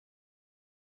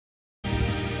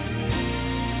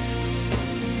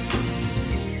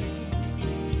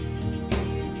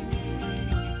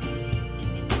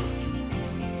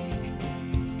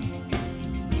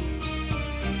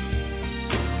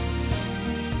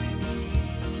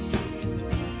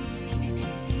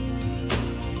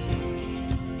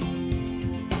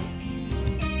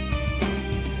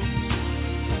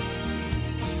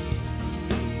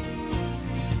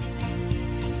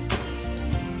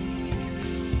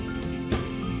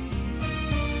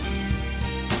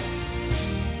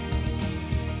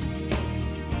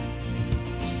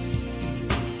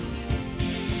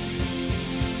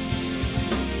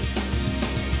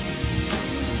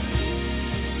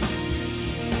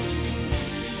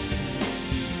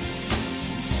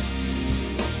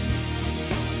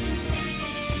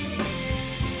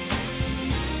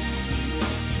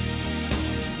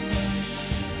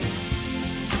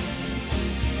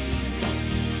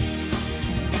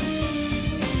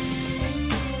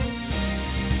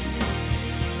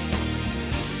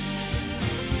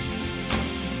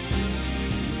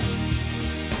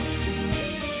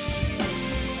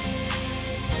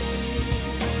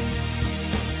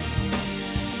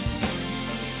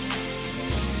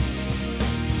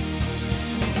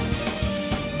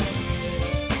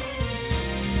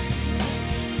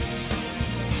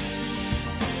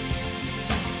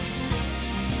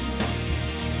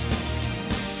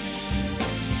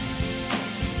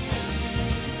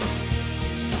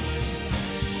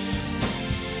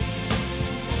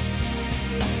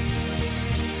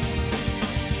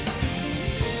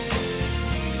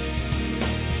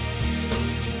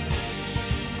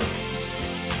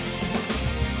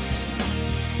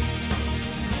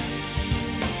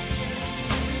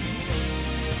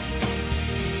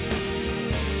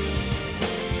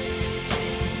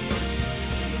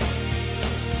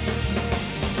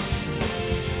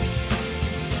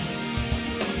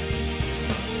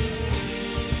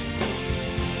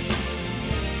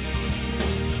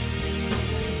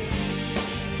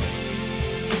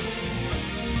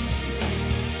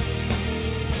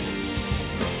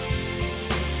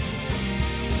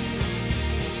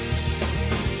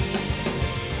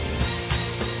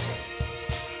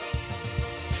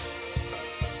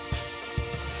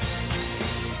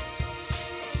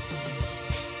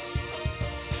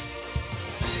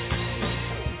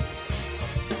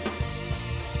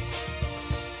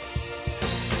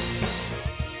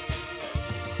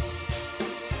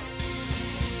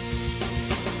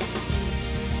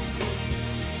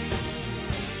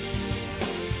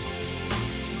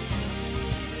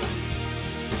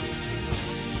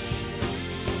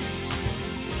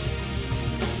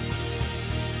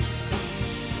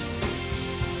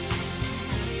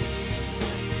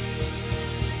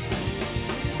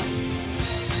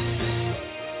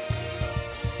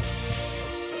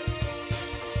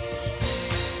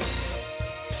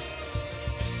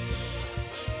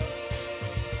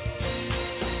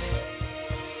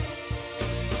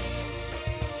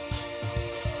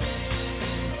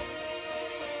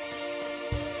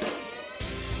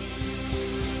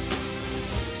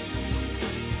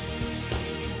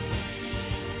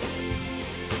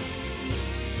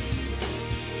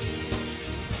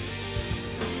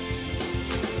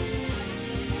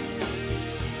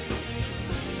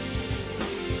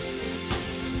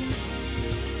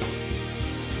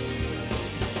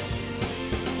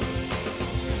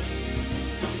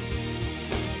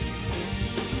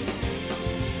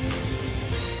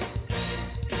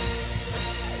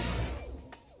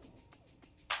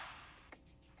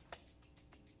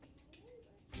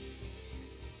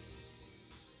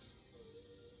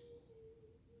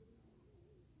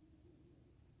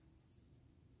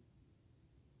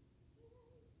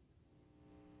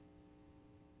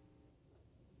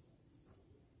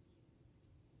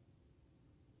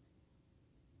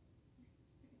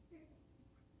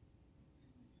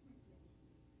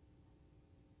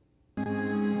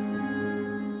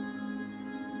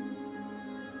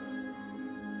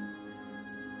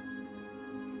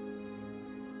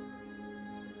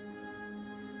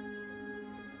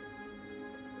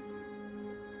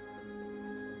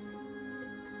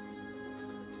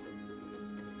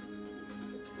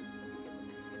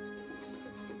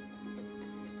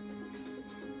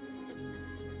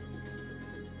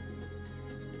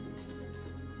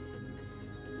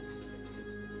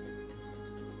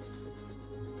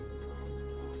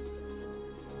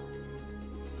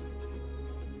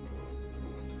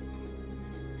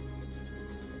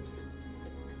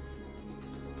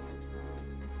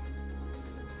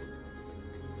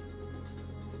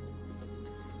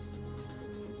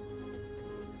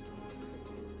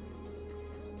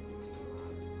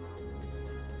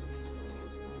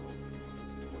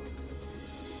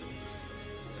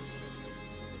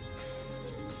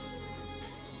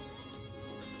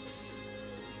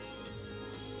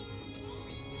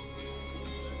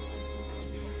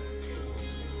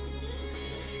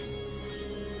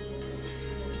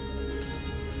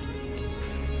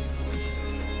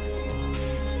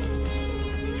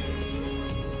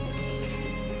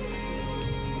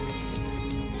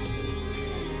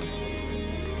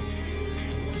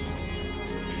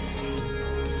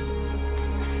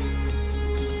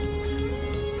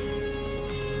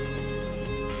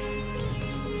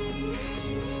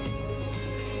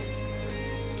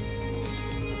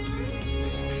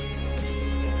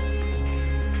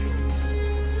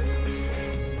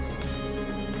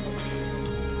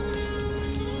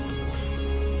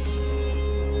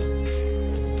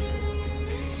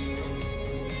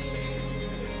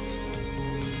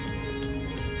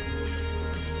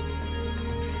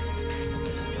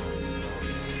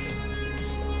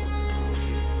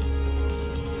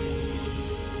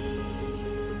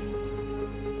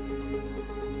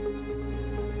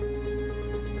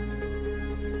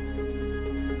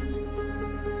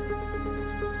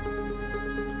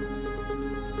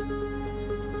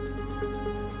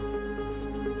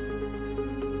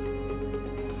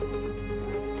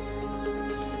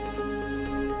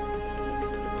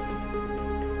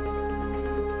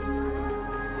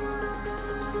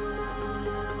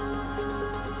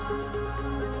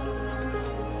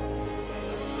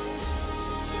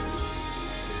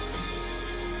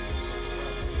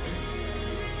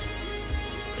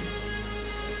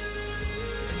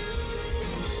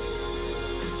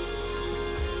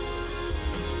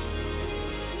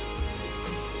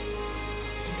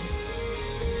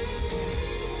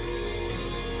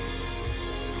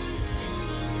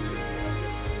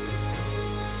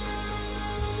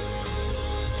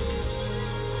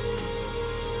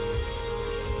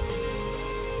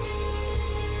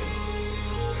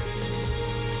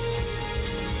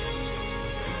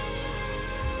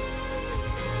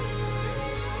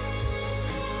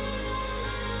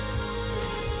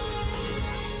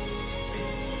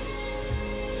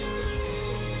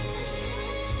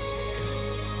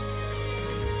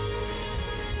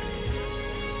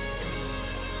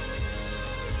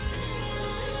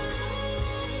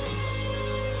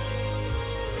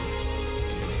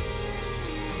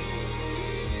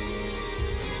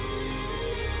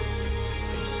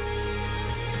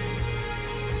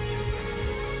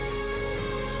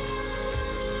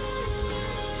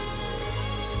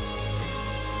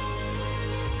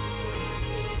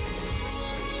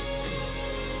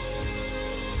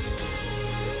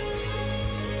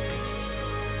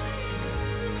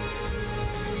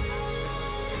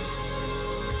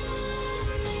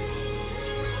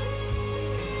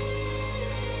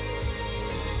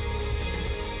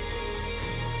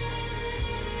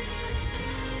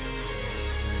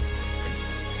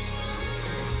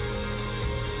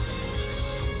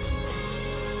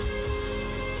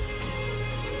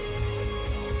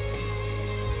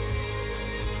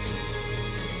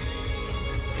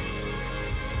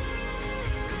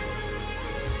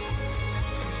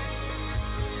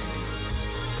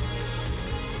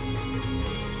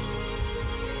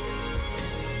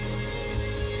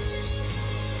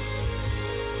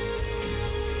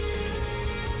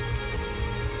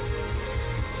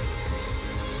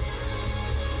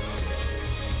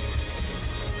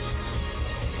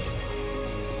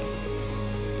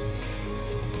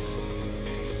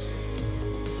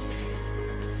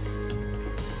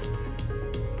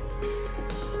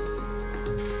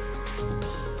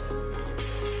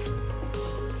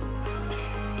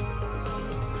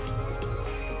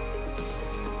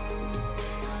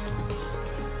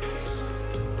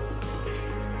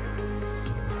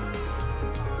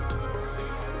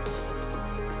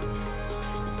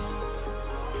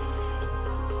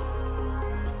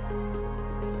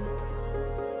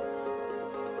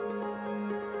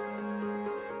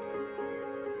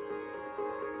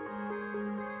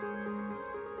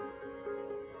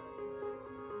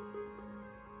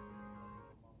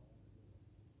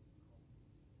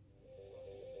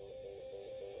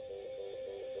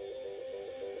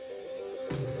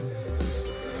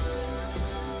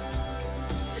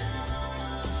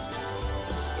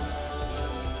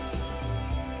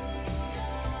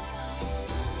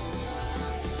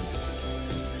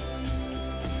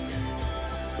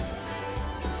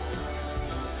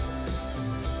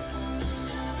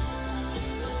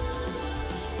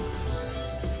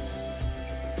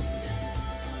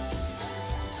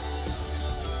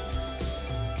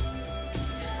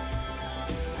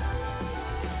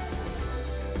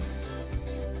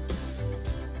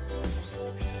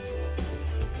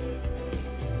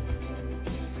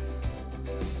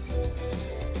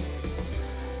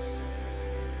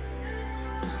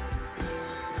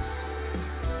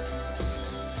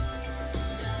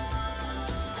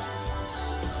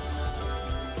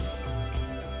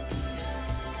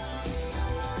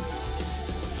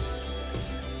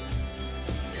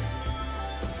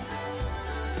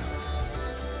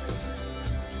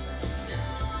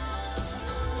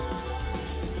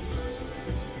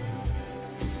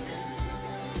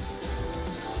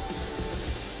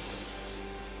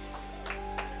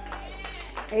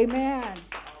Amen.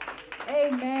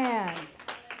 Amen.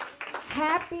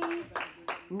 Happy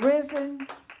risen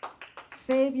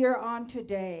Savior on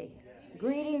today.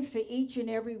 Greetings to each and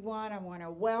every one. I want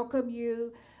to welcome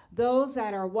you. Those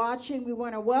that are watching, we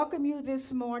want to welcome you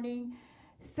this morning,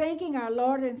 thanking our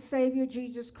Lord and Savior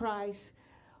Jesus Christ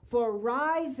for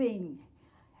rising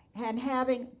and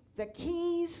having the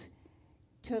keys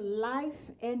to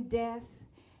life and death,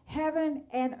 heaven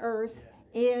and earth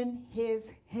in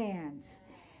his hands.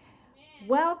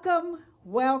 Welcome,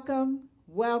 welcome,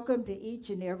 welcome to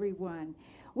each and every one.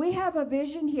 We have a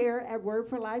vision here at Word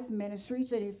for Life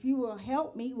Ministries, and if you will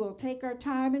help me, we'll take our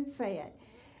time and say it.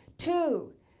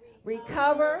 2,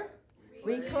 recover,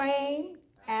 reclaim,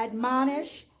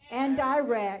 admonish, and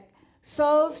direct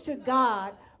souls to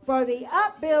God for the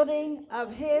upbuilding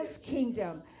of his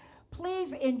kingdom.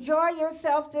 Please enjoy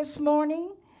yourself this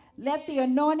morning. Let the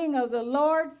anointing of the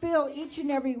Lord fill each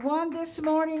and every one this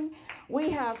morning.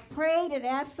 We have prayed and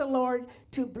asked the Lord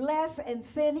to bless and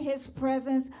send his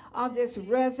presence on this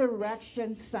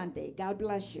Resurrection Sunday. God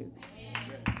bless you.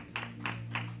 Amen.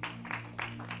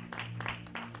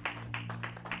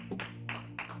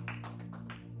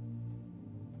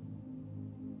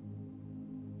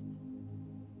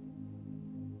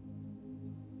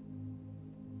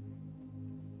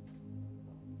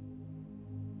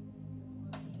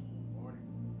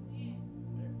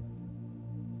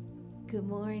 Good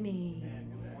morning.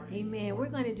 Amen. We're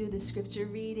going to do the scripture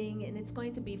reading, and it's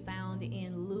going to be found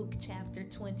in Luke chapter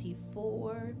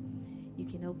 24. You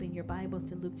can open your Bibles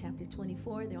to Luke chapter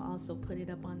 24. They'll also put it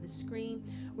up on the screen.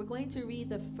 We're going to read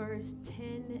the first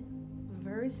 10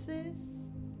 verses.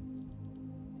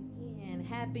 Again,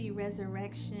 happy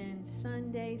Resurrection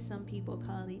Sunday. Some people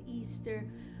call it Easter.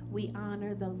 We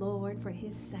honor the Lord for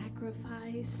his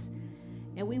sacrifice.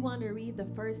 And we want to read the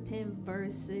first 10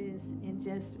 verses and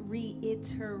just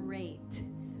reiterate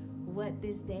what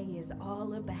this day is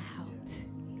all about.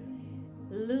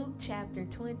 Luke chapter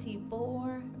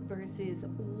 24, verses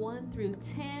 1 through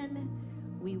 10.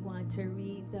 We want to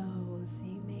read those.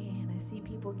 Amen. I see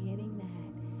people getting that.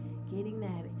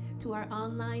 To our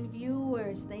online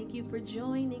viewers, thank you for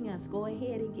joining us. Go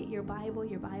ahead and get your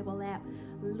Bible app.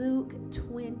 Luke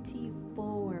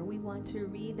 24. We want to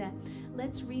read that.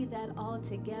 Let's read that all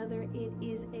together. It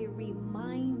is a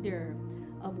reminder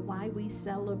of why we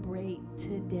celebrate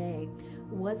today.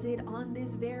 Was it on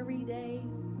this very day?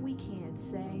 We can't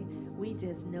say. We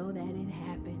just know that it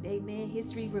happened. Amen.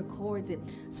 History records it.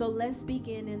 So let's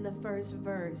begin in the first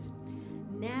verse.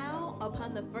 Now,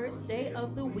 upon the first day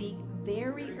of the week,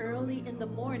 very early in the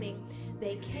morning,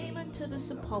 they came unto the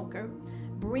sepulchre,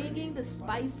 bringing the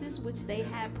spices which they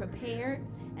had prepared,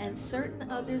 and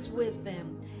certain others with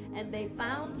them. And they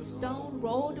found the stone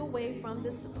rolled away from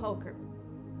the sepulchre.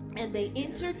 And they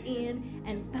entered in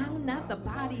and found not the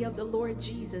body of the Lord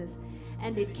Jesus.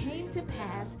 And it came to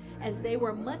pass, as they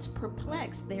were much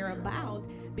perplexed thereabout,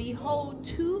 behold,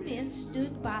 2 men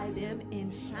stood by them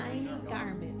in shining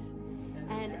garments.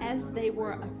 And as they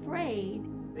were afraid,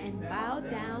 and bowed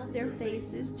down their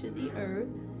faces to the earth,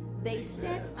 they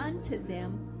said unto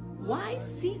them, Why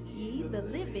seek ye the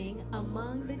living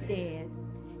among the dead?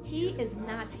 He is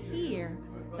not here,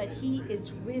 but he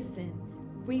is risen.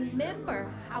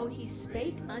 Remember how he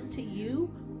spake unto you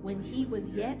when he was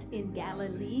yet in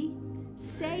Galilee,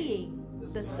 saying,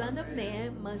 The Son of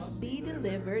Man must be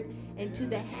delivered into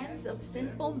the hands of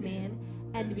sinful men,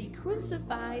 and be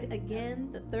crucified again,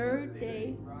 the 3rd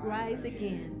day rise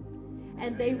again.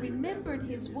 And they remembered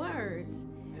his words,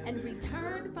 and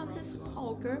returned from the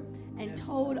sepulchre, and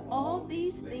told all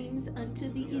these things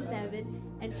unto the 11,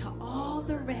 and to all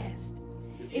the rest.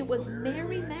 It was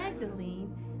Mary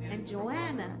Magdalene, and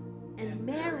Joanna, and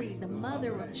Mary the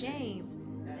mother of James,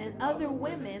 and other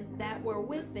women that were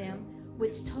with them,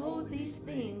 which told these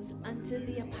things unto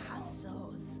the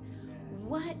apostles.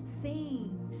 What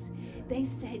things? They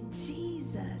said,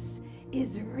 Jesus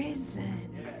is risen.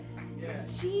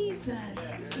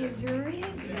 Jesus is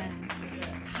risen.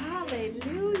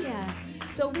 Hallelujah.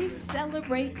 So we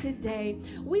celebrate today.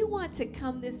 We want to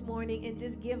come this morning and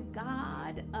just give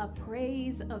God a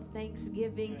praise of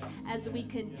thanksgiving as we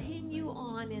continue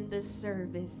on in this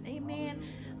service. Amen.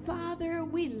 Father,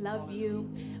 we love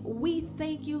you. We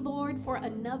thank you, Lord, for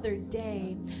another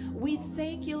day. We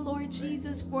thank you, Lord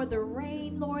Jesus, for the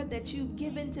rain, Lord, that you've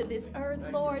given to this earth,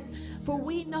 Lord. For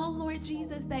we know, Lord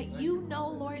Jesus, that you know,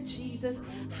 Lord Jesus,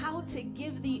 how to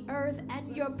give the earth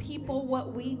and your people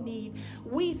what we need.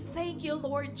 We thank you,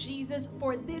 Lord Jesus,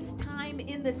 for this time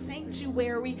in the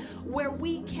sanctuary where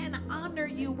we can honor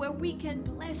you, where we can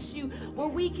bless you, where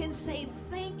we can say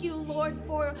thank you, Lord,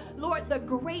 for, Lord, the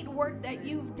great work that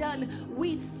you've you've done.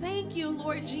 We thank you,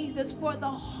 Lord Jesus, for the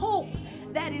hope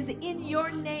that is in your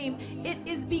name. It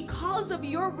is because of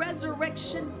your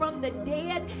resurrection from the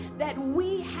dead that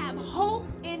we have hope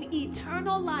in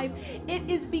eternal life. It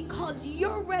is because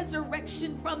your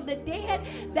resurrection from the dead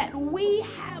that we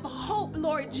have hope,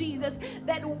 Lord Jesus,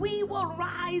 that we will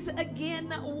rise again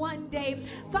one day.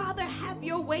 Father, have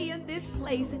your way in this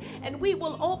place, and we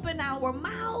will open our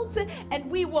mouths, and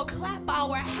we will clap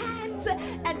our hands,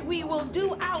 and we will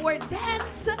do our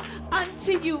dance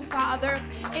unto you, Father.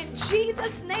 In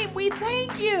Jesus' name we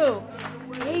thank you.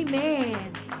 Amen.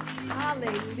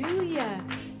 Hallelujah.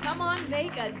 Come on,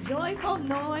 make a joyful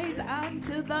noise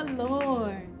unto the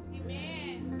Lord.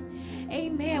 Amen.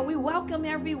 Amen. We welcome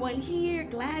everyone here.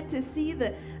 Glad to see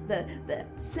the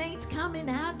saints coming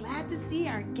out. Glad to see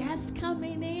our guests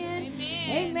coming in. Amen.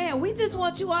 Amen. We just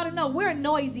want you all to know we're a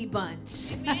noisy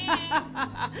bunch.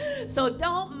 So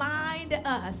don't mind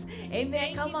us.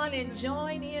 Amen. Come on and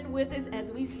join in with us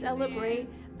as we celebrate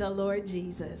the Lord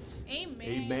Jesus. Amen.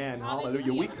 Amen.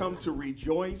 Hallelujah. We come to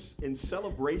rejoice in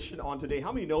celebration on today.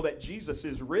 How many know that Jesus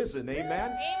is risen? Amen.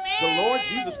 Amen. The Lord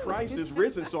Jesus Christ is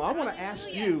risen. So I want to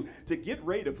ask you to get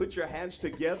ready to put your hands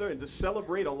together and to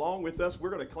celebrate along with us.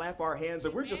 We're going to clap our hands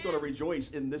and we're just going to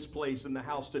rejoice in this place, in the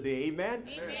house today. Amen.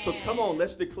 Amen. So come on,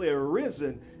 let's declare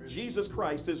risen. Jesus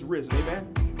Christ is risen.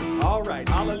 Amen. All right.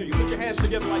 Hallelujah. Put your hands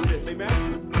together like this.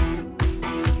 Amen.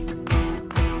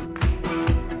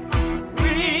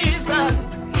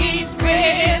 He's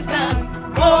risen,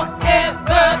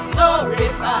 forever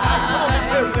glorified. Come on,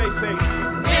 declare today, say,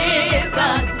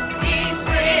 risen, he's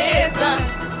risen.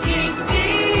 King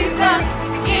Jesus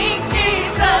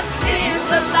is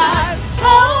alive.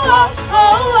 Oh, oh, oh,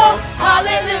 oh,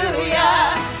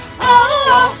 hallelujah. Oh,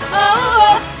 oh, oh,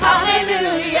 oh,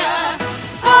 hallelujah.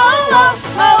 Oh, oh,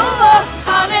 oh, oh,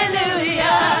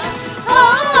 hallelujah. Oh,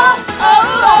 oh, oh,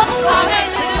 oh, hallelujah.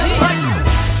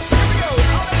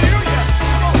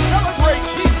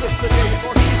 Today,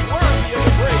 for he's worthy of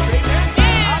the praise. Amen.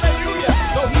 Hallelujah.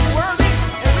 So he's worthy,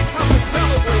 and we come to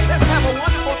celebrate.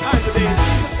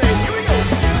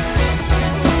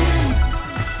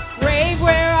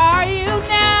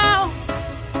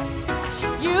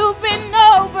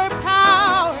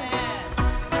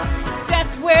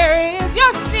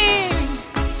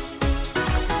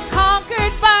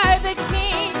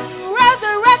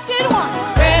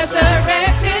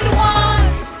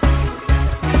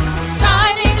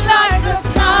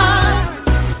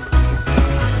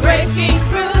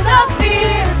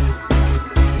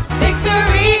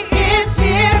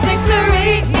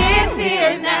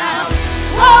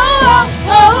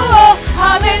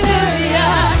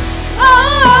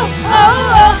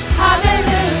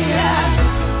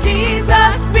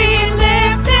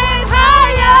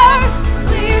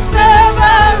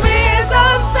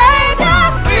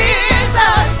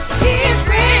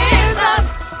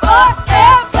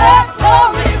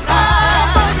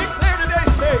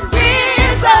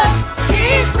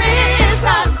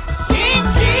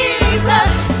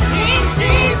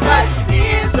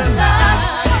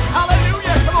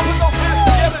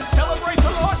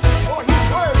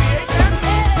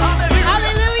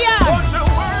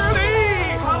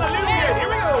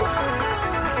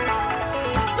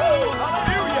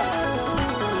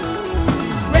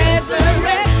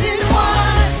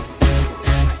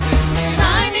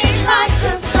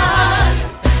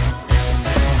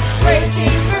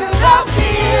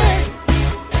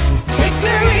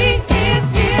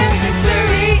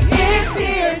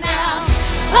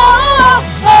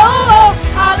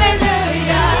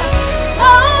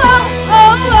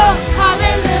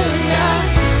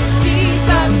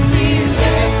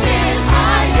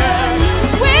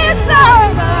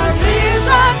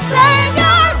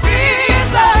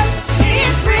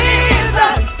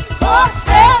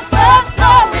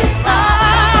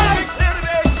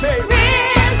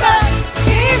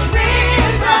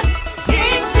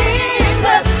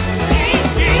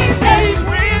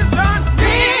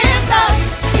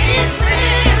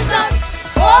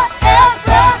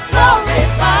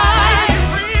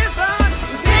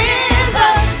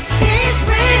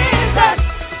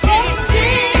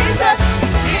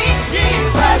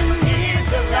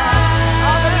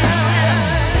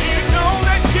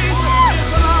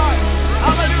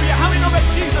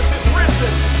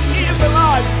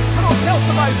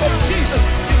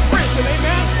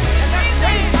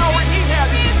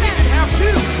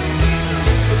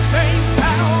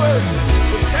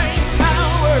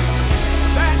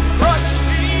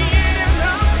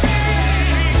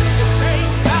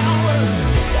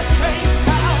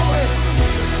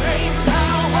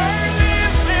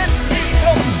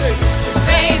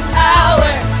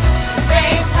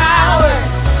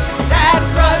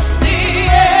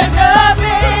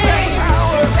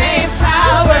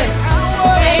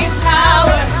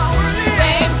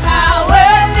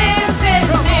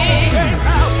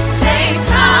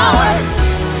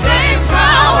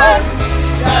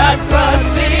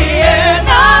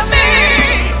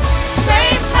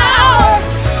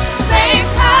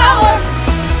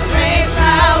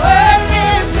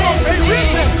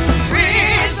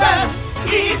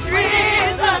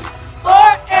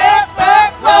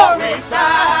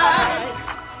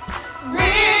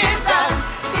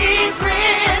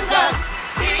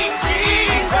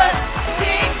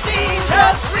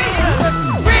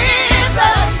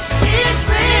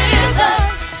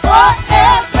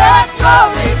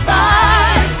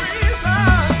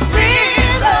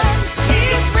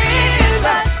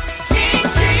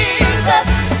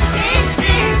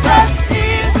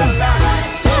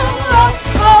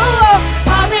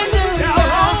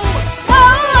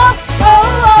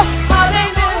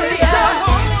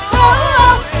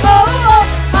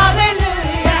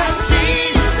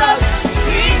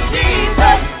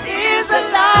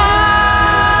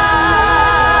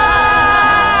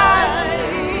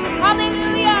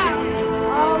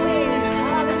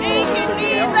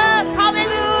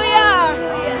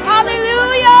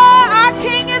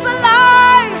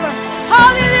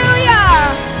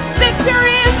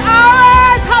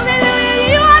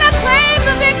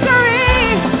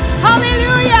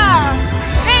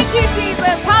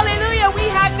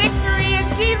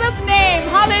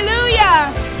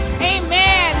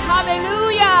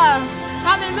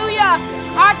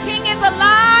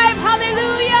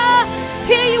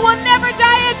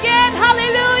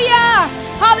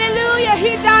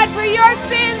 died for your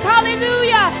sins.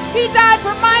 Hallelujah. He died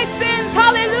for my sins.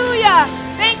 Hallelujah.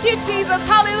 Thank you, Jesus.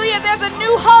 Hallelujah. There's a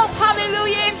new hope.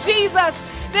 Hallelujah, in Jesus.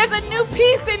 There's a new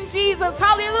peace in Jesus.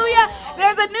 Hallelujah.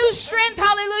 There's a new strength.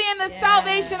 Hallelujah. In the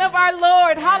salvation of our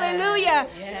Lord. Hallelujah.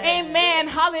 Amen.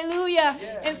 Hallelujah.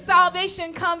 And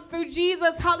salvation comes through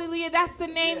Jesus. Hallelujah. That's the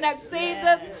name that saves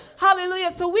us. Hallelujah.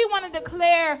 So we want to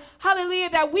declare, hallelujah,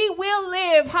 that we will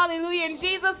live. Hallelujah. In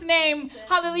Jesus' name.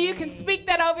 Hallelujah. You can speak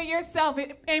that over yourself.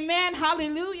 Amen.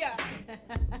 Hallelujah.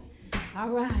 All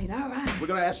right. All right. We're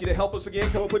going to ask you to help us again.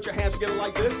 Come on, put your hands together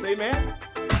like this. Amen.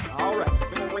 All right.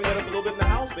 Come on, bring that up a little bit in the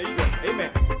house. There you go. Amen.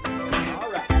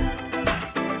 All right.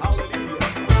 Hallelujah.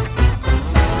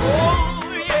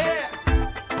 Oh, yeah.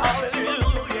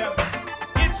 Hallelujah.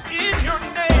 It's in your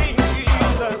name,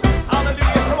 Jesus.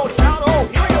 Hallelujah. Come on, shout. Oh,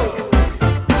 here we go.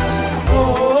 Oh,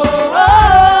 oh,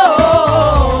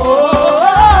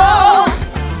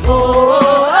 oh, oh, oh,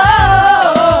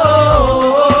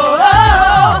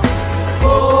 oh.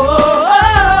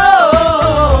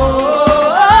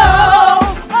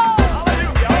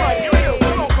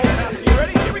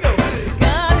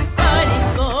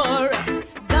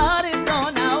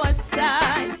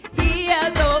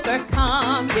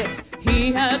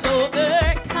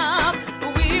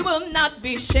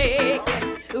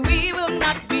 Shaken, we will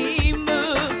not be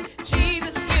moved.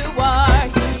 Jesus, you are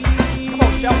here. Come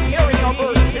on, shout, carrying our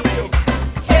burdens. Here we go.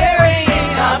 Carrying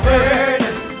our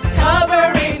burdens,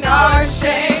 covering our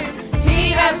shame. He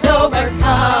has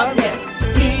overcome, yes,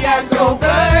 He has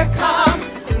overcome.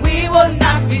 We will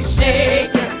not be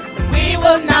shaken, we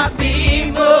will not be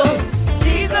moved.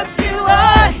 Jesus, you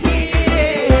are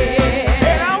here.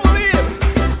 And I will live.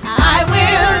 I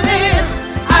will live,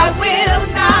 I will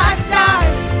not die.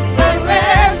 The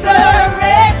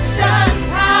resurrection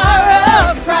power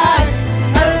of Christ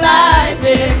alive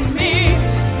in me,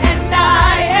 and I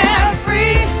am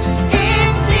free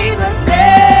in Jesus'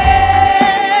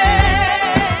 name.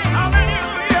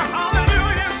 Hallelujah.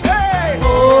 Hallelujah. Say. Oh,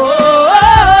 oh,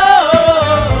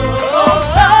 oh, oh,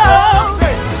 oh,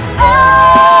 Say.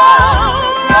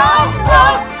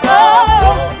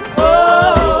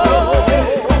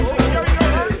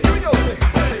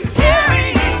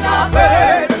 carrying our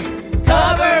burdens,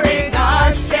 covering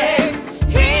our shame.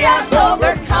 He has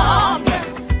overcome, yes,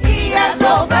 He has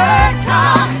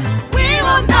overcome. We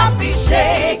will not be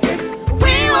shaken,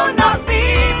 we will not be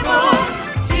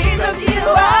moved. Jesus, you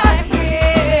are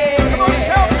here. Come on,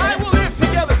 shout, I will live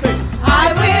together. Say.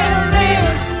 I will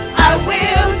live, I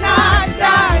will not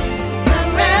die. The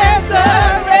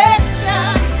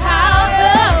resurrection power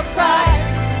of Christ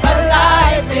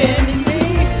alive in me,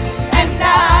 and I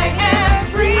am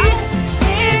free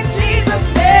in Jesus'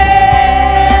 name.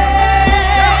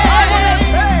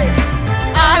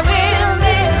 I will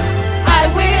live, I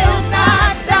will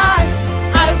not die.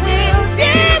 I will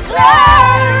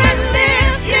declare and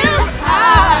lift you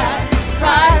high.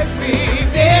 Christ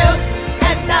revealed,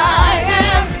 and I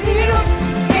am healed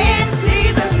in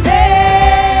Jesus' name.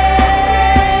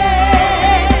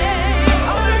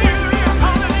 Hallelujah.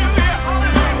 Hallelujah.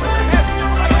 Hallelujah.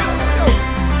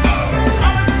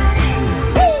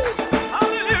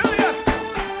 Hallelujah.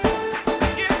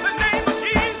 In the name of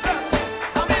Jesus.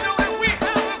 Hallelujah. We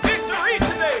have a victory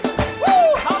today.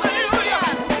 Woo. Hallelujah.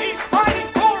 He's fighting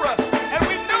for us. And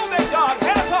we know that God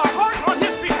has our heart on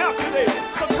His behalf today.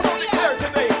 So come on, declare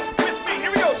today with me.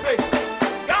 Here we go. Say,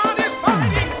 God is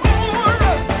fighting for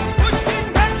us.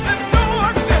 Pushing back the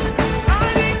darkness.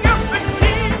 Lighting up the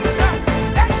kingdom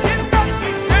that cannot be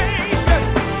changed.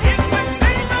 In the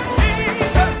name of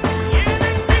Jesus.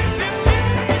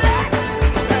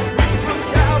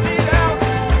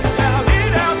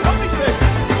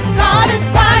 God is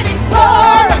fighting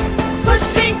for us,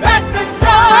 pushing back the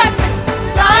darkness,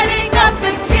 lighting up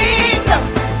the kingdom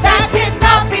that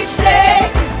cannot be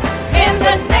shaken. In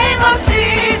the name of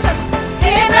Jesus,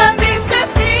 enemies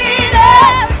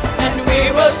defeated, and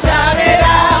we will shout it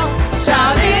out,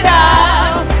 shout it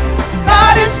out.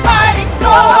 God is fighting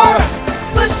for us,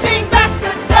 pushing back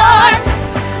the darkness,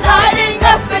 lighting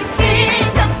up the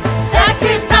kingdom that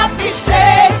cannot be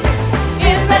shaken.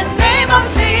 In the name of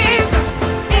Jesus,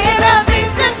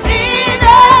 enemies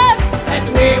defeated, and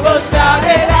we will shout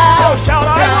it out. Shout, I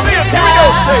shout will live. it Here we go.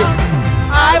 Say. out.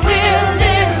 I will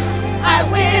live, I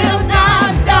will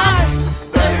not die.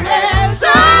 The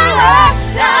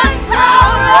resurrection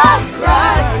power of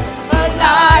Christ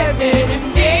alive in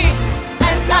me,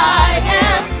 and I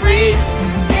am free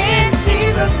in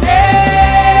Jesus'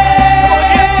 name. Come on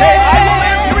again. Say, I will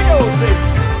live. Here we go. Say.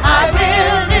 I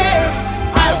will live,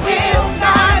 I will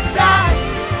not die.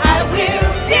 I will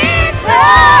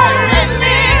declare and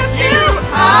lift you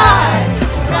high.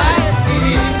 Christ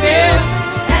is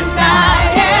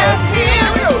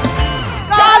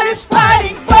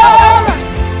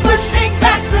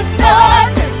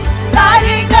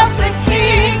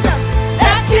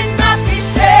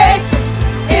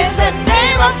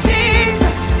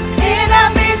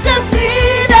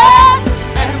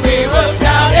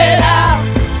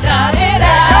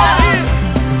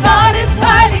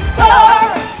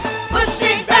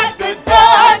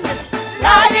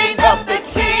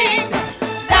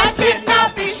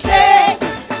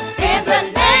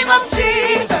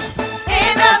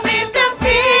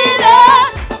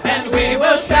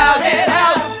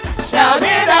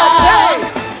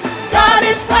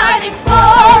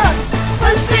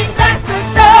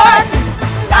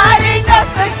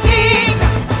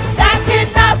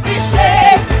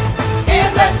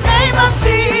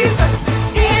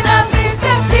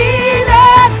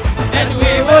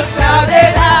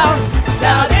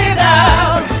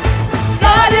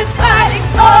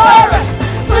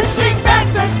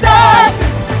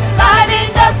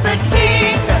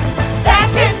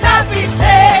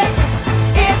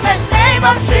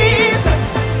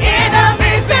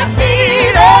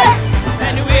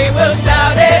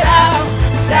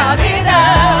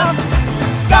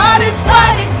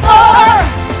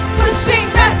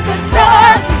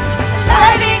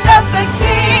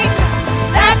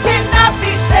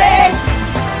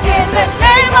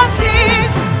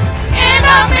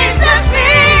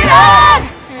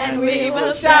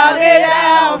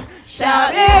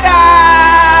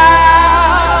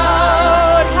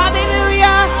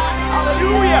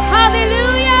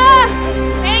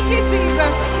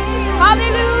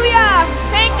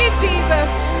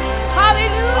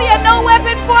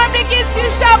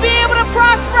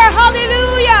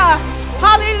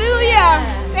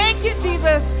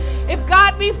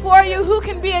before you, who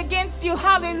can be against you?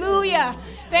 Hallelujah.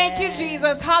 Thank you,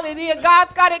 Jesus. Hallelujah.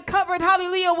 God's got it covered.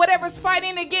 Hallelujah. Whatever's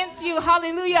fighting against you.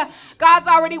 Hallelujah. God's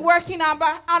already working on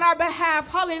our behalf.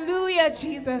 Hallelujah,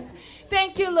 Jesus.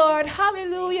 Thank you, Lord.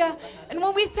 Hallelujah. And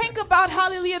when we think about,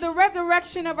 hallelujah, the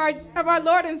resurrection of our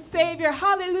Lord and Savior,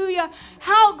 hallelujah,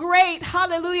 how great,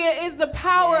 hallelujah, is the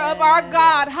power of our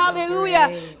God.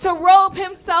 Hallelujah. To robe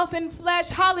himself in flesh.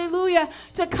 Hallelujah.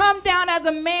 To come down as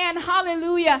a man.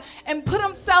 Hallelujah. And put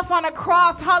himself on a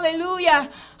cross. Hallelujah.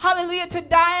 Hallelujah. To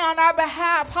die on our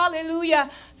behalf. Hallelujah.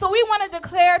 So we want to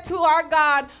declare to our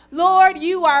God, Lord,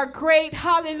 you are great.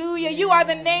 Hallelujah. You are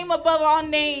the name above all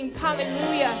names.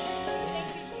 Hallelujah.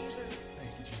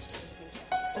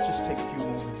 Just take a few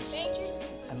moments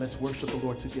and let's worship the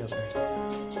Lord together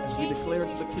as we declare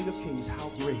to the King of Kings how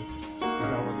great is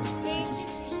our God.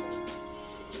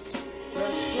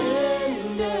 The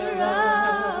splendor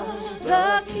of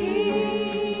the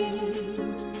King,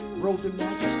 Robed in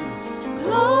majesty,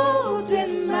 clothed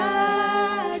in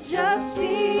majesty.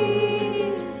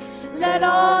 Let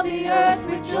all the earth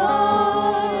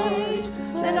rejoice.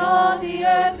 Let all the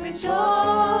earth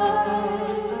rejoice.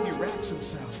 he wraps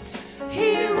himself.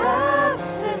 He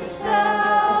wraps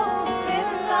himself in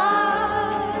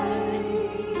light,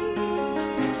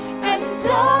 and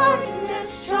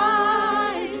darkness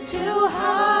tries to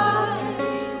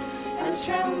hide, and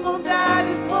trembles at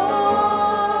his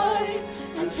voice,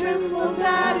 and trembles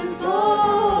at his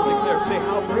voice. Declare, say,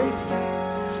 how great.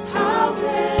 How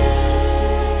great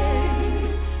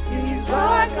is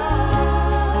our God.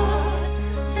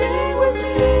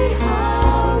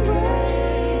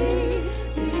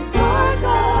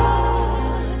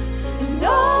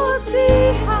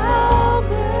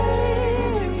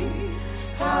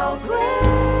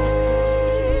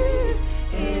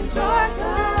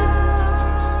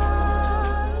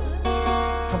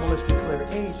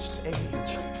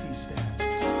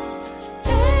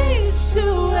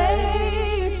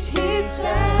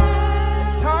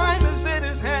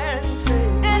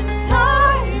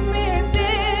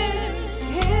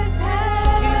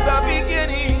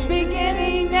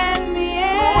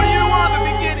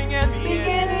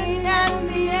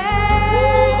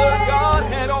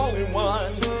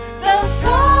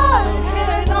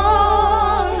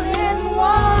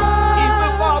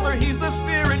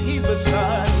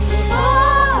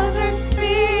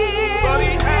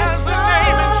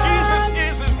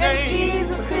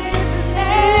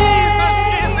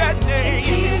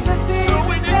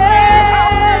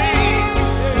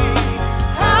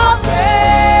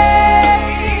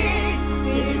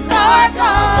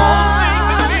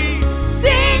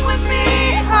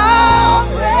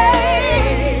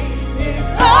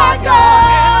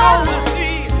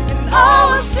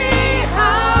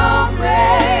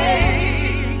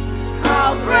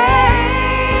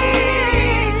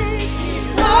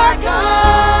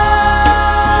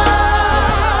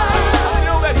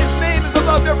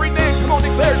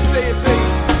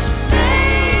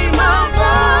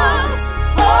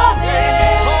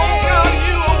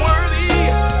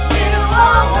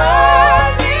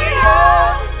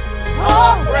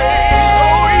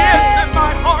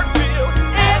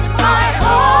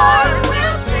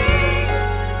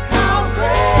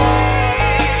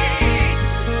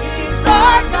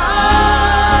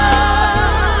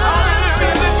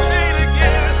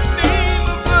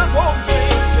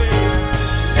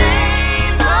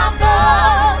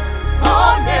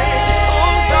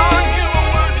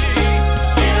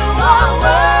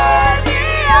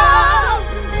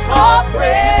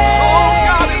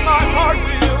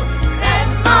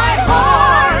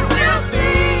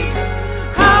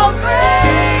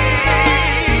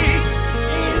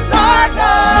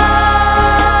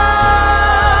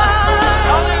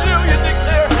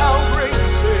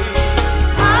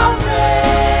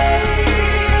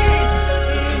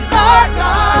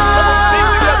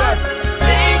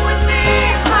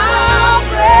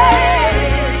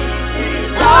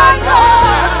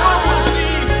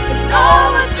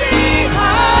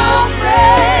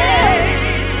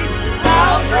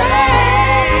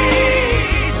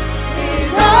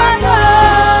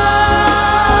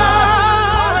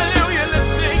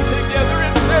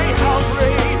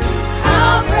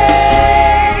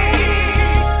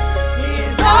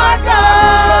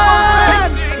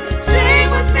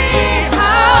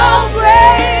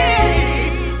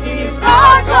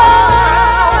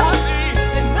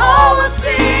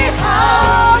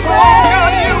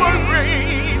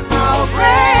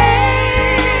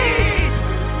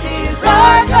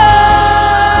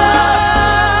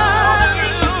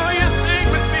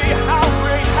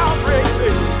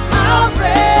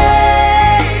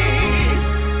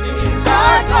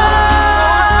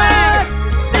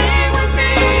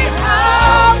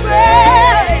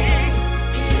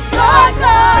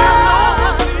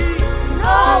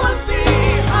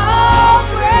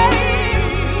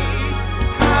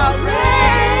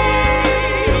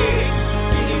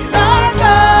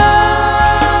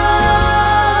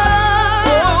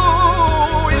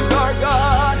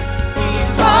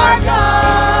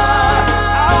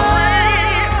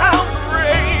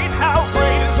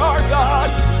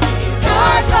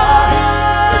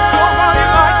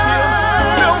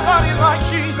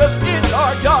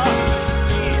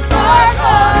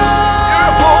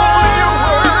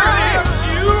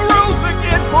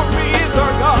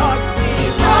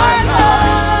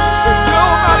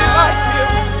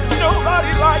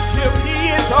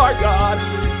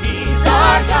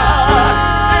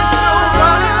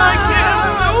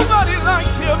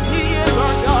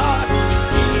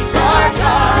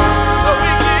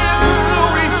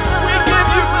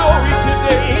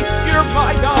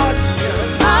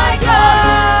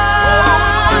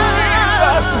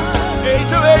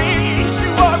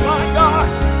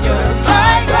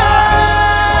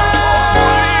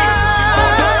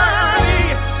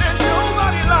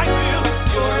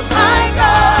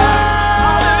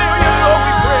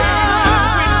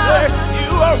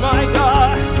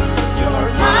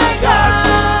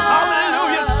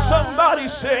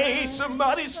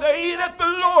 that the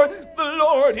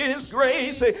Lord is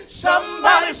great. Say,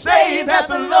 somebody say that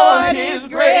the Lord is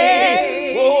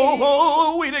great.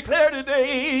 Oh, we declare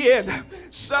today. And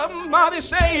somebody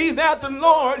say that the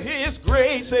Lord is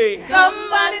great. Say,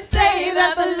 somebody say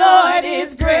that the Lord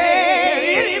is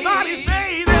great. Anybody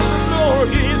say that the Lord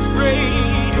is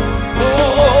great.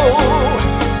 Oh,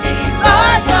 He's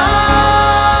our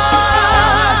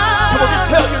God. Come on, just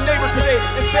tell your neighbor today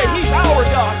and say, He's our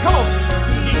God. Come on.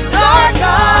 He's our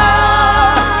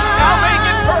God. Now make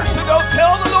it personal.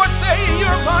 Tell the Lord, say,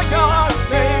 you're my God.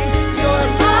 Say, you're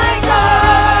my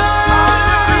God.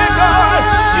 Hallelujah, God.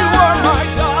 You are my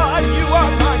God. You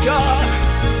are my God.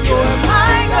 You're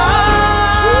my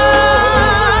God. Oh,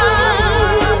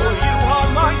 you are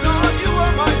my God. You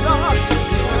are my God.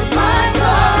 You're my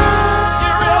God.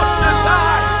 You're El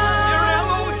Shaddai. You're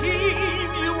Elohim.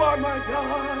 You are my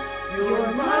God.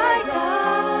 You're my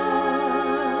God.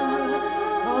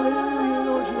 Hallelujah,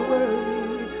 Lord, you're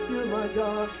worthy. You're my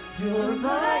God. You're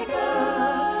my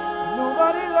God.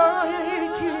 Nobody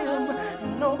like Him.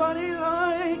 Nobody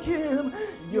like Him.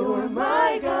 You're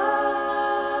my God.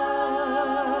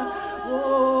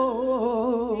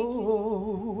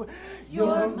 Oh,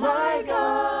 you're my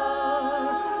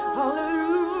God.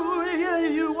 Hallelujah,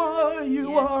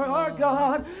 you are our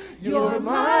God. You're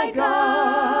my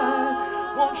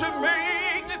God. Won't you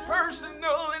make it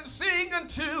personal and sing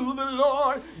unto the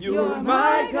Lord? You're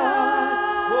my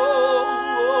God.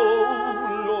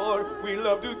 Oh, Lord, we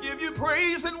love to give you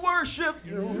praise and worship.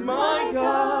 You're my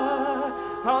God.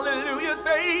 Hallelujah.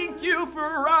 Thank you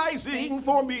for rising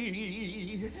for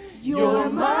me. You're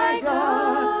my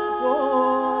God.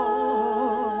 Oh,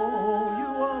 you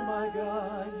are my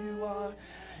God.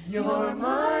 You're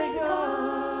my God.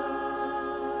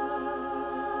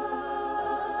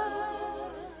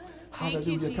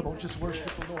 Hallelujah. Come on, just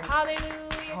worship the Lord.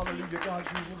 Hallelujah. Hallelujah, God,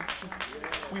 you worship.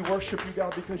 We worship you,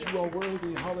 God, because you are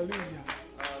worthy. Hallelujah.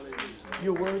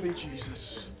 You're worthy,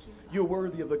 Jesus. You're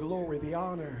worthy of the glory, the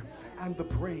honor, and the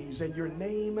praise. And your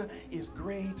name is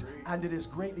great, and it is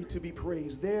greatly to be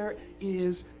praised. There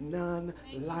is none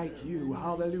like you.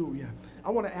 Hallelujah.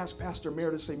 I want to ask Pastor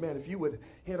Meredith, amen, if you would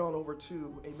head on over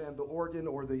to, amen, the organ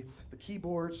or the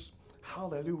keyboards.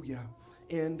 Hallelujah.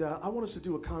 And I want us to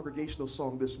do a congregational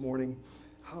song this morning.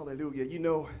 Hallelujah. You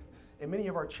know, in many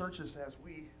of our churches, as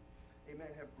we, amen,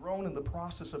 have grown in the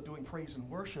process of doing praise and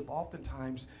worship,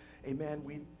 oftentimes, amen,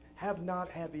 we have not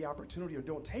had the opportunity or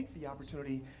don't take the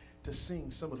opportunity to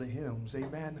sing some of the hymns.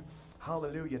 Amen.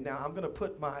 Hallelujah. Now, I'm going to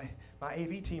put my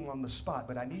AV team on the spot,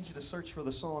 but I need you to search for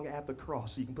the song At the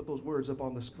Cross. So you can put those words up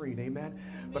on the screen. Amen.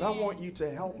 But I want you to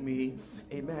help me,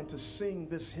 amen, to sing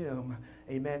this hymn,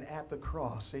 amen, At the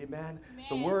Cross. Amen.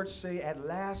 The words say, at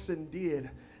last and did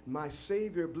my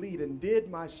Savior bleed, and did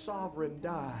my sovereign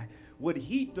die? Would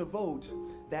he devote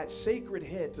that sacred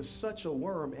head to such a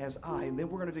worm as I? And then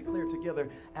we're going to declare together,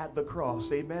 at the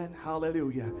cross. Amen.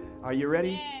 Hallelujah. Are you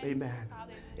ready? Amen.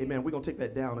 Hallelujah. Amen. We're going to take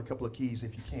that down a couple of keys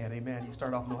if you can. Amen. You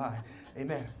start off low high.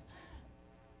 Amen.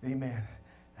 Amen.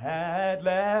 At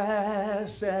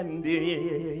last and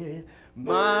did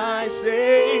my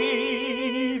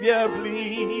Savior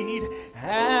bleed,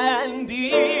 and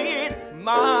did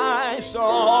my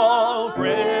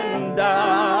sovereign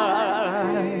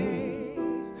die?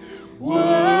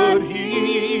 Would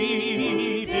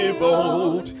he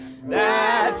devote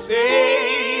that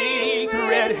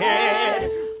sacred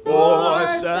head for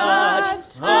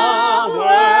such a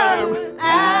worm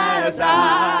as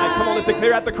I? Come on, let's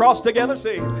declare at the cross together.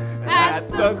 Sing. At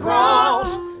the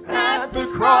cross,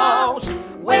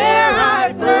 where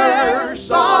I first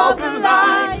saw the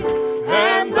light,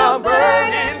 and the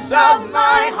burdens of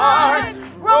my heart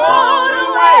rolled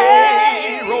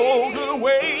away.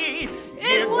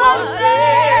 It was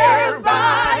there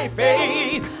by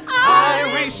faith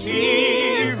I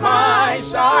received my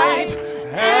sight,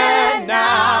 and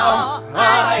now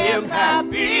I am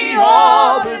happy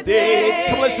all the day.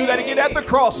 Come on, let's do that again. At the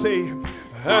cross, say.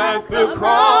 At the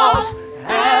cross,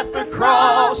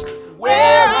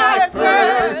 where I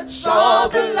first saw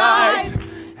the light,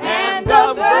 and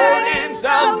the burdens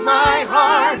of my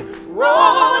heart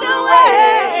rolled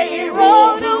away.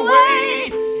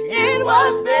 It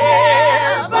was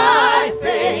there by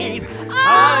faith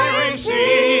I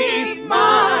received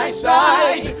my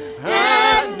sight,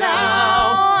 and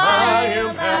now I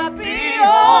am happy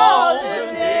all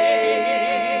the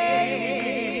day.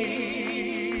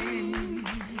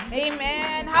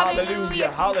 Amen.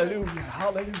 Hallelujah. Hallelujah.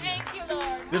 Hallelujah. Thank you,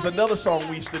 Lord. There's another song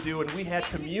we used to do, and we had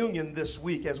communion this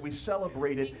week as we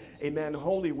celebrated, amen,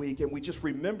 Holy Week, and we just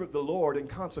remembered the Lord in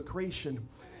consecration.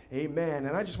 Amen.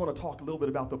 And I just want to talk a little bit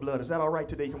about the blood. Is that all right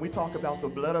today? Can we talk about the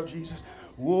blood of Jesus?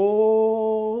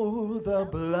 Oh, the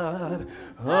blood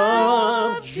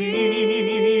of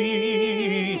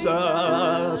Jesus.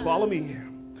 Follow me.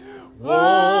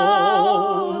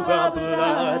 Oh, the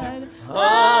blood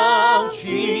of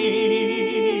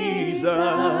Jesus.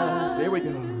 There we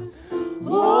go.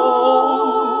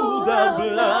 Oh, the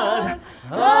blood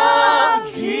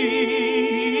of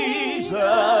Jesus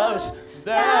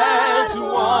that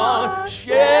washes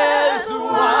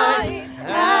white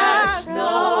as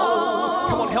snow.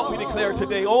 Come on, help me declare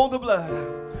today. Oh, the blood.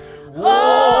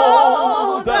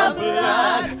 Oh, the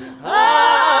blood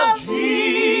of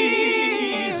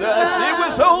Jesus. It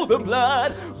was, oh, the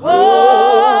blood.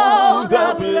 Oh,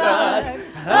 the blood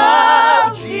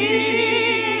of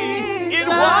Jesus. It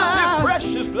was his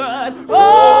precious blood.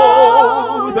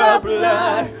 Oh, the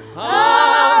blood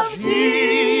of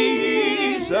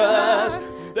Jesus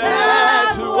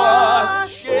that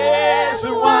washes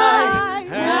white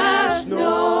as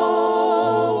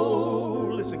snow.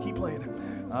 Listen, keep playing.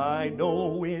 I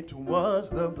know it was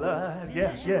the blood.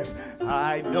 Yes, yes.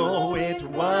 I know it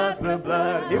was the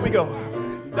blood. Here we go.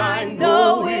 I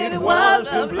know it was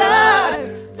the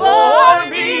blood for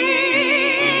me.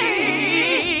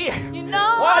 You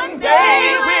know, one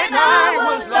day when I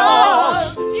was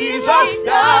lost, Jesus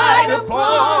died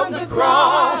upon the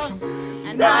cross.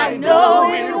 And I know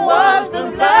it was the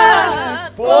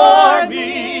blood for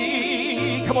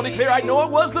me. Come on, declare, I know it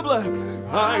was the blood.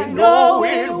 I know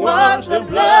it was the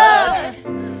blood.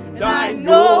 I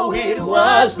know it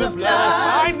was the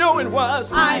blood. I know it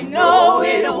was. I know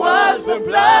it was the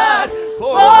blood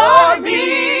for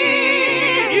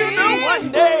me. You know,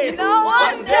 one day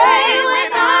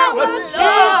when I was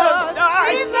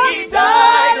lost, Jesus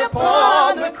died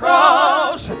upon the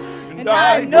cross. And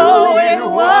I know it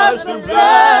was the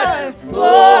blood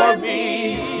for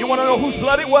me. You want to know whose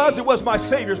blood it was? It was my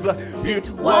Savior's blood. It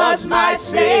was my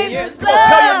Savior's blood. Come on,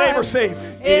 tell your neighbor, say,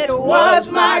 it was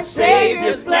my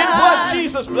Savior's blood. It was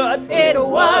Jesus' blood. It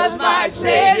was my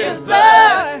Savior's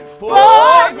blood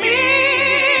for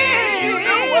me. You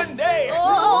know, one day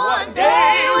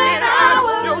when I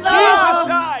was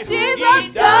lost,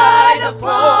 Jesus died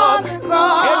upon the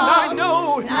cross.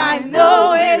 And I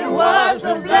know it was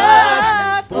the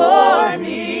blood for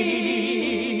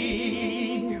me.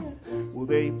 Well,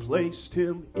 they placed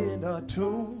him in a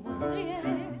tomb.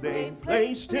 They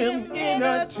placed him in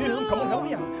a tomb. Come on, help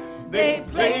me out. They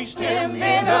placed him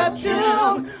in a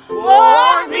tomb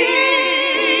for me.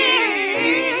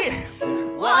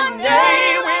 One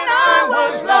day when I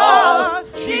was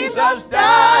lost, Jesus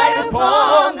died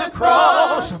upon the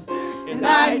cross. And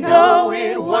I know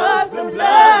it was the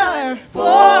blood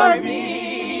for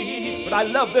me. But I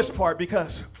love this part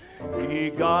because he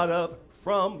got up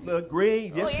from the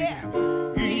grave. Yes, he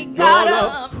did. He got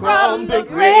up from the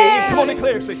grave. Come on,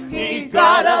 declare, say, he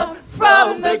got up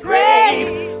from the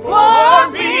grave for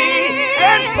me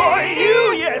and for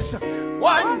you. Yes.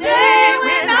 One day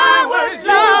when I was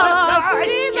lost,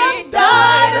 Jesus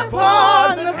died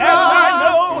upon the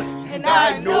cross. And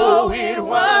I know it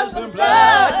was the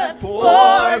blood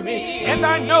for me. And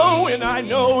I know it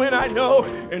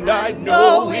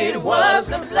was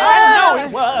the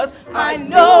blood. I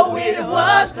know it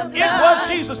was the blood. It was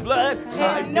Jesus' blood.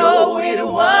 I know it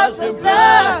was the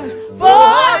blood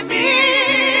for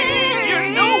me.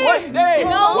 You know,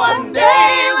 one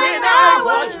day when I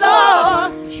was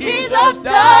lost, Jesus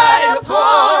died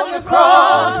upon the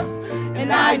cross.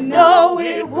 And I know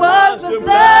it was the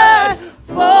blood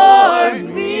for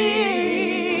me.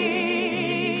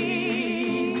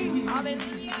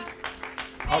 Hallelujah.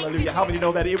 Hallelujah. How many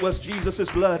know that it was Jesus'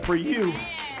 blood for you?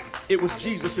 Yes. It was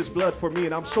Jesus' blood for me.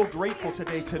 And I'm so grateful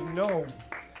today to know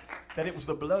that it was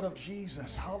the blood of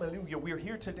Jesus. Hallelujah. We're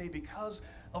here today because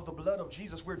of the blood of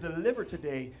Jesus. We're delivered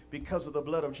today because of the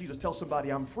blood of Jesus. Tell somebody,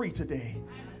 I'm free today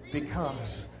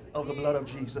because of the blood of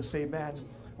Jesus. Amen.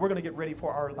 We're going to get ready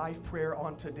for our life prayer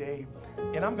on today.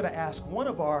 And I'm going to ask one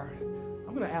of our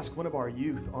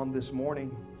youth on this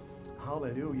morning.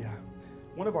 Hallelujah.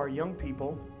 One of our young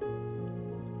people.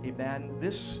 Amen.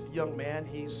 This young man,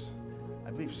 he's,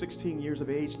 I believe, 16 years of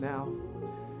age now.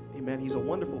 Amen. He's a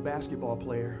wonderful basketball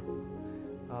player.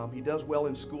 He does well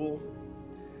in school.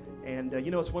 And,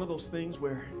 you know, it's one of those things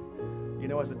where, you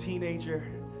know, as a teenager,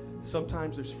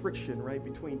 sometimes there's friction, right,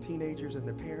 between teenagers and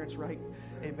their parents, right?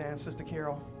 Amen, Sister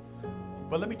Carol.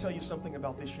 But let me tell you something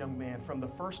about this young man. From the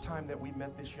first time that we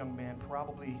met this young man,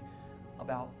 probably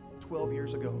about 12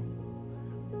 years ago,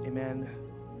 amen,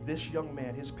 this young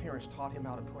man, his parents taught him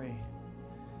how to pray.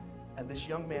 And this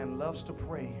young man loves to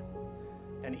pray.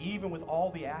 And even with all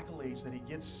the accolades that he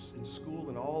gets in school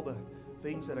and all the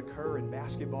things that occur in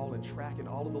basketball and track and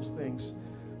all of those things,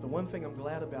 the one thing I'm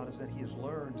glad about is that he has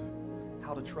learned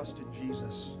how to trust in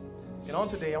Jesus. And on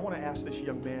today, I want to ask this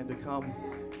young man to come.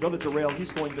 Brother Jarrell,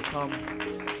 he's going to come,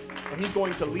 and he's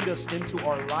going to lead us into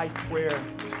our life prayer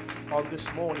on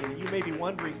this morning. And you may be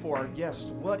wondering for our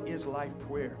guests, what is life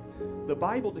prayer? The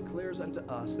Bible declares unto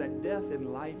us that death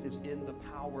and life is in the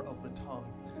power of the tongue.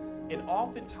 And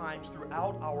oftentimes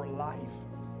throughout our life,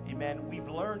 amen, we've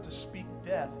learned to speak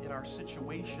death in our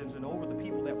situations and over the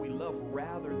people that we love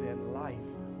rather than life.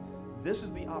 This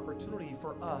is the opportunity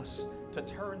for us to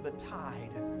turn the tide.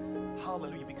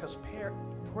 Hallelujah. Because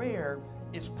prayer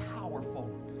is powerful.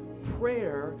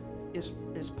 Prayer is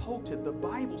potent. The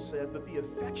Bible says that the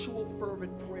effectual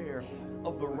fervent prayer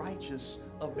of the righteous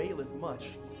availeth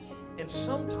much. And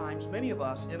sometimes many of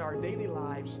us in our daily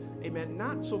lives, amen,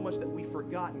 not so much that we've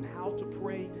forgotten how to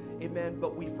pray, amen,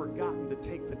 but we've forgotten to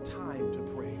take the time to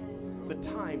pray, the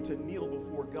time to kneel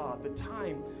before God, the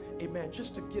time, amen,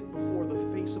 just to get before the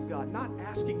face of God, not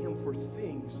asking him for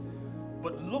things,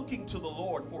 but looking to the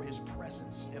Lord for his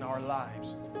presence in our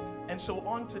lives. And so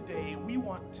on today, we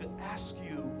want to ask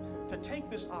you to take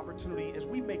this opportunity as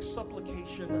we make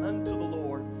supplication unto the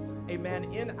Lord, amen,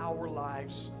 in our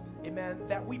lives, amen,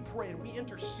 that we pray and we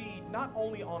intercede not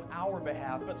only on our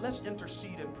behalf, but let's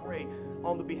intercede and pray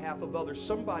on the behalf of others.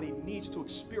 Somebody needs to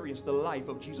experience the life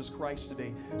of Jesus Christ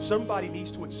today. Somebody needs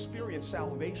to experience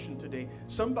salvation today.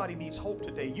 Somebody needs hope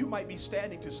today. You might be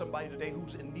standing to somebody today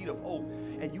who's in need of hope,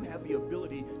 and you have the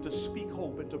ability to speak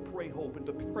hope and to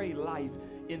pray life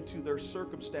into their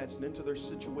circumstance and into their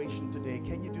situation today.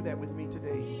 Can you do that with me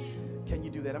today? Can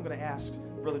you do that? I'm going to ask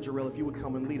Brother Jarrell if you would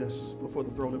come and lead us before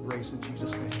the throne of grace in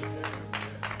Jesus' name.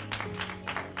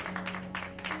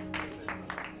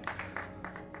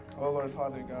 Oh, Lord,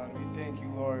 Father God, we thank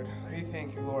you, Lord. We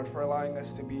thank you, Lord, for allowing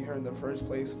us to be here in the first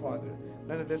place, Father.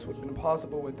 None of this would have been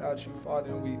possible without you,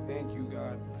 Father, and we thank you,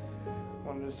 God. I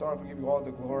wanted to start off and give you all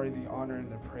the glory, the honor,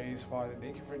 and the praise, Father.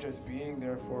 Thank you for just being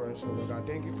there for us, oh Lord God.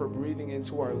 Thank you for breathing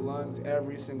into our lungs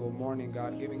every single morning,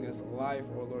 God, giving us life,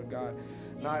 oh Lord God.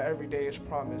 Not every day is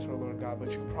promised, oh Lord God,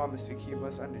 but you promise to keep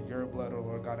us under your blood, oh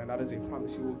Lord God, and that is a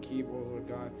promise you will keep, oh Lord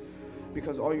God.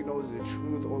 Because all you know is the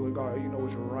truth, oh Lord God. All you know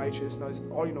is righteousness.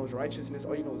 All you know is righteousness.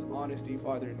 All you know is honesty,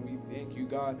 Father. And we thank you,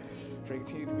 God, for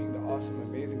continuing being the awesome,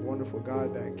 amazing, wonderful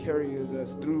God that carries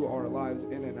us through our lives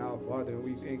in and out, Father. And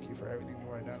we thank you for everything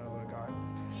you are done, oh Lord God.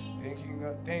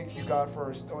 Thank you, God, for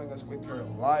bestowing us with your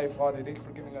life, Father. Thank you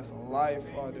for giving us life,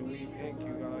 Father. We thank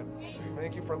you, God.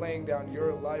 Thank you for laying down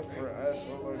your life for us,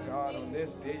 oh Lord God. On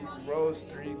this day, you rose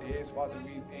 3 days, Father.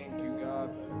 We thank you,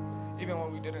 God. Even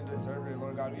when we didn't deserve it,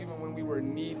 Lord God, even when we were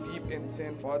knee-deep in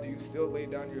sin, Father, you still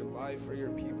laid down your life for your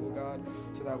people, God,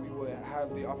 so that we would have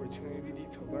the opportunity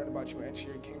to learn about you and enter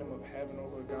your kingdom of heaven, oh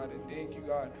Lord God. And thank you,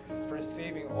 God, for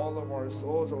saving all of our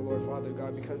souls, oh Lord, Father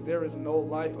God, because there is no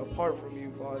life apart from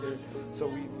you, Father. So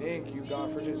we thank you,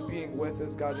 God, for just being with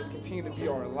us, God. Just continue to be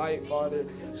our light, Father.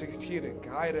 Just continue to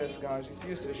guide us, God. Just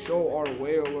continue to show our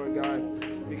way, oh Lord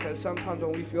God, because sometimes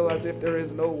when we feel as if there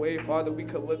is no way, Father, we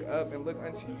could look up and look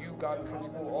unto you, God, because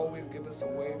you will always give us a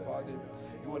way, Father.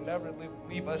 You will never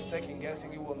leave us second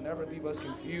guessing. You will never leave us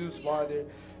confused, Father.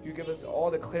 You give us all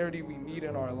the clarity we need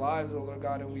in our lives, oh Lord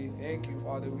God, and we thank you,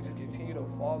 Father. We just continue to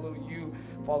follow you,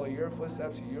 follow your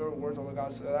footsteps, your words, oh Lord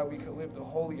God, so that we can live the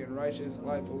holy and righteous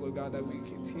life, oh Lord God, that we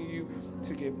continue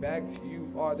to get back to you,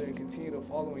 Father, and continue to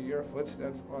follow in your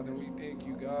footsteps, Father. We thank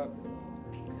you, God.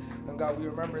 And God, we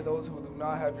remember those who do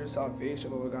not have your salvation,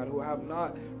 oh Lord God, who have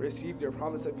not received your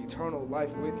promise of eternal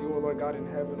life with you, oh Lord God, in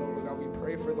heaven, oh Lord God. We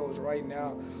pray for those right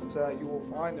now so that you will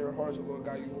find their hearts, oh Lord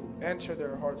God. You will enter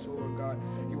their hearts, oh Lord God.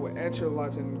 You will enter their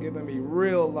lives and give them a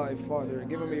real life, Father.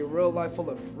 Give them a real life full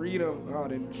of freedom,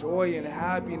 God, and joy and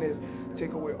happiness.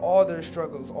 Take away all their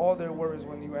struggles, all their worries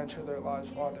when you enter their lives,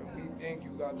 Father. We thank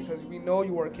you, God, because we know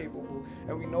you are capable,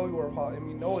 and we know you are, and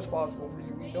we know it's possible for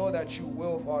you. We know that you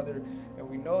will, Father, and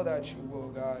we know that you will,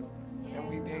 God. And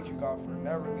we thank you, God, for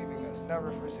never leaving us,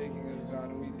 never forsaking us, God.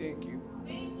 And we thank you.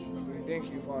 We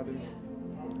thank you, Father,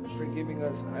 for giving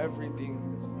us everything,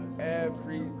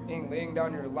 laying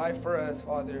down your life for us,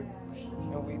 Father.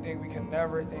 And we think we can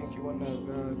never thank you enough,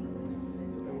 God.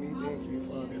 And we thank you,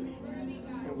 Father.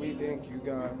 And we thank you,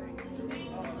 God.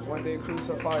 When they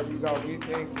crucified you, God, we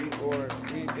thank you, Lord.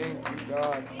 We thank you,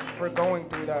 God, for going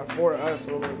through that for us,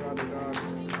 oh Lord, Father God.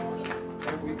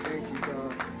 And we thank you,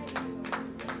 God.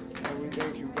 And we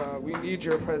thank you, God. We need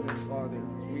your presence, Father.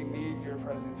 We need your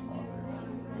presence, Father.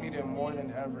 We need it more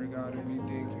than ever, God, and we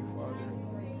thank you, Father.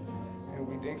 And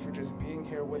we thank you for just being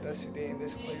here with us today in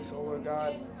this place, oh Lord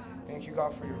God. Thank you,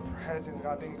 God, for your presence,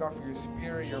 God. Thank you, God, for your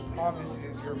spirit, your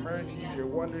promises, your mercies, your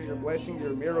wonders, your blessings,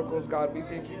 your miracles, God. We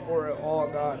thank you for it all,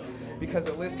 God, because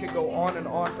the list can go on and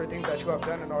on for things that you have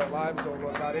done in our lives, oh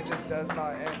Lord, God. It just does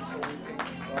not end, so we thank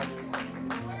you,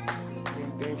 Father.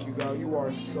 We thank you, God. You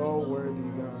are so worthy,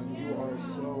 God. You are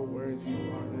so worthy,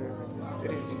 Father.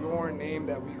 It is your name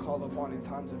that we call upon in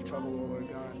times of trouble, oh Lord,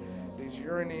 God. It is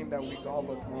your name that we call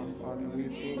upon, Father. We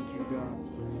thank you,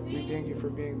 God. We thank you for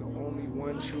being the only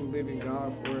one true living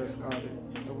God for us, Father.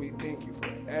 And we thank you for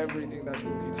everything that you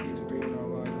will continue to do in our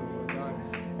lives, oh Lord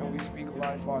God. And we speak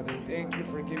life, Father. Thank you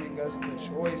for giving us the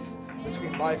choice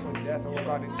between life and death, oh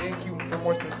God. And thank you for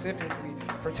more specifically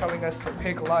for telling us to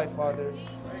pick life, Father.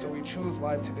 So we choose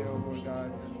life today, oh Lord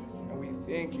God. And we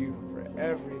thank you for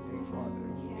everything,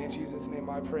 Father. In Jesus' name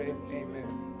I pray,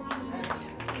 amen.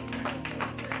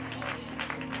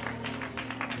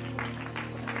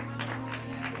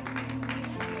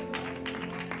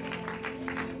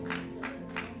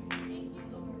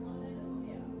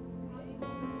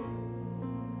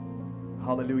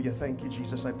 Hallelujah. Thank you,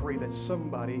 Jesus. I pray that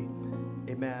somebody,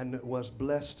 amen, was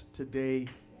blessed today,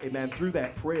 amen, through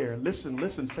that prayer.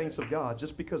 Listen, saints of God,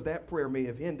 just because that prayer may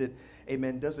have ended,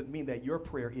 amen, doesn't mean that your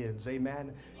prayer ends,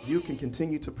 amen. You can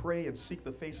continue to pray and seek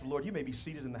the face of the Lord. You may be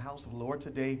seated in the house of the Lord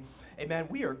today, amen.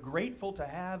 We are grateful to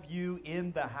have you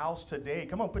in the house today.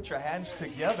 Come on, put your hands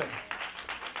together.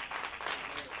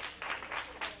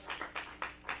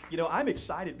 You know, I'm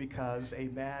excited because,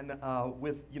 amen,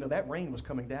 that rain was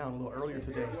coming down a little earlier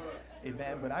today.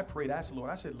 Amen. But I prayed, I asked the Lord,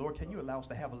 I said, Lord, can you allow us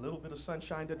to have a little bit of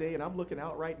sunshine today? And I'm looking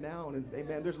out right now, and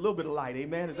amen, there's a little bit of light.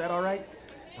 Amen. Is that all right?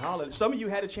 Hallelujah. Some of you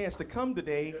had a chance to come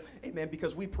today, amen,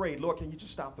 because we prayed, Lord, can you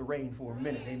just stop the rain for a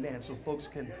minute? Amen. So folks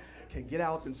can get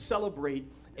out and celebrate,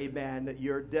 amen,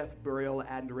 your death, burial,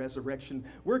 and resurrection.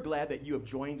 We're glad that you have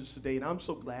joined us today, and I'm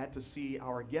so glad to see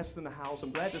our guests in the house.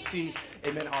 I'm glad to see,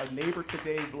 amen, our neighbor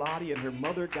today, Vladi, and her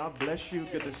mother. God bless you.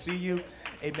 Good to see you.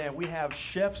 Amen. We have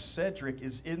Chef Cedric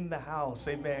is in the house.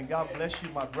 Amen. God bless you,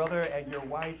 my brother, and your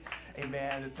wife.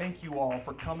 Amen. Thank you all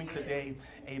for coming today.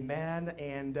 Amen.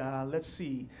 And let's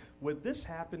see. Would this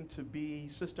happen to be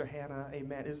Sister Hannah?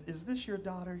 Amen. Is this your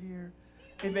daughter here?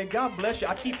 Amen. God bless you.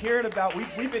 I keep hearing about,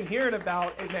 we've been hearing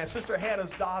about, amen, Sister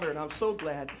Hannah's daughter, and I'm so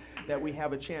glad that we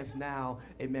have a chance now,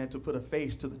 amen, to put a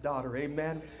face to the daughter.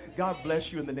 Amen. God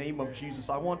bless you in the name of Jesus.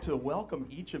 I want to welcome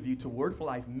each of you to Word for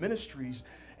Life Ministries.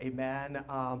 Amen.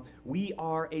 We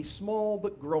are a small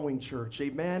but growing church.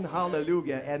 Amen.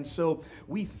 Hallelujah. And so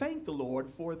we thank the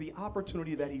Lord for the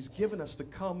opportunity that he's given us to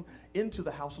come into the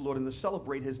house of the Lord and to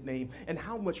celebrate his name, and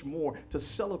how much more to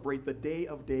celebrate the day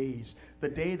of days, the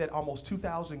day that almost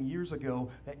 2,000 years ago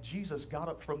that Jesus got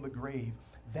up from the grave.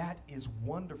 That is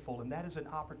wonderful, and that is an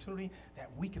opportunity that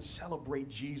we can celebrate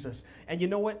Jesus. And you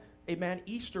know what? Amen.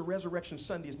 Easter Resurrection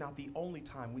Sunday is not the only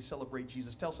time we celebrate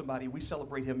Jesus. Tell somebody we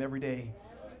celebrate him every day.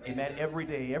 Amen. Every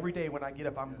day when I get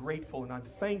up, I'm grateful and I'm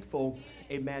thankful,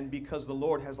 amen, because the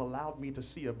Lord has allowed me to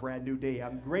see a brand new day.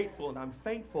 I'm grateful and I'm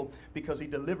thankful because he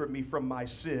delivered me from my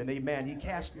sin. Amen. He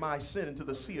cast my sin into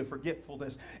the sea of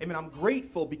forgetfulness. Amen. I'm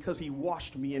grateful because he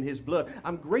washed me in his blood.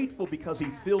 I'm grateful because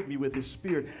he filled me with his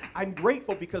spirit. I'm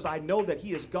grateful because I know that he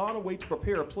has gone away to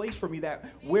prepare a place for me, that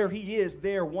where he is,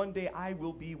 there one day I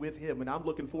will be with him. And I'm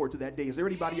looking forward to that day. Is there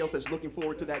anybody else that's looking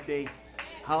forward to that day?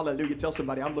 Hallelujah. Tell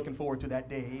somebody, I'm looking forward to that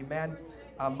day. Amen.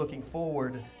 I'm looking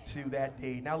forward to that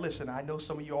day. Now listen, I know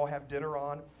some of you all have dinner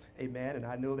on. Amen. And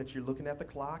I know that you're looking at the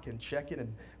clock and checking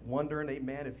and wondering,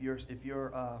 amen, if your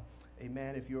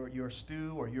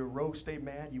stew or your roast,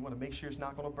 amen, you want to make sure it's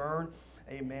not going to burn.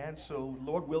 Amen. So,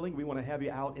 Lord willing, we want to have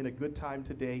you out in a good time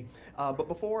today. But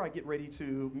before I get ready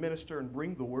to minister and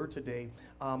bring the word today,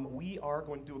 we are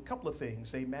going to do a couple of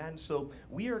things. Amen. So,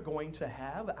 we are going to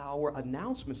have our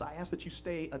announcements. I ask that you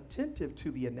stay attentive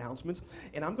to the announcements.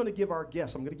 And I'm going to give our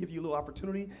guests, I'm going to give you a little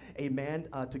opportunity, amen,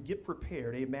 to get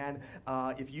prepared. Amen.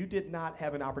 If you did not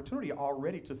have an opportunity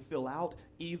already to fill out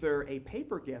either a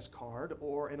paper guest card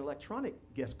or an electronic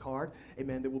guest card,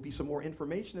 amen, there will be some more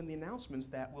information in the announcements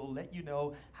that will let you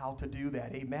know how to do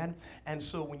that. Amen. And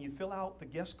so when you fill out the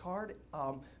guest card,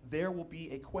 there will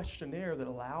be a questionnaire that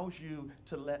allows you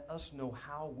to let us know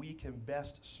how we can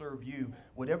best serve you.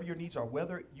 Whatever your needs are,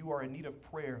 whether you are in need of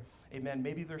prayer, amen,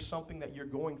 maybe there's something that you're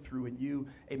going through and you,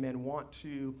 amen, want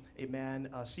to, amen,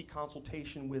 seek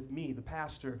consultation with me, the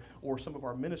pastor, or some of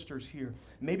our ministers here.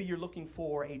 Maybe you're looking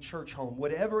for a church home.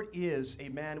 Whatever it is,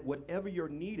 amen, whatever your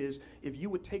need is, if you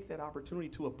would take that opportunity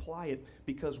to apply it,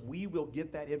 because we will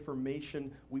get that information,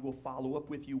 we will follow up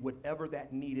with you, whatever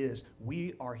that need is.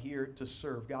 We are here to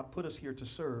serve. God put us here to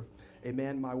serve.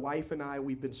 Amen. My wife and I,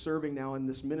 we've been serving now in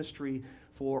this ministry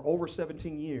for over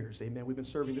 17 years. Amen. We've been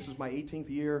serving. This is my 18th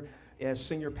year as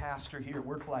senior pastor here at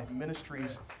Word for Life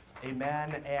Ministries.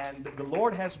 Amen. And the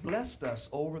Lord has blessed us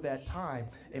over that time.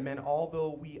 Amen.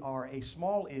 Although we are a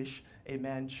small-ish,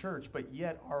 amen, church, but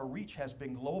yet our reach has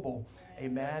been global.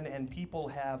 Amen. And people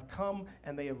have come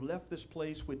and they have left this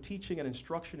place with teaching and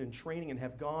instruction and training and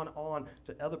have gone on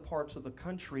to other parts of the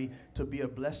country to be a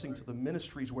blessing to the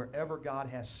ministries wherever God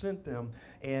has sent them.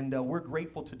 And we're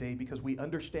grateful today because we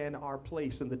understand our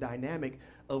place in the dynamic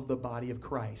of the body of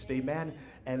Christ. Amen.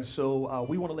 And so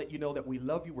we want to let you know that we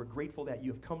love you. We're grateful that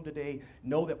you have come today.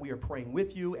 Know that we are praying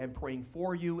with you and praying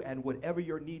for you, and whatever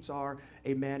your needs are,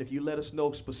 amen, if you let us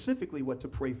know specifically what to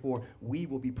pray for, we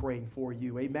will be praying for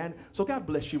you. Amen. So God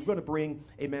bless you. We're going to bring,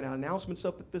 amen, our announcements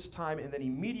up at this time, and then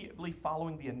immediately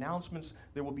following the announcements,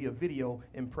 there will be a video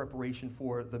in preparation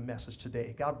for the message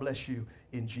today. God bless you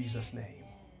in Jesus' name.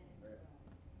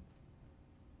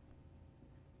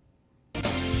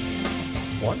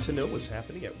 Want to know what's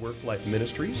happening at Word for Life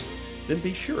Ministries? Then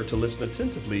be sure to listen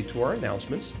attentively to our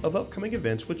announcements of upcoming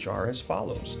events, which are as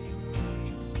follows.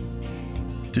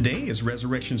 Today is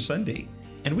Resurrection Sunday,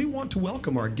 and we want to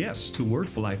welcome our guests to Word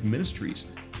for Life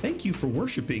Ministries. Thank you for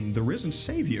worshiping the risen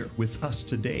Savior with us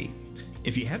today.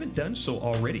 If you haven't done so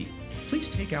already, please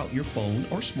take out your phone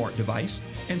or smart device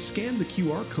and scan the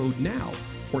QR code now,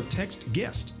 or text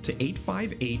GUEST to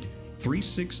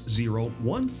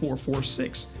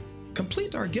 858-360-1446.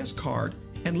 Complete our guest card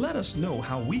and let us know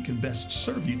how we can best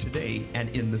serve you today and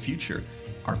in the future.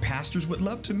 Our pastors would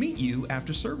love to meet you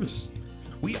after service.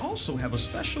 We also have a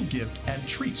special gift and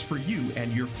treats for you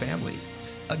and your family.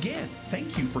 Again,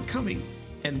 thank you for coming,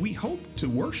 and we hope to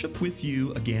worship with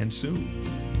you again soon.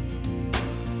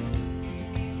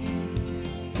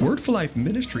 Word for Life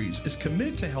Ministries is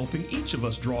committed to helping each of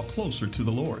us draw closer to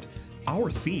the Lord.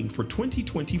 Our theme for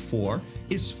 2024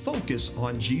 is Focus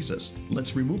on Jesus.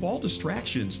 Let's remove all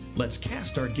distractions, let's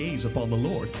cast our gaze upon the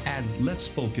Lord, and let's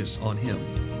focus on Him.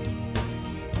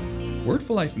 Word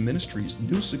for Life Ministries'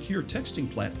 new secure texting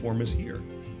platform is here.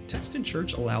 Text in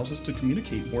Church allows us to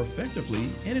communicate more effectively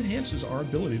and enhances our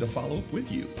ability to follow up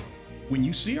with you. When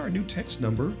you see our new text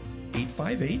number,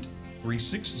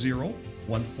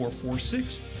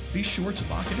 858-360-1446, be sure to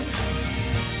lock it in.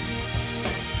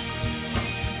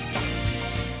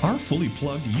 Our fully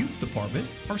plugged youth department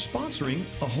are sponsoring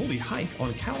a holy hike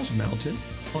on Cowles Mountain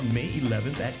on May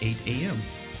 11th at 8 a.m.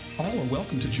 All are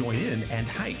welcome to join in and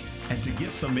hike and to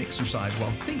get some exercise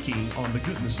while thinking on the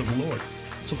goodness of the Lord.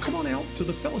 So come on out to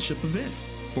the fellowship event.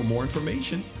 For more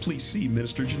information, please see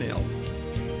Minister Janelle.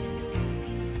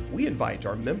 We invite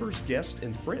our members, guests,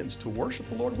 and friends to worship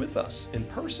the Lord with us in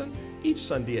person each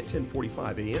Sunday at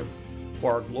 10:45 a.m.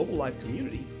 For our Global Life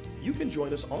community, you can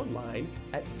join us online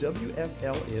at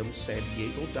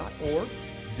WFLMSanDiego.org,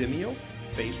 Vimeo,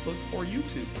 Facebook, or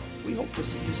YouTube. We hope to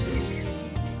see you soon.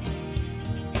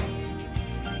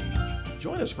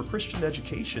 Join us for Christian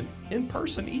education in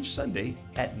person each Sunday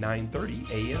at 9:30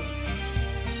 a.m.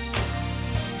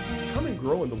 Come and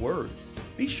grow in the Word.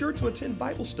 Be sure to attend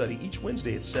Bible study each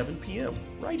Wednesday at 7 p.m.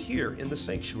 right here in the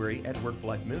sanctuary at Word for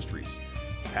Life Ministries.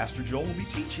 Pastor Joel will be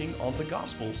teaching on the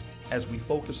Gospels as we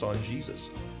focus on Jesus.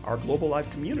 Our Global Life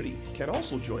community can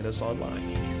also join us online.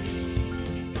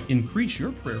 Increase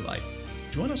your prayer life.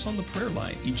 Join us on the prayer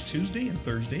line each Tuesday and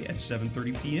Thursday at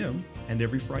 7:30 p.m. and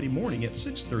every Friday morning at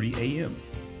 6:30 a.m.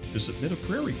 To submit a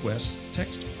prayer request,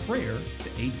 text PRAYER to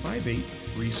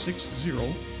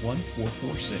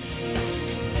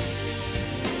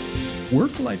 858-360-1446.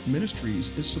 Word for Life Ministries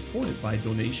is supported by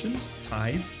donations,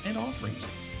 tithes, and offerings.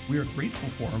 We are grateful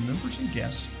for our members and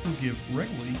guests who give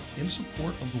regularly in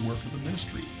support of the work of the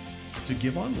ministry. To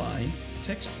give online,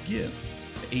 text GIVE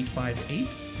to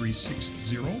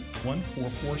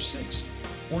 858-360-1446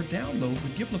 or download the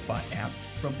Givelify app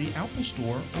from the Apple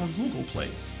Store or Google Play.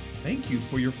 Thank you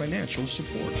for your financial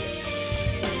support.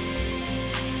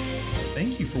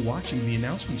 Thank you for watching the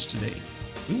announcements today.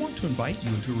 We want to invite you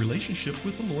into a relationship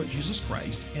with the Lord Jesus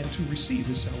Christ and to receive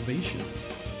His salvation.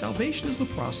 Salvation is the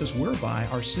process whereby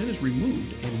our sin is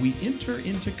removed and we enter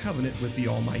into covenant with the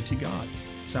Almighty God.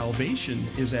 Salvation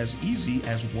is as easy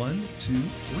as 1, 2,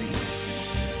 3.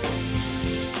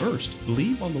 First,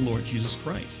 believe on the Lord Jesus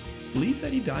Christ. Believe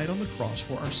that He died on the cross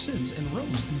for our sins and rose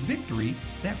in victory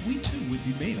that we too would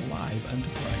be made alive unto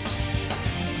Christ.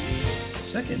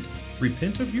 Second,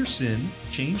 repent of your sin,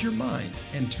 change your mind,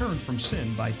 and turn from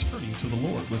sin by turning to the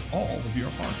Lord with all of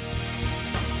your heart.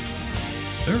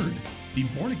 Third, be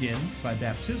born again by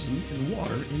baptism in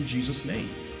water in Jesus' name.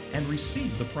 and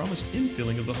receive the promised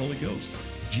infilling of the Holy Ghost.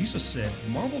 Jesus said,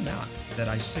 "Marvel not that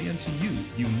I say unto you,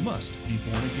 you must be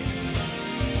born again."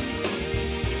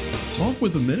 Talk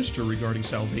with the minister regarding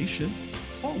salvation.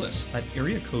 Call us at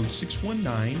area code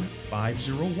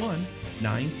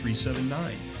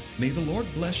 619-501-9379. May the Lord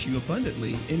bless you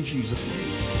abundantly in Jesus'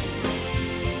 name.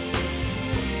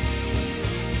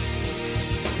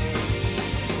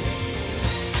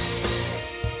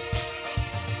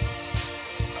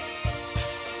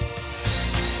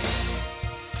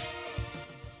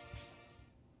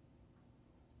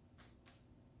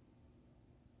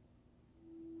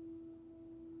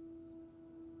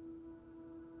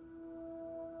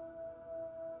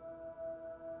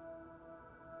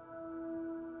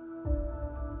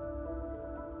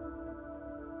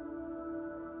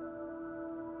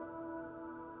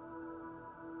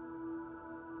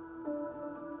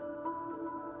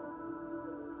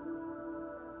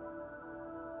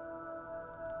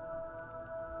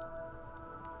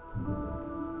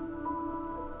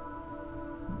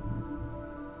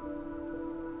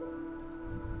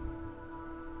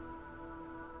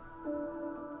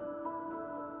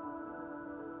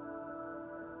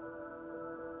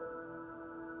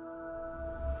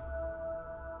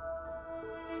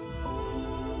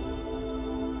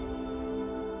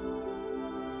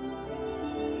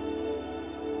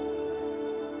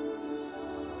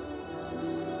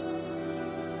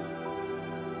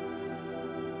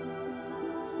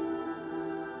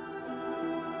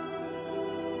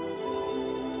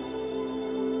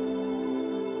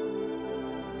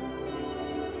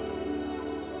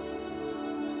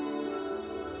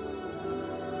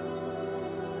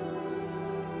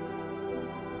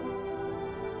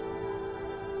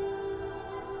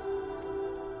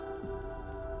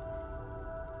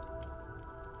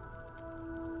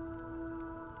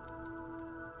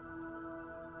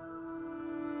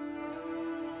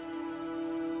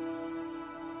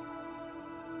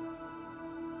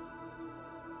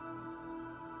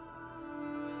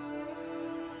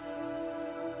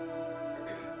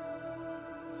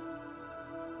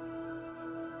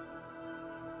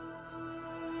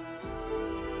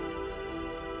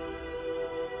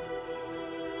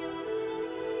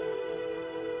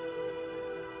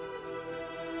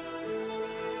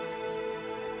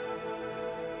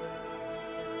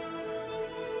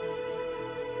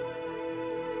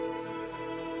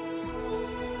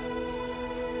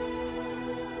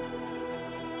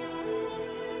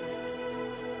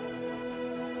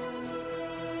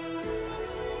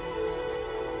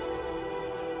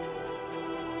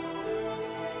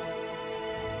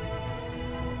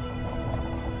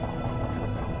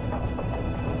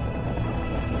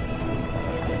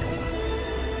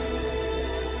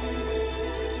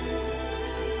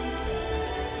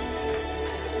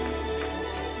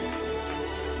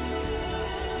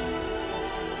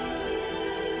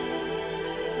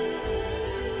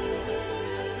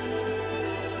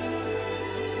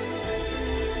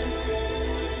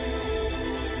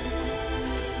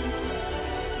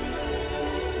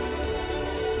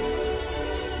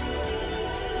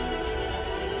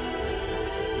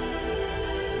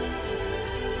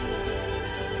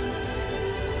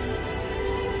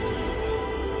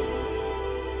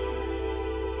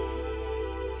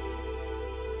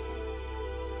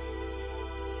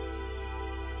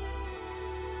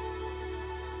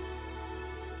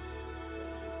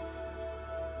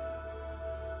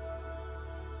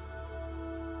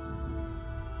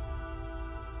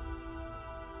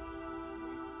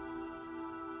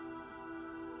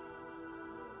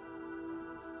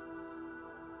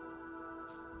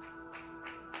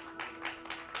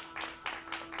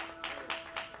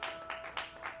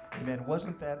 Amen.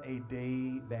 Wasn't that a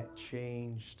day that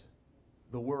changed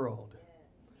the world?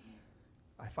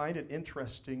 I find it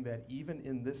interesting that even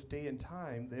in this day and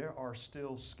time, there are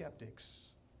still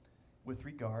skeptics with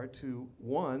regard to,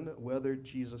 one, whether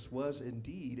Jesus was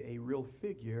indeed a real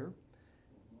figure,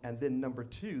 and then number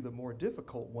two, the more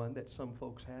difficult one that some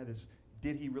folks have is,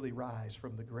 did he really rise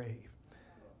from the grave?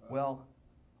 Well,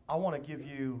 I want to give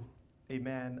you,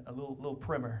 amen, a little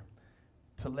primer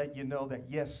to let you know that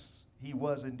yes, he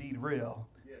was indeed real,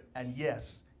 and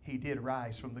yes, he did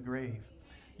rise from the grave.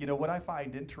 You know, what I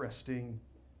find interesting,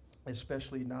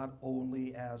 especially not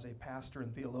only as a pastor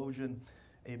and theologian,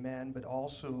 amen, but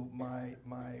also my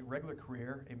regular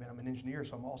career, amen, I'm an engineer,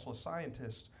 so I'm also a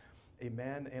scientist,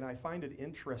 amen, and I find it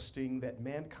interesting that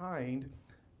mankind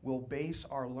will base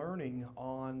our learning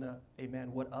on,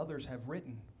 amen, what others have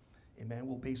written. Amen,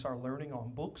 we'll base our learning on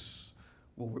books.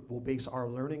 We'll base our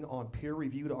learning on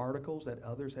peer-reviewed articles that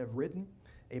others have written.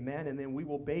 Amen. And then we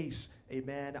will base,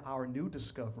 amen, our new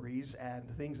discoveries and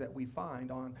things that we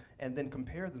find on, and then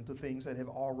compare them to things that have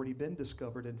already been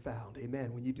discovered and found.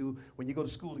 Amen. When you go to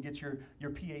school to get your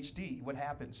PhD, what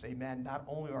happens? Amen. Not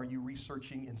only are you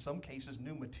researching, in some cases,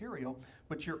 new material,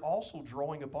 but you're also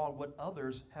drawing upon what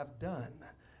others have done.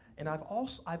 And I've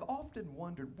often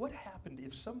wondered what happened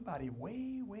if somebody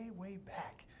way, way, way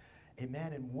back,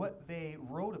 amen, and what they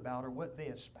wrote about or what they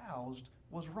espoused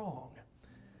was wrong.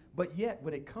 But yet,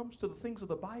 when it comes to the things of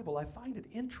the Bible, I find it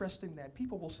interesting that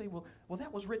people will say, well,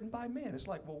 that was written by man. It's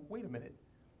like, well, wait a minute.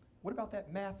 What about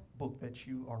that math book that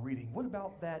you are reading? What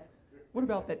about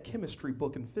that chemistry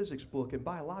book and physics book and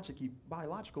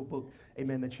biological book,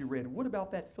 amen, that you read? What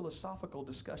about that philosophical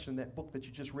discussion, that book that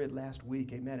you just read last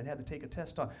week, amen, and had to take a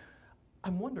test on?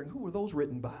 I'm wondering, who were those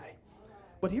written by?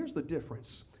 But here's the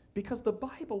difference. Because the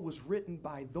Bible was written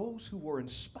by those who were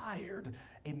inspired,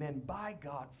 amen, by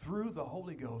God through the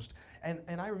Holy Ghost. And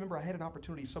I remember I had an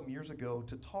opportunity some years ago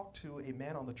to talk to a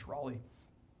man on the trolley.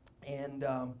 And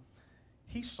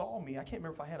he saw me. I can't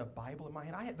remember if I had a Bible in my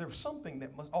hand. There was something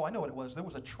that I know what it was. There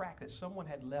was a tract that someone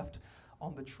had left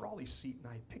on the trolley seat.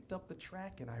 And I picked up the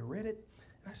tract and I read it.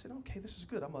 And I said, okay, this is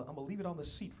good. I'm going to leave it on the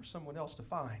seat for someone else to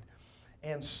find.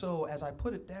 And so as I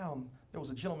put it down, there was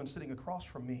a gentleman sitting across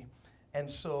from me. And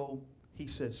so he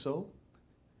said, so?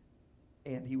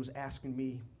 And he was asking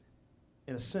me,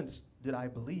 in a sense, did I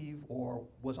believe or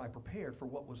was I prepared for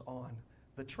what was on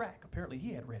the track? Apparently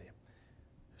he had read it.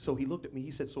 So he looked at me, he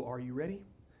said, so are you ready?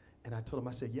 And I told him,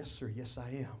 I said, yes, sir, yes, I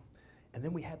am. And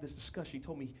then we had this discussion. He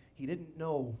told me he didn't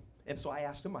know. And so I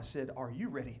asked him, I said, are you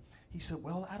ready? He said,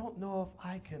 well, I don't know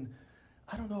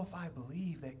if I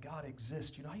believe that God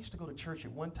exists. You know, I used to go to church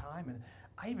at one time, and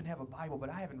I even have a Bible, but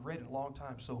I haven't read it in a long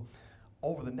time. So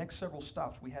over the next several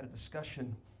stops, we had a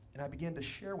discussion, and I began to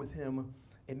share with him,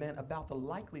 amen, about the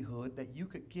likelihood that you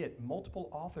could get multiple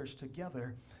authors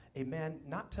together, amen,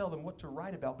 not tell them what to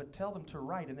write about, but tell them to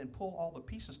write and then pull all the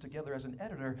pieces together as an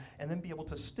editor and then be able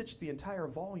to stitch the entire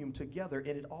volume together,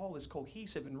 and it all is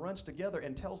cohesive and runs together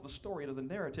and tells the story of the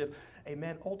narrative,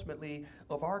 amen, ultimately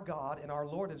of our God and our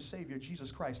Lord and Savior,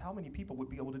 Jesus Christ. How many people would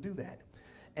be able to do that?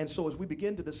 And so as we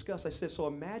begin to discuss, I said, so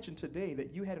imagine today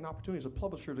that you had an opportunity as a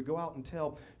publisher to go out and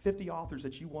tell 50 authors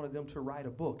that you wanted them to write a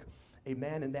book.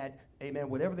 Amen. And that, amen,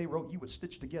 whatever they wrote, you would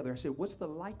stitch together. I said, what's the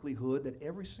likelihood that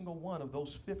every single one of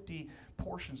those 50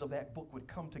 portions of that book would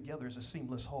come together as a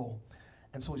seamless whole?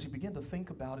 And so as he began to think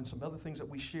about and some other things that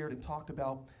we shared and talked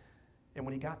about, and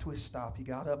when he got to his stop, he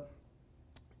got up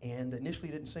and initially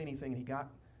didn't say anything. And he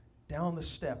got down the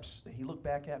steps and he looked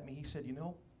back at me. He said, you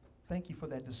know, thank you for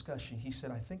that discussion. He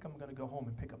said, I think I'm going to go home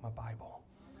and pick up my Bible.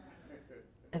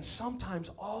 And sometimes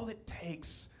all it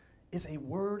takes is a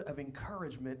word of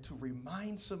encouragement to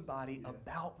remind somebody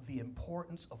about the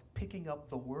importance of picking up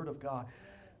the Word of God.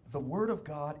 The Word of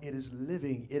God, it is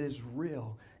living, it is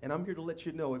real. And I'm here to let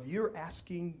you know, if you're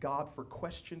asking God for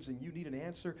questions and you need an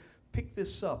answer, pick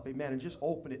this up, amen, and just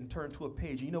open it and turn to a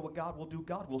page. And you know what God will do?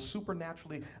 God will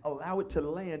supernaturally allow it to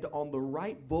land on the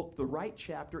right book, the right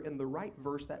chapter, and the right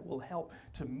verse that will help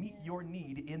to meet your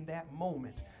need in that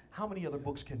moment. How many other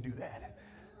books can do that?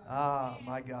 Ah,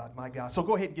 my God, my God. So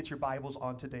go ahead and get your Bibles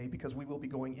on today, because we will be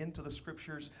going into the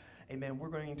Scriptures. Amen. We're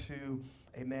going to,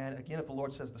 amen, again, if the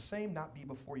Lord says the same, not be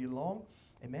before you long.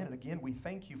 Amen. And again, we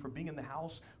thank you for being in the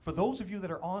house. For those of you that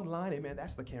are online, amen,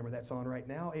 that's the camera that's on right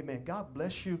now. Amen. God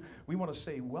bless you. We want to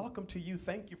say welcome to you.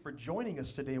 Thank you for joining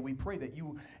us today. And we pray that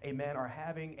you, amen, are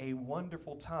having a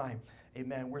wonderful time.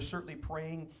 Amen. We're certainly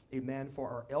praying, amen, for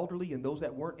our elderly and those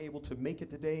that weren't able to make it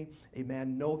today.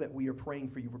 Amen. Know that we are praying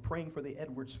for you. We're praying for the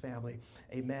Edwards family.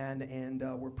 Amen. And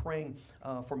we're praying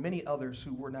for many others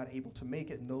who were not able to make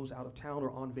it and those out of town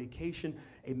or on vacation.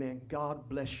 Amen. God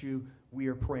bless you. We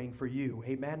are praying for you.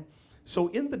 Amen. So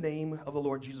in the name of the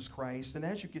Lord Jesus Christ, and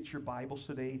as you get your Bibles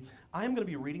today, I am going to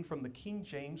be reading from the King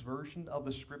James Version of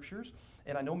the Scriptures.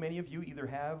 And I know many of you either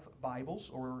have Bibles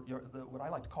or what I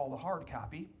like to call the hard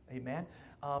copy. Amen.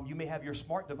 You may have your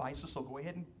smart devices, so go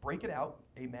ahead and break it out.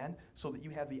 Amen. So that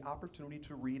you have the opportunity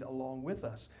to read along with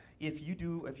us. If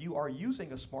you are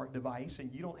using a smart device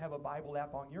and you don't have a Bible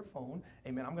app on your phone,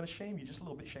 amen, I'm going to shame you just a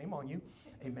little bit. Shame on you.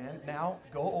 Amen. Now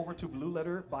go over to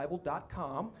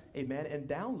blueletterbible.com, amen, and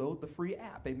download the free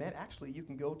app. Amen. Actually, you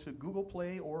can go to Google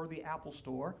Play or the Apple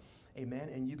Store, amen,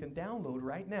 and you can download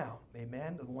right now.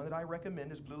 Amen. The one that I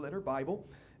recommend is Blue Letter Bible.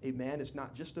 Amen. It's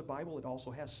not just a Bible. It also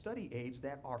has study aids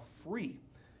that are free.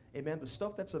 Amen. The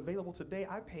stuff that's available today,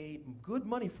 I paid good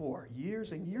money for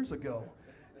years and years ago.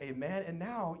 Amen. And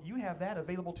now you have that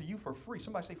available to you for free.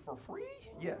 Somebody say for free?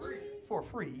 Yes. For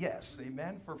free. Yes.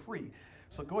 Amen. For free.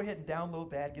 So go ahead and download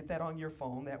that. Get that on your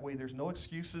phone. That way there's no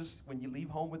excuses when you leave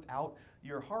home without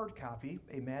your hard copy.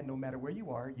 Amen. No matter where you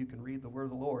are, you can read the word of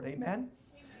the Lord. Amen. Amen.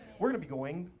 We're going to be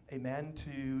going, amen,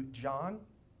 to John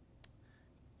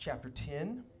chapter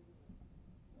 10.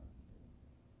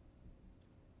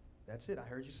 That's it. I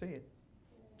heard you say it.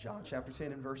 John chapter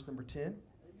 10 and verse number 10.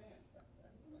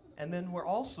 And then we're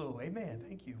also, amen,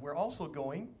 thank you. We're also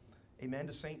going, amen,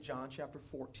 to St. John chapter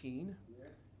 14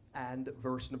 and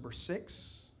verse number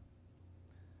 6.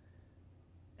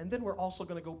 And then we're also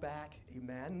going to go back,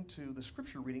 amen, to the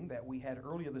scripture reading that we had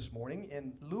earlier this morning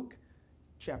in Luke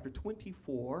chapter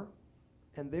 24.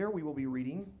 And there we will be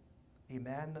reading,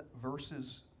 amen,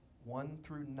 verses 1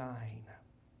 through 9.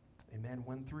 Amen,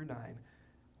 1 through 9.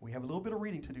 We have a little bit of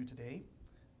reading to do today,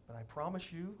 but I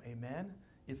promise you, amen,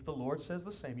 if the Lord says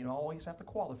the same, you don't always have to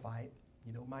qualify it.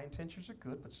 You know, my intentions are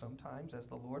good, but sometimes as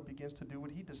the Lord begins to do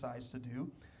what he decides to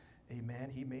do,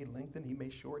 amen, he may lengthen, he may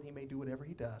shorten, he may do whatever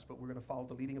he does, but we're going to follow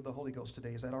the leading of the Holy Ghost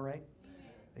today. Is that all right?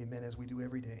 Amen, as we do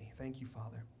every day. Thank you,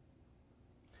 Father.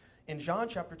 In John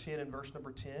chapter 10 and verse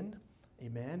number 10,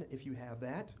 amen, if you have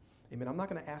that, amen, I'm not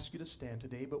going to ask you to stand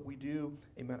today, but we do,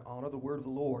 amen, honor the word of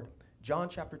the Lord. John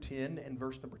chapter 10 and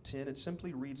verse number 10, it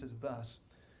simply reads as thus.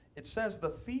 It says, "The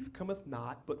thief cometh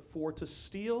not, but for to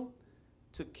steal,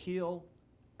 to kill,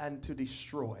 and to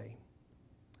destroy.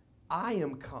 I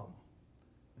am come,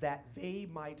 that they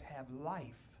might have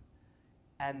life,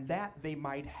 and that they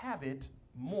might have it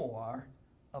more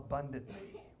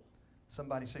abundantly."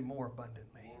 Somebody say more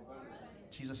abundantly. More abundantly.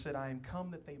 Jesus said, "I am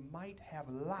come that they might have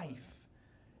life,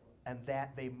 and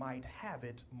that they might have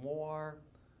it more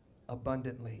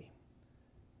abundantly."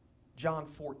 John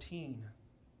 14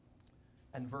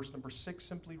 and verse number 6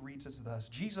 simply reads as thus.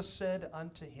 Jesus said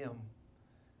unto him,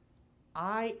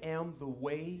 "I am the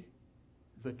way,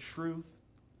 the truth,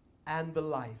 and the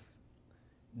life.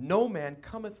 No man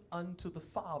cometh unto the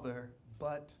Father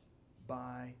but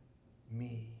by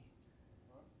me."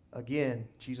 Again,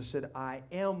 Jesus said, "I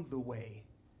am the way,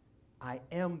 I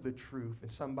am the truth."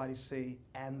 And somebody say,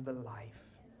 "and the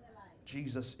life."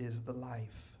 Jesus is the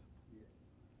life.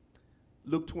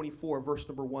 Luke 24, verse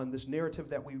number 1, this narrative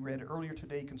that we read earlier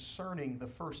today concerning the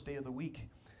first day of the week.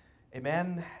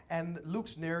 Amen. And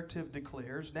Luke's narrative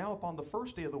declares, "Now upon the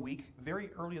first day of the week,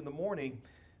 very early in the morning,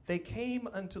 they came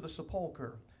unto the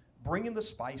sepulchre, bringing the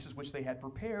spices which they had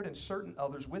prepared, and certain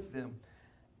others with them.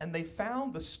 And they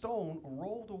found the stone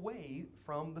rolled away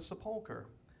from the sepulchre.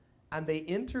 And they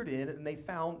entered in, and they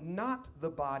found not the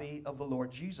body of the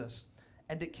Lord Jesus.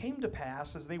 And it came to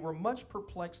pass, as they were much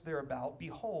perplexed thereabout,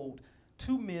 behold,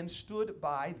 two men stood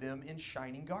by them in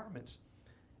shining garments.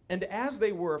 And as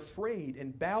they were afraid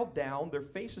and bowed down their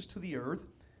faces to the earth,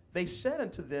 they said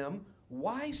unto them,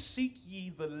 Why seek ye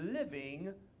the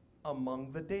living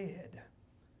among the dead?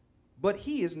 But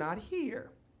he is not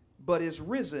here, but is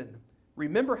risen.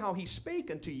 Remember how he spake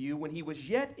unto you when he was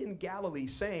yet in Galilee,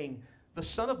 saying, The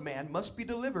Son of Man must be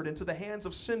delivered into the hands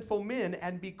of sinful men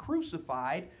and be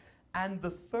crucified, and the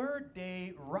third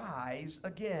day rise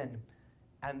again.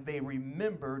 And they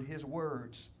remembered his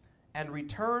words, and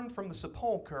returned from the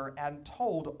sepulchre, and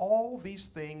told all these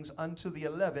things unto the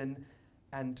 11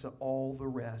 and to all the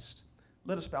rest."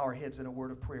 Let us bow our heads in a word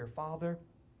of prayer. Father,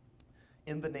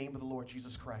 in the name of the Lord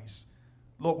Jesus Christ,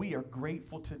 Lord, we are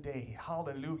grateful today,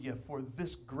 hallelujah, for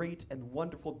this great and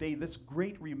wonderful day, this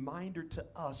great reminder to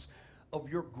us of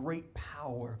your great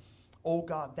power. Oh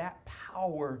God, that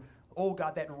power, oh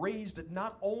God, that raised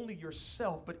not only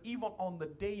yourself, but even on the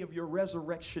day of your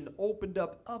resurrection, opened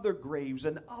up other graves,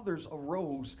 and others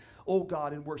arose, oh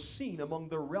God, and were seen among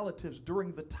their relatives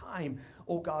during the time,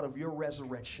 oh God, of your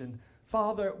resurrection.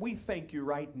 Father, we thank you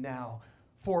right now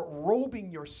for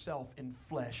robing yourself in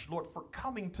flesh, Lord, for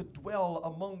coming to dwell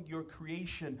among your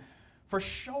creation, for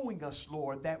showing us,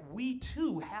 Lord, that we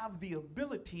too have the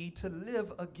ability to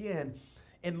live again.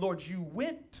 And Lord, you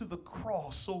went to the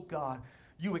cross, oh God.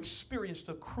 You experienced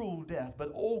a cruel death,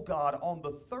 but oh God, on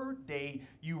the third day,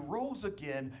 you rose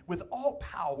again with all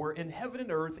power in heaven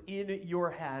and earth in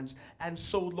your hands. And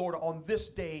so, Lord, on this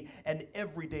day and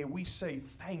every day, we say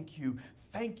thank you.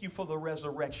 Thank you for the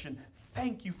resurrection.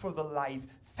 Thank you for the life.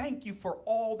 Thank you for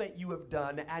all that you have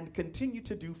done and continue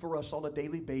to do for us on a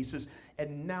daily basis.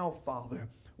 And now, Father,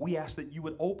 we ask that you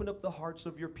would open up the hearts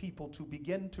of your people to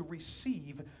begin to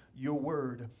receive your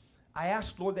word. I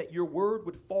ask, Lord, that your word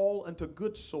would fall into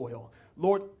good soil.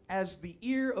 Lord, as the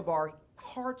ear of our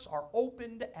hearts are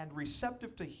opened and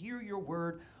receptive to hear your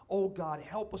word, oh God,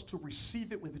 help us to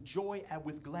receive it with joy and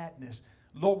with gladness.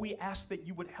 Lord, we ask that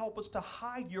you would help us to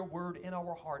hide your word in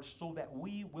our hearts so that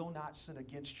we will not sin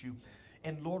against you.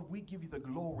 And Lord, we give you the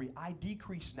glory. I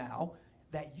decrease now,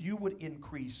 that you would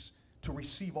increase to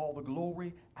receive all the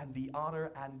glory and the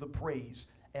honor and the praise.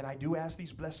 And I do ask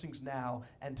these blessings now,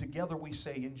 and together we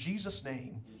say in Jesus'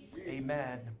 name,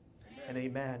 amen and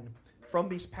amen. From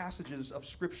these passages of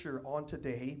Scripture on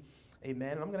today,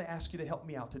 amen, and I'm going to ask you to help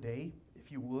me out today,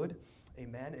 if you would.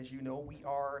 Amen. As you know, we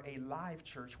are a live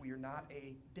church. We are not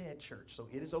a dead church. So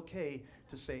it is okay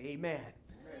to say amen.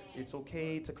 Amen. It's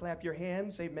okay to clap your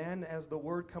hands, amen, as the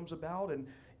word comes about. And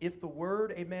if the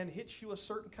word, amen, hits you a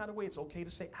certain kind of way, it's okay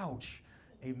to say ouch.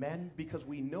 Amen. Because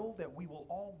we know that we will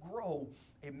all grow,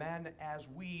 amen, as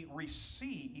we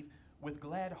receive with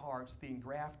glad hearts the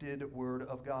engrafted word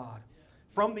of God.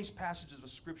 From these passages of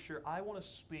Scripture, I want to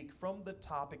speak from the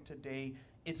topic today.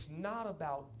 It's not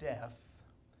about death.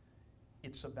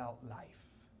 It's about life.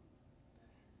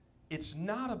 It's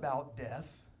not about death.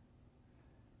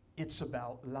 It's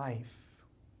about life.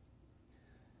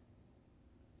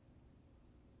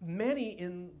 Many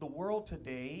in the world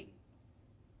today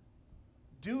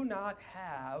do not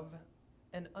have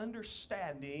an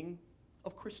understanding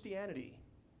of Christianity,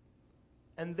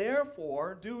 and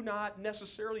therefore do not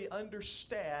necessarily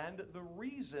understand the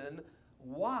reason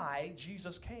why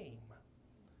Jesus came.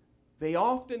 They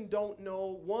often don't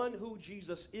know, one, who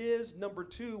Jesus is, number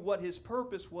two, what his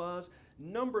purpose was,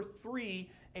 number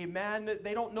three, amen,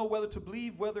 they don't know whether to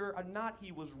believe whether or not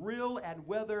he was real and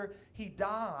whether he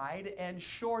died, and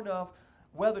sure enough,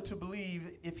 whether to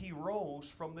believe if he rose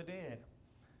from the dead.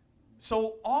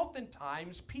 So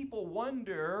oftentimes people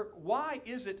wonder, why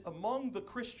is it among the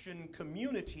Christian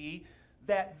community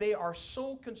that they are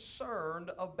so concerned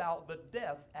about the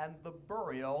death and the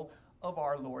burial of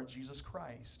our Lord Jesus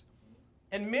Christ?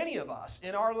 And many of us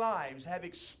in our lives have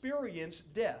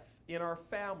experienced death in our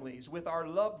families, with our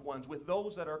loved ones, with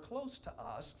those that are close to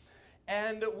us.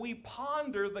 And we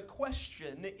ponder the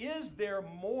question, is there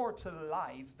more to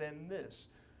life than this?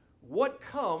 What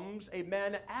comes,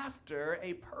 amen, after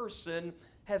a person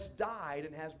has died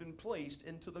and has been placed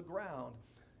into the ground?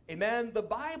 Amen. The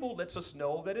Bible lets us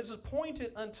know that it is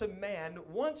appointed unto man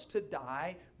once to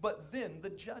die, but then the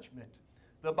judgment.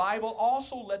 The Bible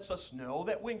also lets us know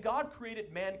that when God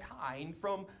created mankind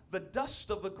from the dust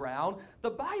of the ground,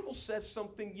 the Bible says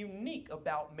something unique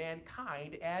about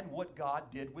mankind and what God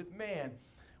did with man.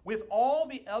 With all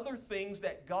the other things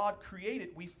that God created,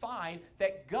 we find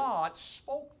that God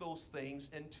spoke those things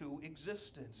into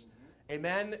existence.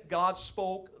 Amen. God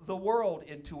spoke the world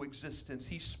into existence.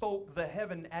 He spoke the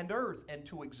heaven and earth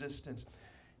into existence.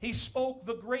 He spoke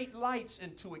the great lights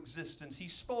into existence. He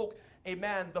spoke,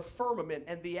 amen, the firmament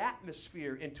and the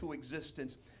atmosphere into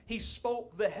existence. He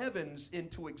spoke the heavens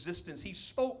into existence. He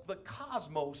spoke the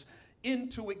cosmos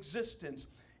into existence.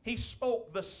 He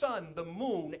spoke the sun, the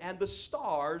moon, and the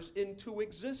stars into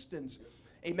existence.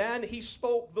 Amen. He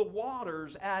spoke the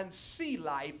waters and sea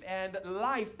life and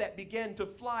life that began to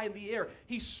fly in the air.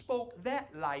 He spoke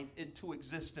that life into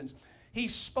existence. He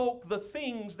spoke the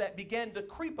things that began to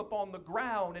creep upon the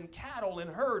ground, and cattle and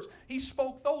herds. He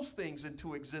spoke those things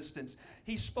into existence.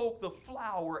 He spoke the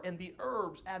flower and the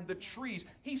herbs and the trees.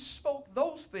 He spoke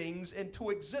those things into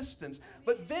existence.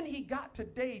 But then he got to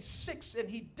day 6 and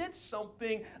he did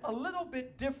something a little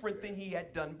bit different than he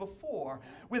had done before.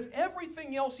 With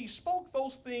everything else, he spoke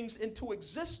those things into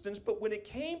existence, but when it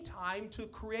came time to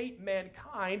create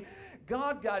mankind,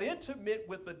 God got intimate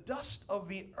with the dust of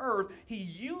the earth. He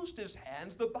used his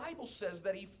hands. The Bible says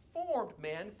that he formed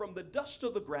man from the dust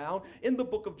of the ground in the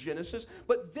book of Genesis,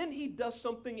 but then he does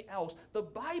something else. The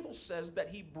Bible says that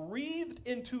he breathed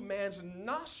into man's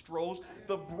nostrils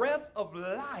the breath of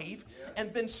life,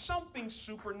 and then something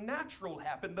supernatural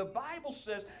happened. The Bible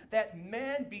says that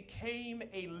man became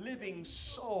a living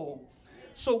soul.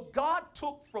 So God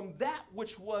took from that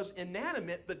which was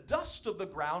inanimate, the dust of the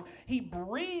ground, he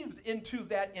breathed into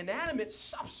that inanimate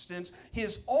substance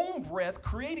his own breath,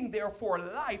 creating therefore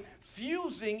life,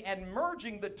 fusing and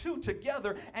merging the two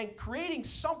together and creating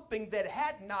something that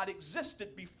had not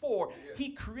existed before.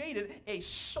 He created a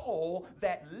soul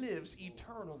that lives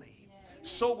eternally.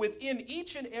 So within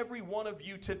each and every one of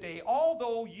you today,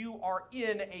 although you are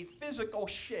in a physical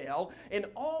shell, and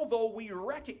although we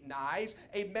recognize,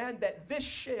 amen, that this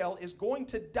shell is going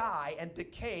to die and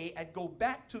decay and go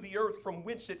back to the earth from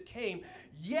whence it came,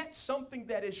 yet something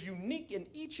that is unique in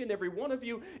each and every one of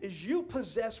you is you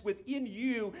possess within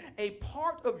you a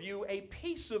part of you, a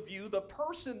piece of you, the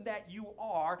person that you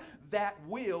are that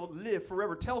will live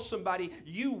forever. Tell somebody,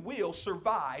 you will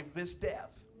survive this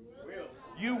death.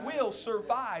 You will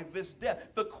survive this death.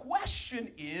 The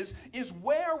question is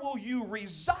where will you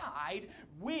reside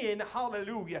when,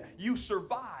 hallelujah, you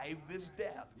survive this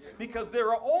death? Because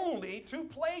there are only two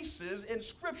places in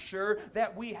Scripture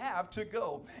that we have to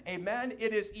go. Amen?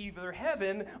 It is either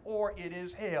heaven or it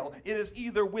is hell. It is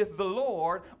either with the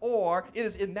Lord or it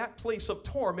is in that place of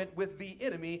torment with the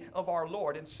enemy of our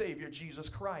Lord and Savior, Jesus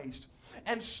Christ.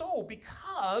 And so,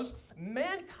 because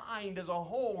mankind as a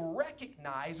whole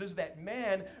recognizes that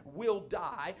man will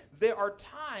die, there are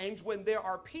times when there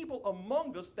are people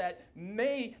among us that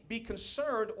may be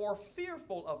concerned or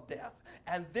fearful of death.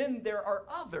 And then there are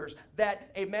others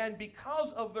that, amen,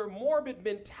 because of their morbid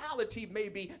mentality may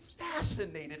be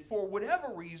fascinated for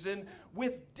whatever reason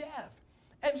with death.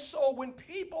 And so when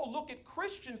people look at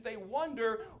Christians, they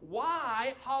wonder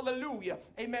why, hallelujah,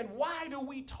 amen, why do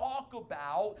we talk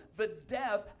about the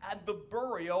death and the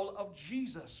burial of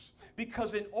Jesus?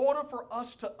 Because in order for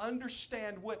us to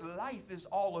understand what life is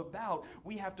all about,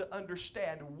 we have to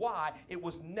understand why it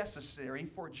was necessary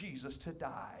for Jesus to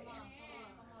die.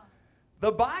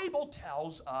 The Bible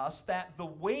tells us that the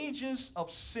wages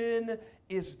of sin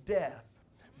is death,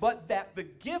 but that the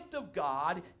gift of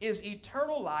God is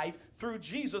eternal life through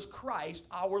Jesus Christ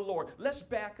our Lord. Let's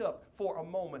back up for a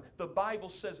moment. The Bible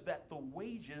says that the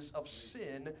wages of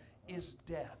sin is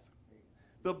death.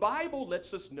 The Bible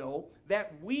lets us know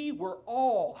that we were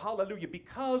all, hallelujah,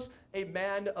 because,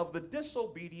 amen, of the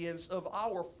disobedience of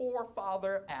our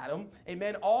forefather Adam,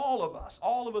 amen, all of us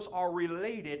are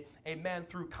related, amen,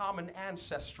 through common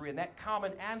ancestry. And that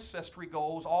common ancestry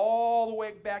goes all the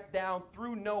way back down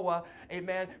through Noah,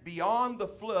 amen, beyond the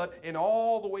flood and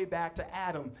all the way back to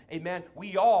Adam, amen.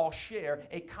 We all share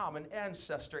a common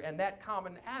ancestor, and that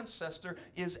common ancestor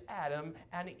is Adam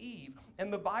and Eve.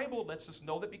 And the Bible lets us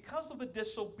know that because of the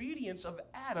disobedience of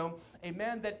Adam,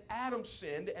 amen, that Adam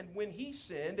sinned, and when he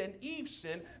sinned and Eve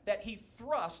sinned, that he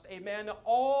thrust, amen,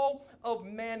 all of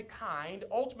mankind,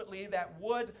 ultimately that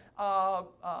would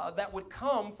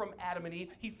come from Adam and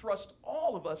Eve, he thrust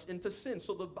all of us into sin.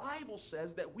 So the Bible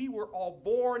says that we were all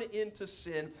born into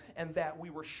sin and that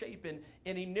we were shapen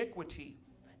in iniquity.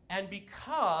 And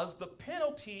because the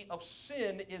penalty of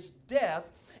sin is death,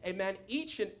 amen,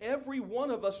 each and every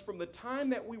one of us from the time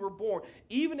that we were born,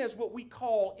 even as what we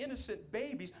call innocent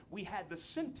babies, we had the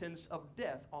sentence of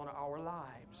death on our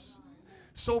lives.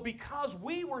 So because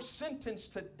we were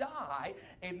sentenced to die,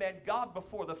 amen, God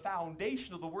before the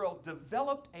foundation of the world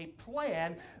developed a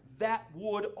plan that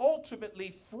would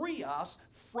ultimately free us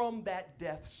from that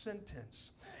death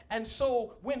sentence. And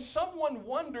so when someone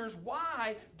wonders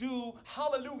why do,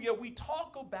 hallelujah, we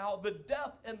talk about the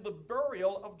death and the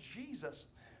burial of Jesus,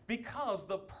 because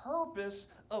the purpose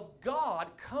of God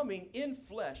coming in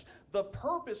flesh, the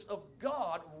purpose of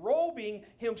God robing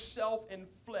himself in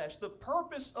flesh, the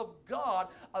purpose of God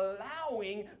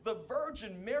allowing the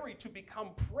Virgin Mary to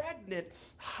become pregnant,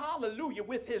 hallelujah,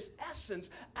 with his essence,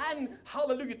 and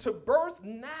hallelujah, to birth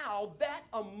now that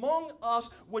among us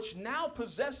which now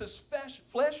possesses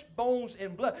flesh, bones,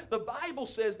 and blood. The Bible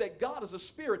says that God is a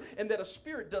spirit and that a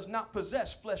spirit does not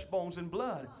possess flesh, bones, and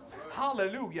blood.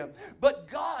 Hallelujah. But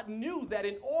God knew that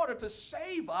in order to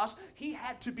save us, he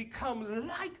had to become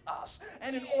like us.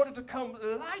 And in order to come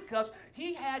like us,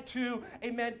 he had to,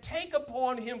 amen, take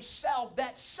upon himself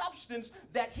that substance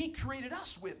that he created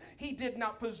us with. He did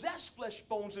not possess flesh,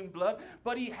 bones, and blood,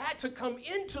 but he had to come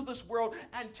into this world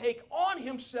and take on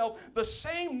himself the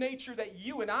same nature that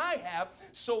you and I have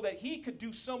so that he could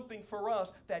do something for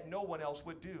us that no one else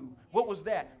would do. What was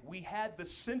that? We had the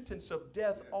sentence of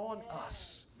death on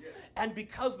us. And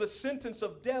because the sentence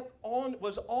of death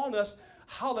was on us,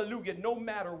 hallelujah, no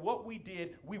matter what we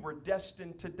did, we were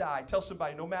destined to die. Tell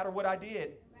somebody, no matter what I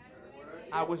did,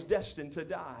 I was destined to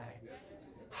die.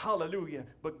 Hallelujah.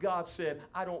 But God said,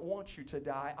 I don't want you to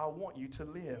die. I want you to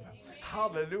live.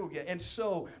 Hallelujah. And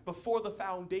so before the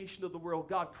foundation of the world,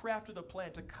 God crafted a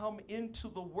plan to come into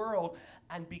the world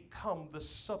and become the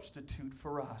substitute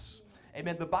for us.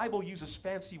 Amen. The Bible uses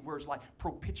fancy words like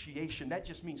propitiation. That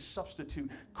just means substitute.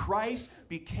 Christ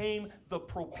became the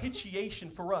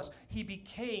propitiation for us. He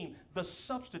became the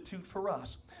substitute for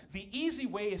us. The easy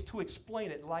way is to explain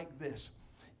it like this.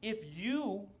 If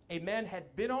you, amen,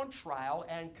 had been on trial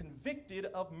and convicted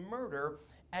of murder,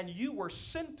 and you were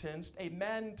sentenced,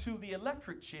 amen, to the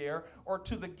electric chair or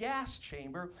to the gas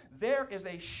chamber, there is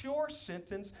a sure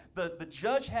sentence. The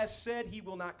judge has said he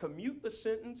will not commute the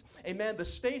sentence. Amen. The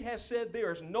state has said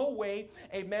there is no way,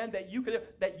 amen, that you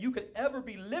could ever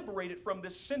be liberated from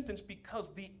this sentence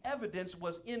because the evidence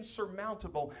was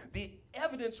insurmountable. The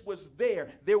evidence was there.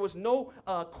 There was no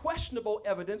questionable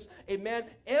evidence. Amen.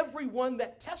 Everyone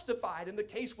that testified in the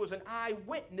case was an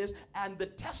eyewitness, and the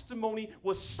testimony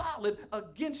was solid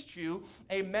against you.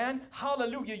 Amen.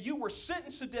 Hallelujah. You were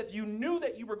sentenced to death. You knew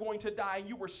that you were going to die, and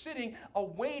you were sitting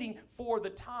awaiting for the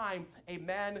time,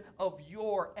 amen, of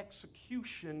your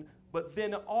execution. But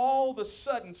then all of a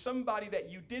sudden, somebody that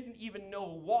you didn't even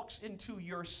know walks into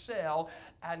your cell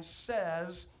and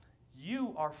says,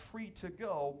 you are free to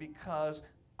go because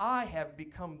I have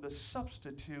become the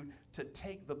substitute to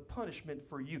take the punishment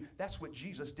for you. That's what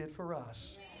Jesus did for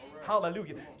us.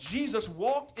 Hallelujah. Jesus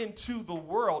walked into the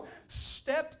world,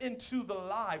 stepped into the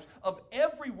lives of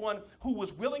everyone who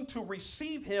was willing to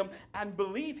receive him and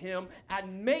believe him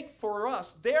and make for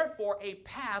us, therefore, a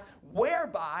path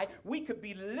whereby we could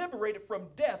be liberated from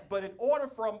death. But in order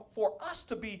for us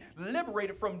to be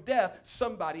liberated from death,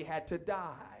 somebody had to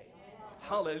die.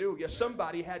 Hallelujah.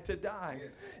 Somebody had to die.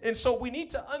 And so we need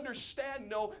to understand,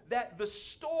 though, that the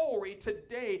story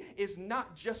today is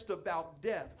not just about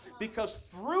death. Because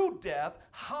through death,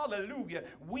 hallelujah,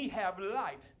 we have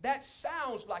life. That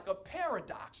sounds like a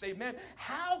paradox. Amen.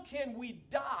 How can we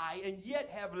die and yet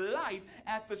have life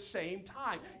at the same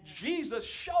time? Jesus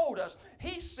showed us.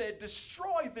 He said,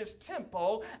 destroy this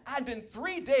temple, and in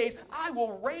 3 days I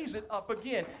will raise it up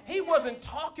again. He wasn't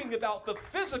talking about the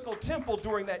physical temple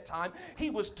during that time. He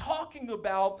was talking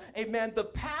about, amen, the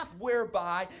path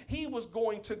whereby he was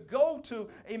going to go to,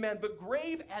 amen, the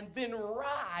grave and then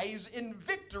rise in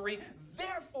victory,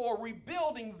 therefore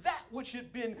rebuilding that which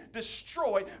had been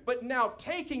destroyed, but now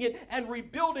taking it and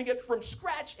rebuilding it from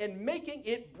scratch and making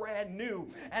it brand new.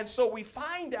 And so we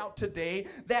find out today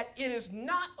that it is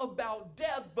not about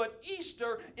death, but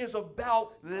Easter is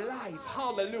about life.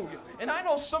 Hallelujah. And I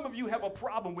know some of you have a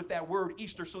problem with that word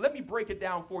Easter, so let me break it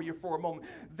down for you for a moment.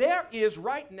 There is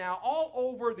right now all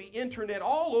over the internet,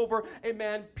 all over,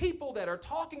 amen, people that are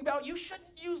talking about you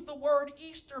shouldn't use the word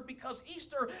Easter because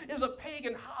Easter is a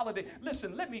pagan holiday.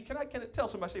 Listen, can I tell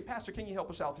somebody, say, Pastor, can you help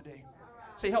us out today?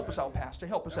 Say, help us out, Pastor,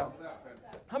 help us out.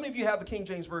 How many of you have the King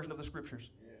James Version of the Scriptures?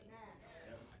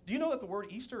 Do you know that the word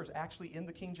Easter is actually in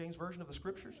the King James Version of the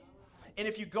Scriptures? And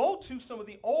if you go to some of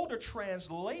the older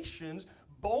translations,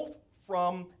 both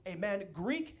from, amen,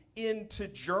 Greek into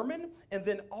German, and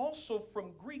then also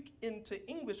from Greek into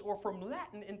English, or from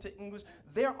Latin into English,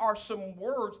 there are some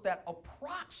words that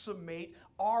approximate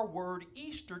our word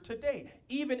Easter today.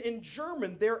 Even in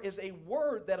German, there is a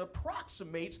word that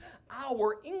approximates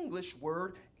our English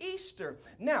word Easter.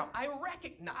 Now, I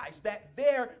recognize that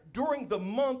there, during the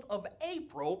month of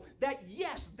April, that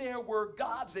yes, there were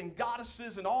gods and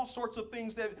goddesses and all sorts of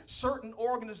things that certain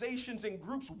organizations and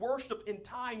groups worshiped in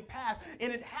time past,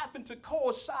 and it happened to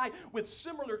coincide with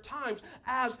similar times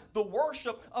as the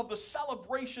worship of the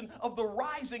celebration of the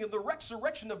rising and the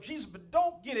resurrection of Jesus. But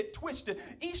don't get it twisted.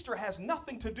 Easter has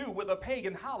nothing to do with a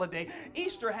pagan holiday.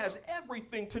 Easter has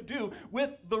everything to do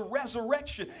with the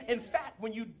resurrection. In fact,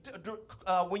 when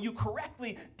you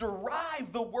correctly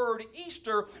derive the word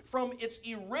Easter from its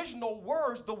original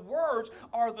words, the words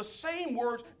are the same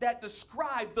words that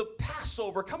describe the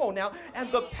Passover. Come on now.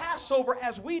 And the Passover,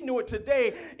 as we knew it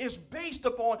today, is based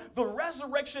upon the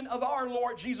resurrection of our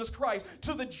Lord Jesus Christ.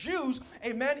 To the Jews,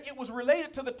 amen, it was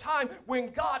related to the time when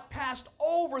God passed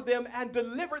over them and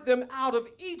delivered them out of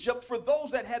Egypt for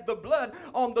those that had the blood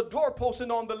on the doorposts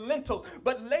and on the lintels.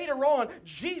 But later on,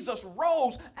 Jesus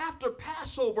rose after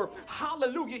Passover.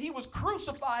 Hallelujah. He was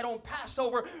crucified on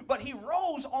Passover, but he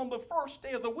rose on the first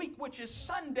day of the week, which is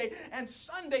Sunday. And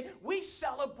Sunday, we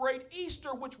celebrate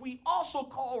Easter, which we also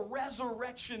call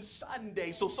Resurrection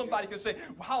Sunday. So somebody can say,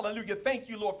 hallelujah, thank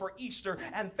you, Lord, for Easter,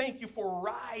 and thank you for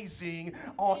rising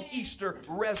on Easter,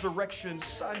 Resurrection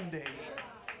Sunday.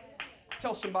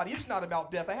 Tell somebody, it's not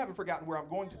about death. I haven't forgotten where I'm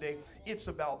going today. It's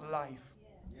about life.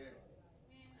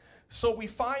 So we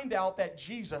find out that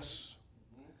Jesus,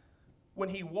 when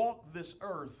he walked this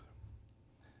earth,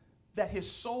 that his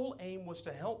sole aim was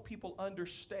to help people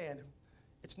understand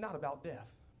it's not about death.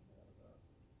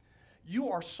 You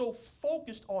are so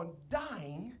focused on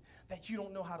dying that you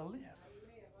don't know how to live.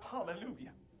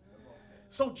 Hallelujah.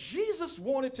 So Jesus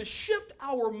wanted to shift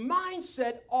our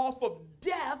mindset off of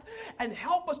death and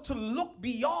help us to look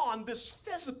beyond this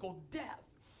physical death.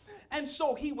 And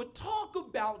so he would talk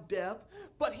about death,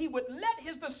 but he would let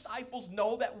his disciples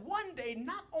know that one day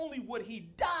not only would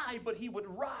he die, but he would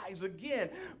rise again.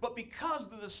 But because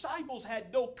the disciples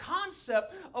had no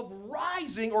concept of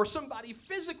rising or somebody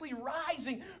physically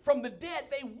rising from the dead,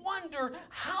 they wondered,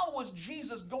 how was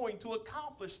Jesus going to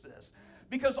accomplish this?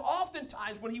 Because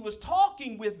oftentimes when he was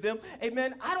talking with them,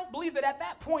 amen, I don't believe that at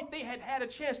that point they had had a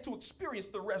chance to experience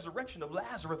the resurrection of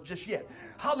Lazarus just yet.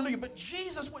 Hallelujah. But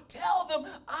Jesus would tell them,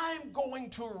 I'm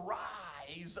going to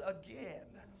rise again.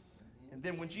 And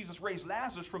then when Jesus raised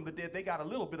Lazarus from the dead, they got a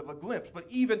little bit of a glimpse. But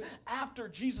even after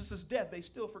Jesus' death, they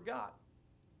still forgot.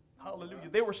 Hallelujah.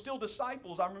 They were still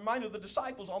disciples. I'm reminded of the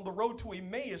disciples on the road to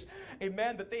Emmaus,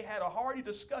 amen, that they had a hearty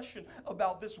discussion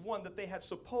about this one that they had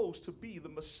supposed to be the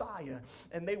Messiah.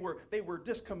 And they were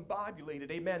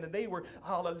discombobulated, amen, and they were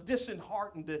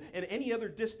disheartened. And any other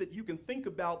dis that you can think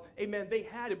about, amen, they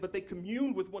had it, but they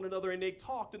communed with one another and they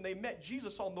talked and they met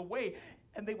Jesus on the way.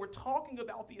 And they were talking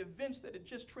about the events that had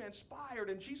just transpired.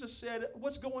 And Jesus said,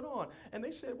 what's going on? And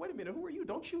they said, wait a minute, who are you?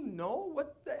 Don't you know?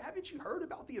 Haven't you heard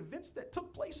about the events that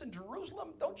took place in Jerusalem?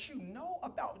 Don't you know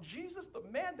about Jesus, the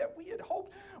man that we had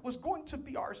hoped was going to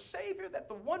be our Savior, that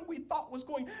the one we thought was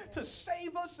going to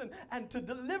save us and to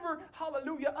deliver,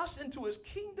 hallelujah, us into his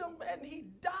kingdom? And he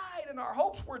died and our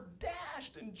hopes were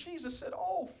dashed. And Jesus said,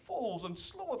 oh, fools and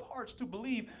slow of hearts to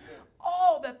believe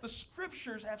all that the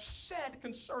scriptures have said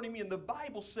concerning me. And the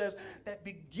Bible says that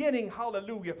beginning,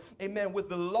 hallelujah, amen, with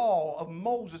the law of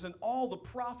Moses and all the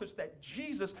prophets, that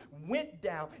Jesus went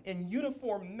down in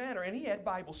uniform manner, and he had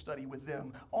Bible study with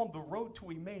them on the road to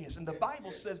Emmaus. And the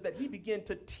Bible says that he began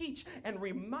to teach and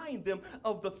remind them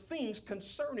of the things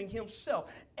concerning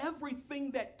himself. Everything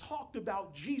that talked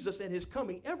about Jesus and his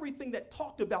coming, everything that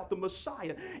talked about the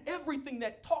Messiah, everything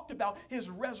that talked about his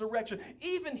resurrection,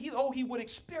 even though he would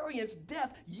experience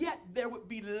death, yet there would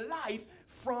be life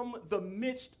from the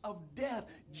midst of death.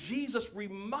 Jesus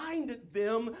reminded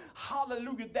them,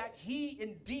 hallelujah, that he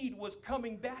indeed was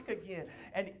coming back again.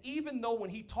 And even though when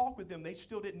he talked with them, they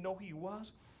still didn't know who he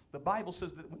was, the Bible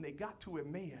says that when they got to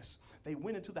Emmaus, they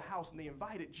went into the house and they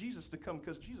invited Jesus to come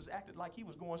because Jesus acted like he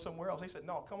was going somewhere else. They said,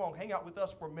 no, come on, hang out with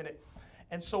us for a minute.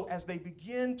 And so as they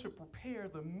begin to prepare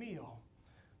the meal,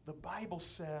 the Bible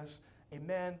says,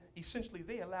 amen, essentially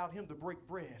they allowed him to break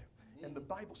bread. And the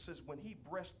Bible says when he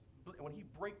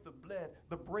broke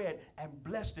the bread and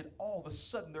blessed it, all of a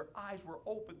sudden their eyes were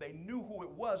open. They knew who it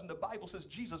was. And the Bible says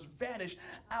Jesus vanished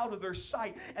out of their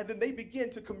sight. And then they began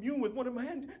to commune with one another.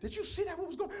 Man, did you see that? What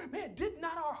was going on? Man, did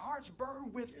not our hearts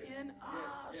burn within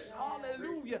us?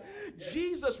 Hallelujah.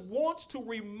 Jesus wants to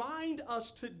remind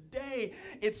us today,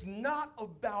 it's not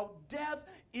about death.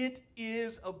 It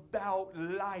is about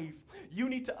life. You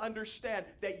need to understand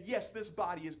that, yes, this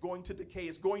body is going to decay.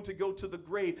 It's going to go to the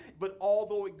grave. But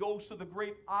although it goes to the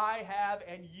grave, I have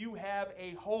and you have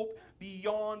a hope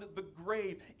beyond the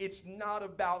grave. It's not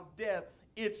about death.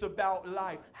 It's about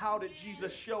life. How did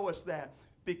Jesus show us that?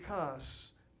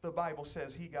 Because the Bible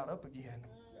says he got up again.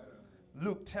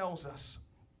 Luke tells us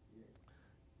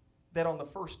that on the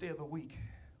first day of the week,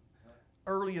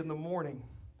 early in the morning,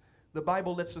 the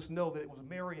Bible lets us know that it was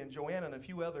Mary and Joanna and a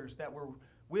few others that were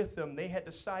with them. They had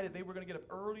decided they were going to get up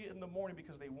early in the morning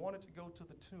because they wanted to go to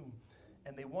the tomb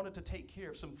and they wanted to take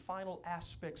care of some final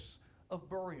aspects of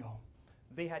burial.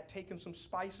 They had taken some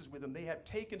spices with them. They had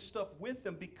taken stuff with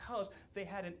them because they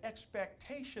had an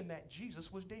expectation that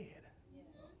Jesus was dead. Yes.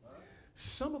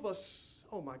 Some of us,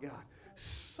 oh my God,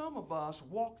 some of us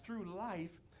walk through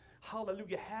life,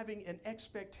 hallelujah, having an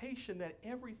expectation that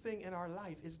everything in our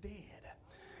life is dead.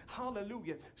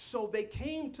 Hallelujah. So they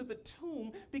came to the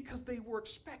tomb because they were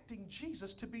expecting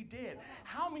Jesus to be dead.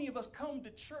 How many of us come to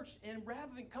church and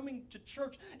rather than coming to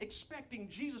church expecting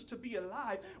Jesus to be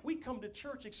alive, we come to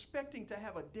church expecting to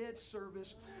have a dead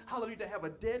service, hallelujah, to have a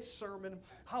dead sermon,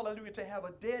 hallelujah, to have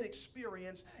a dead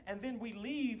experience, and then we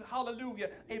leave, hallelujah,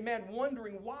 amen,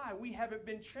 wondering why we haven't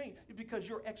been changed. Because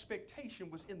your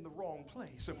expectation was in the wrong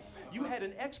place. You had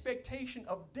an expectation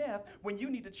of death when you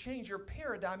need to change your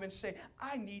paradigm and say,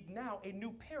 I need now a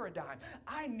new paradigm.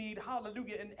 I need,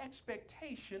 hallelujah, an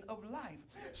expectation of life.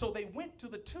 So they went to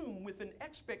the tomb with an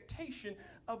expectation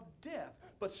of death.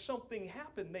 But something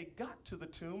happened. They got to the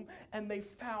tomb and they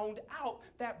found out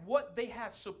that what they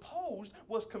had supposed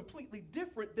was completely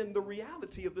different than the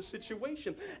reality of the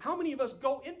situation. How many of us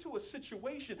go into a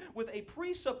situation with a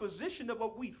presupposition of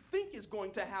what we think is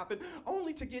going to happen,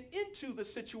 only to get into the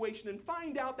situation and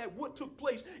find out that what took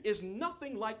place is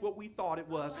nothing like what we thought it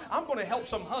was? I'm going to help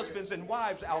somebody husbands and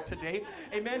wives out today.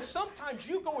 Amen. Sometimes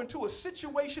you go into a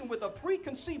situation with a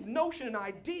preconceived notion and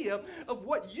idea of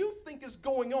what you think is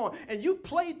going on, and you've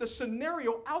played the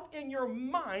scenario out in your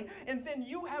mind, and then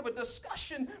you have a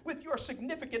discussion with your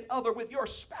significant other, with your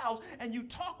spouse, and you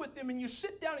talk with them, and you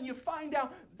sit down and you find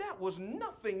out that was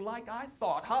nothing like I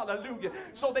thought. Hallelujah.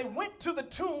 So they went to the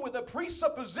tomb with a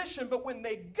presupposition, but when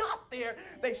they got there,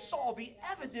 they saw the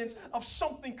evidence of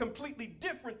something completely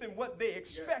different than what they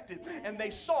expected. And they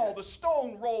saw the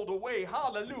stone rolled away.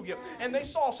 Hallelujah. And they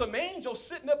saw some angels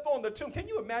sitting up on the tomb. Can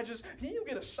you imagine? Can you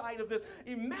get a sight of this?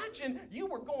 Imagine you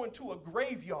were going to a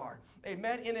graveyard,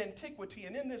 amen, in antiquity.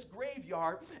 And in this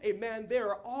graveyard, amen, there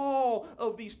are all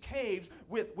of these caves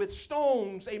with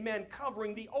stones, amen,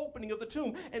 covering the opening of the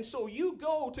tomb. And so you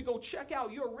go check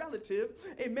out your relative,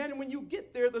 amen, and when you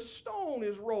get there, the stone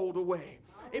is rolled away.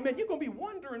 Amen. You're going to be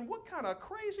wondering, what kind of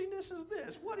craziness is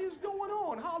this? What is going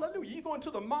on? Hallelujah. You go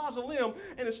into the mausoleum,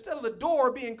 and instead of the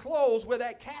door being closed where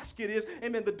that casket is,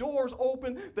 amen, the door's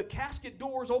open, the casket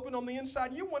door's open on the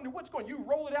inside, and you wonder what's going on. You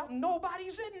roll it out, and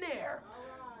nobody's in there.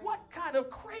 What kind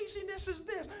of craziness is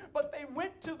this? But they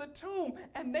went to the tomb,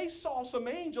 and they saw some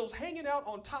angels hanging out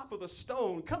on top of the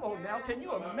stone. Come on now. Can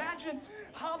you imagine?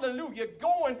 Hallelujah.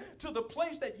 Going to the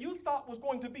place that you thought was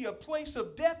going to be a place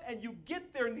of death, and you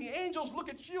get there, and the angels look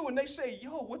at you, and they say,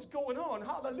 yo, what's going on?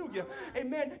 Hallelujah.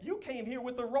 Amen. You came here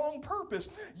with the wrong purpose.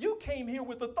 You came here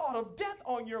with the thought of death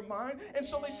on your mind. And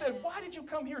so they said, why did you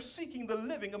come here seeking the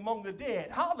living among the dead?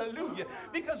 Hallelujah.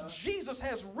 Because Jesus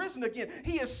has risen again.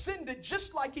 He ascended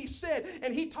just like he said,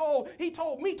 and he told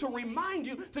me to remind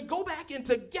you to go back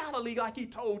into Galilee like he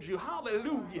told you.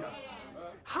 Hallelujah.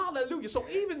 Hallelujah. So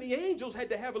even the angels had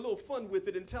to have a little fun with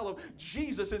it and tell him,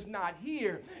 Jesus is not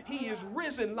here. He is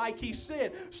risen like he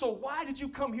said. So why did you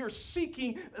come here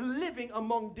seeking living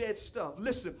among dead stuff?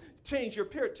 Listen, change your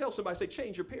paradigm. Tell somebody, say,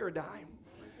 change your paradigm.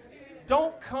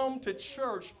 Don't come to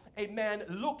church, amen,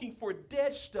 looking for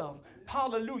dead stuff.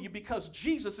 Hallelujah, because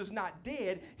Jesus is not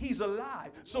dead, he's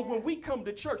alive. So when we come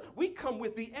to church, we come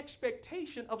with the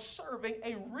expectation of serving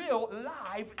a real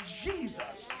live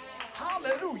Jesus.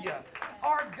 Hallelujah.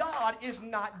 Our God is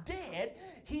not dead,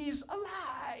 he's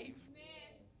alive.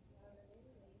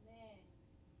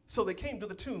 So they came to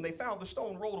the tomb. They found the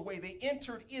stone rolled away. They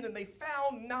entered in, and they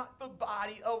found not the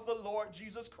body of the Lord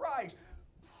Jesus Christ.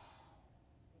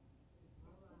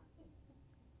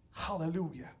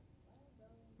 Hallelujah.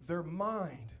 Their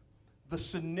mind, the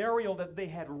scenario that they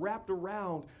had wrapped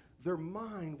around, their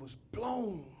mind was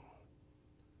blown.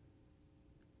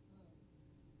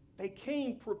 They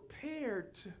came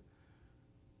prepared to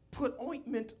put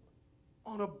ointment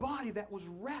on a body that was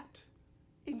wrapped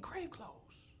in grave clothes.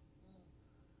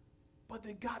 But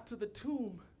they got to the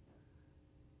tomb,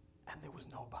 and there was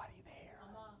nobody there.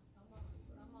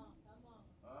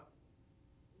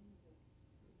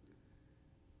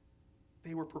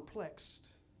 They were perplexed.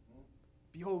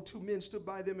 Behold, two men stood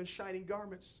by them in shining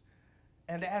garments.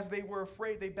 And as they were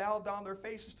afraid, they bowed down their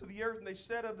faces to the earth, and they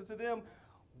said unto them,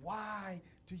 why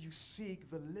do you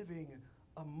seek the living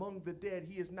among the dead?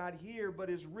 He is not here, but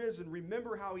is risen.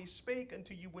 Remember how he spake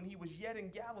unto you when he was yet in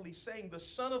Galilee, saying, the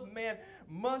Son of Man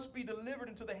must be delivered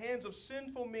into the hands of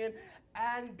sinful men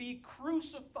and be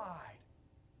crucified.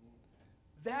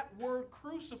 That word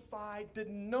crucified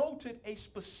denoted a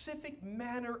specific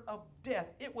manner of death.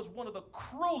 It was one of the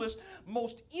cruelest,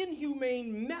 most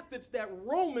inhumane methods that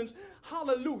Romans,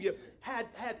 hallelujah, had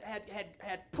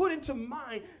put into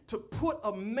mind to put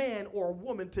a man or a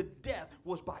woman to death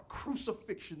was by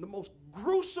crucifixion. The most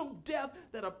gruesome death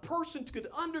that a person could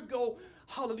undergo,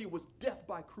 hallelujah, was death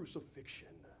by crucifixion.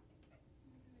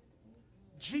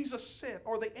 Jesus said,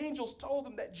 or the angels told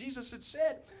them that Jesus had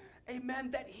said, amen,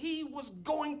 that he was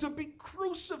going to be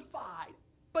crucified.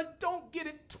 But don't get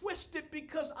it twisted,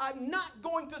 because I'm not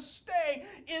going to stay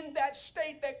in that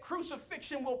state that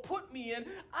crucifixion will put me in.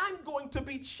 I'm going to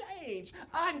be changed.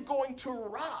 I'm going to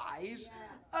rise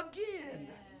again.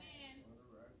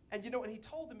 And you know, and he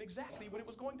told them exactly what it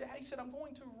was going to happen. He said, I'm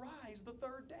going to rise the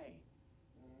third day.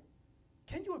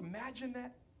 Can you imagine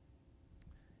that?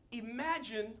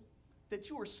 Imagine that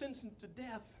you are sentenced to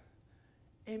death.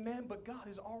 Amen. But God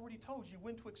has already told you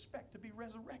when to expect to be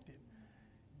resurrected.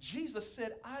 Jesus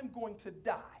said, I'm going to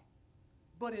die,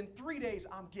 but in 3 days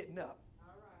I'm getting up.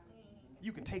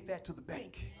 You can take that to the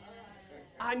bank.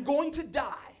 I'm going to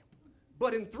die,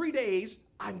 but in 3 days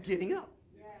I'm getting up.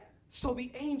 So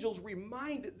the angels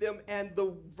reminded them, and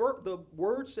the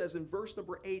word says in verse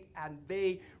number 8, and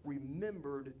they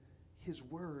remembered his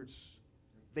words.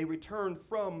 They returned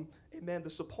from, amen, the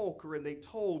sepulchre, and they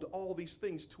told all these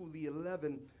things to the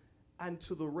 11 and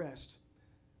to the rest.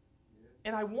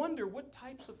 And I wonder what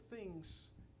types of things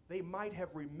they might have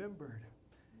remembered.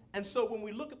 And so when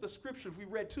we look at the scriptures, we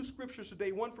read two scriptures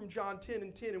today, one from John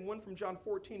 10:10 and one from John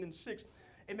 14:6.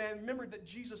 Amen. Remember that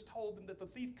Jesus told them that the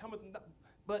thief cometh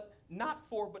but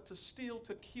to steal,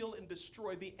 to kill, and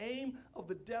destroy. The aim of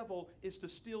the devil is to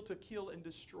steal, to kill, and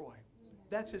destroy.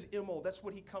 That's his MO. That's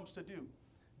what he comes to do.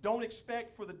 Don't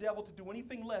expect for the devil to do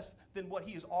anything less than what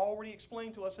he has already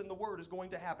explained to us in the Word is going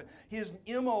to happen. His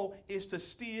MO is to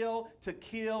steal, to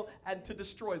kill, and to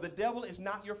destroy. The devil is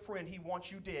not your friend. He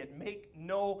wants you dead. Make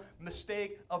no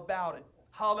mistake about it.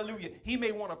 Hallelujah. He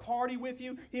may want to party with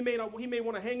you. He may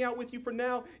want to hang out with you for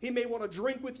now. He may want to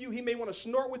drink with you. He may want to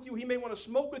snort with you. He may want to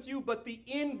smoke with you. But the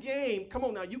end game, come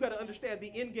on now, you got to understand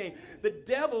the end game. The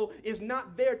devil is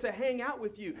not there to hang out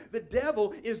with you. The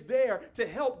devil is there to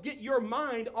help get your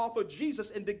mind off of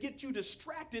Jesus and to get you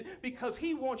distracted because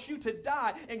he wants you to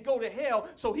die and go to hell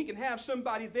so he can have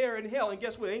somebody there in hell. And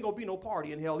guess what? There ain't going to be no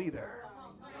party in hell either.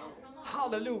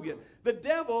 Hallelujah. The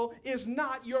devil is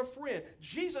not your friend.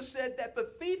 Jesus said that the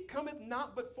thief cometh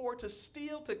not but for to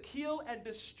steal, to kill, and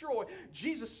destroy.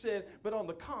 Jesus said, but on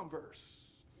the converse.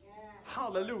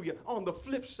 Hallelujah. On the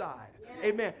flip side.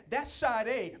 Amen. That's side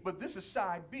A, but this is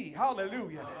side B.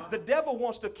 Hallelujah. The devil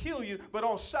wants to kill you, but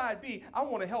on side B, I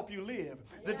want to help you live.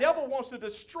 The devil wants to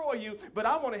destroy you, but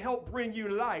I want to help bring you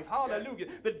life. Hallelujah.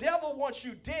 The devil wants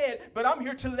you dead, but I'm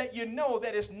here to let you know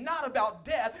that it's not about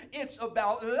death, it's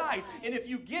about life. And if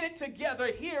you get it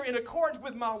together here in accordance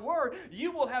with my word,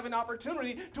 you will have an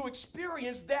opportunity to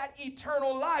experience that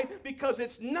eternal life because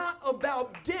it's not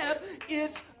about death,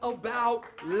 it's about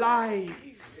life.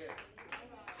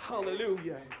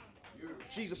 Hallelujah.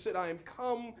 Jesus said, I am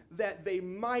come that they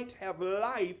might have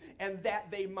life and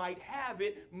that they might have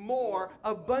it more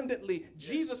abundantly.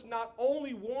 Jesus not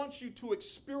only wants you to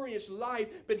experience life,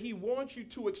 but he wants you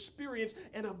to experience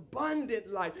an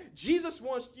abundant life. Jesus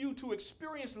wants you to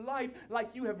experience life like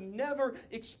you have never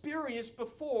experienced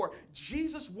before.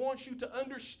 Jesus wants you to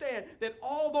understand that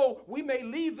although we may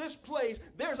leave this place,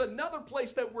 there's another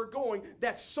place that we're going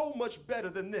that's so much better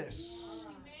than this.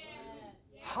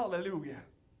 Hallelujah.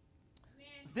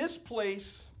 This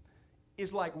place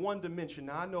is like one dimension.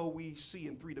 Now, I know we see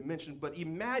in 3 dimensions, but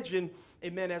imagine,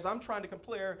 amen, as I'm trying to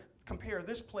compare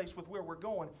this place with where we're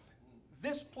going,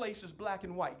 this place is black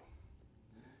and white.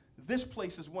 This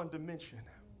place is one dimension.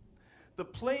 The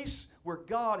place where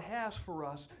God has for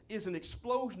us is an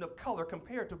explosion of color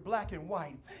compared to black and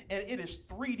white. And it is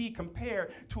 3D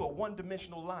compared to a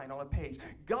one-dimensional line on a page.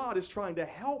 God is trying to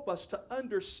help us to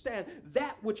understand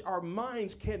that which our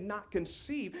minds cannot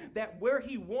conceive, that where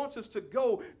he wants us to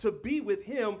go to be with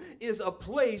him is a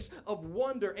place of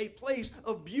wonder, a place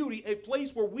of beauty, a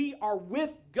place where we are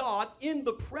with God in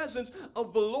the presence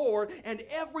of the Lord, and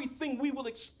everything we will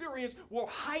experience will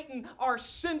heighten our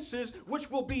senses,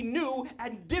 which will be new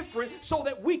and different, so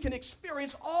that we can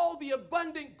experience all the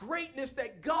abundant greatness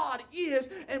that God is,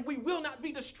 and we will not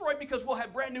be destroyed because we'll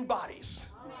have brand new bodies.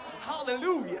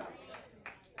 Hallelujah.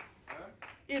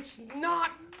 It's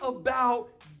not about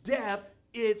death,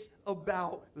 it's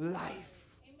about life.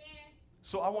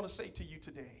 So I want to say to you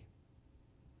today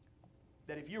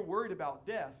that if you're worried about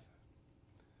death,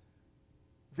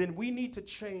 then we need to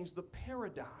change the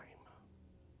paradigm.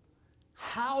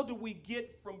 How do we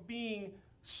get from being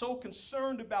so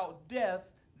concerned about death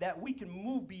that we can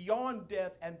move beyond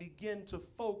death and begin to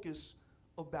focus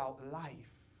about life?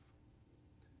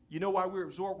 You know why we're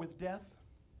absorbed with death?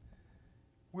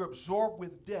 We're absorbed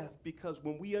with death because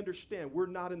when we understand we're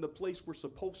not in the place we're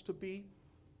supposed to be,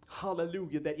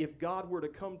 hallelujah, that if God were to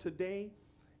come today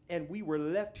and we were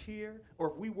left here,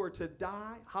 or if we were to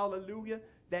die, hallelujah,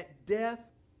 that death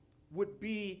would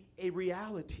be a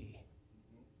reality.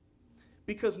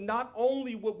 Because not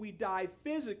only would we die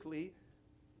physically,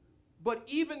 but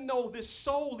even though this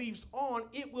soul leaves on,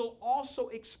 it will also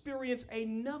experience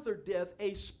another death,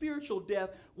 a spiritual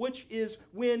death, which is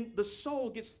when the soul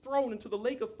gets thrown into the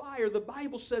lake of fire. The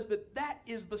Bible says that that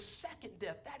is the second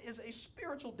death. That is a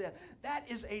spiritual death. That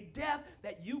is a death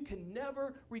that you can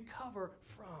never recover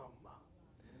from.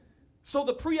 So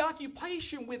the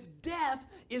preoccupation with death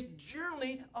is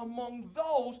generally among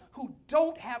those who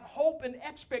don't have hope and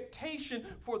expectation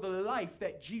for the life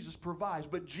that Jesus provides.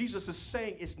 But Jesus is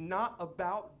saying it's not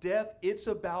about death, it's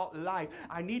about life.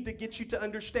 I need to get you to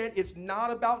understand it's not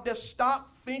about death.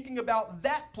 Stop thinking about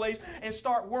that place and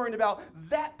start worrying about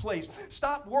that place.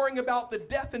 Stop worrying about the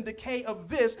death and decay of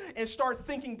this and start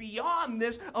thinking beyond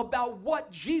this about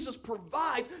what Jesus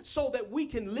provides so that we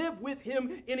can live with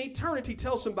him in eternity.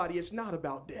 Tell somebody it's not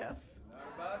about death.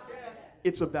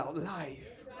 It's about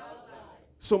life.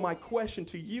 So my question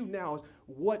to you now is,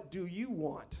 what do you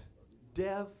want?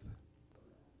 Death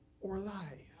or life?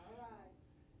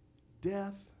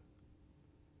 death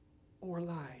or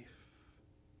life.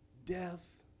 Death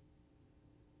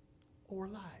or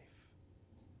life.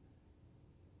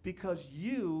 Because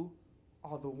you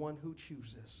are the one who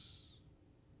chooses.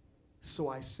 So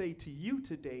I say to you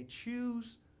today,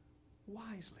 choose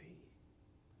wisely.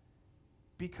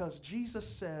 Because Jesus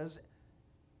says,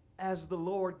 as the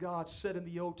Lord God said in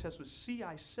the Old Testament, see,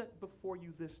 I set before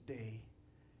you this day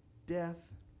death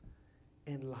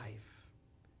and life.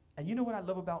 And you know what I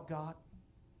love about God?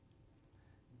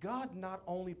 God not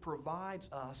only provides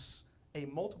us a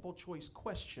multiple choice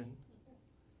question,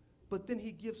 but then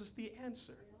he gives us the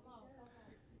answer.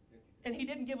 And he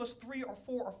didn't give us 3 or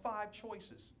 4 or 5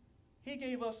 choices. He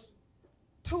gave us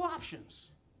 2 options.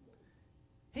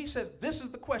 He says, this is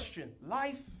the question,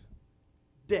 life,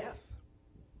 death.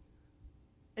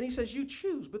 And he says, you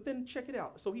choose, but then check it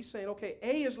out. So he's saying, okay,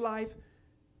 A is life,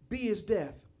 B is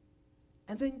death.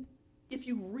 And then if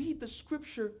you read the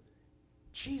scripture,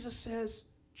 Jesus says,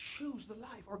 choose the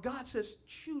life. Or God says,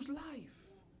 choose life.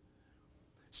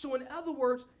 So in other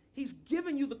words, he's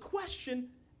giving you the question,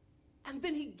 and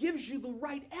then he gives you the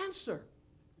right answer.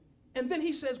 And then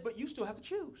he says, but you still have to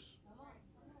choose.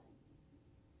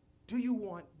 Do you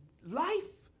want life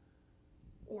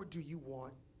or do you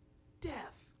want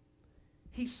death?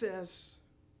 He says,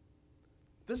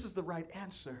 this is the right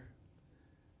answer.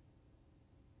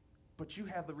 But you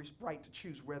have the right to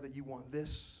choose whether you want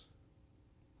this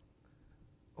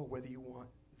or whether you want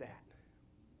that.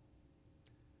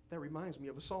 That reminds me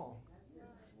of a song.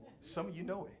 Some of you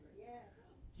know it.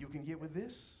 You can get with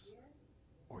this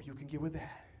or you can get with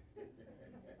that.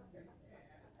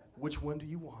 Which one do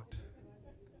you want?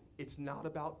 It's not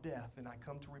about death, and I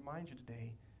come to remind you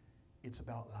today, it's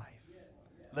about life.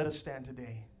 Let us stand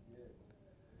today.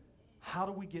 How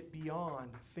do we get beyond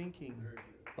thinking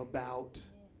about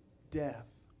death?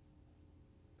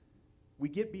 We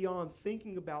get beyond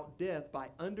thinking about death by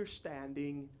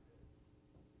understanding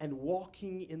and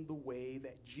walking in the way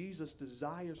that Jesus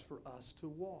desires for us to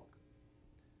walk.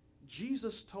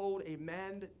 Jesus told a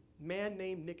man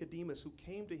named Nicodemus who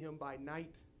came to him by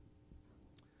night.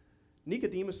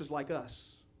 Nicodemus is like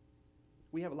us.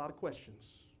 We have a lot of questions.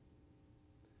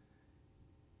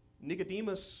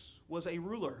 Nicodemus was a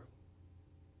ruler.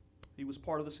 He was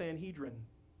part of the Sanhedrin.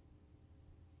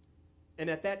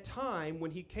 And at that time, when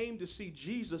he came to see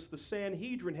Jesus, the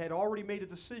Sanhedrin had already made a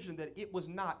decision that it was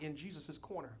not in Jesus'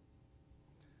 corner.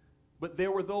 But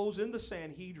there were those in the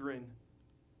Sanhedrin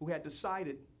who had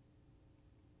decided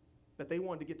that they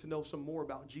wanted to get to know some more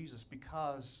about Jesus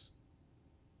because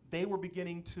they were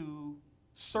beginning to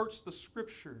search the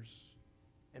scriptures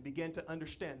and begin to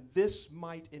understand this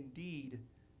might indeed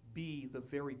be the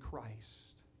very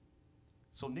Christ.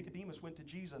 So Nicodemus went to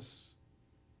Jesus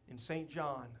in St.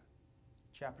 John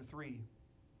chapter 3.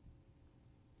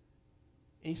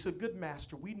 And he said, good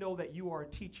master, we know that you are a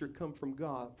teacher come from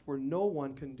God, for no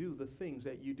one can do the things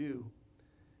that you do.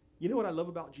 You know what I love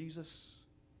about Jesus?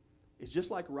 It's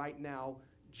just like right now,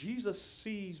 Jesus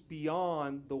sees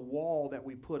beyond the wall that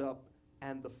we put up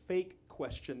and the fake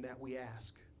question that we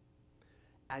ask.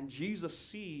 And Jesus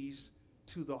sees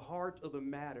to the heart of the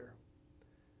matter.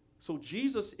 So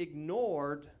Jesus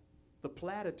ignored the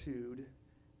platitude,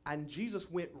 and Jesus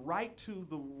went right to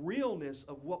the realness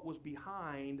of what was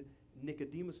behind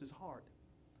Nicodemus's heart.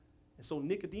 And so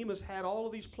Nicodemus had all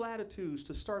of these platitudes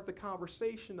to start the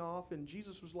conversation off, and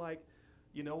Jesus was like,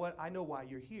 you know what? I know why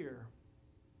you're here.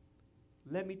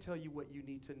 Let me tell you what you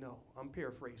need to know. I'm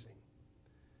paraphrasing.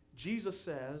 Jesus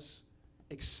says,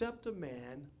 except a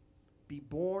man be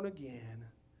born again,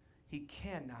 he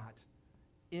cannot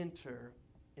enter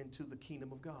into the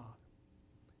kingdom of God.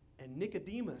 And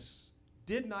Nicodemus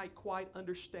did not quite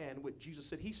understand what Jesus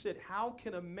said. He said, how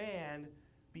can a man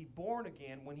be born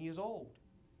again when he is old?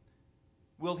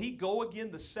 Will he go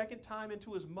again the second time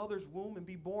into his mother's womb and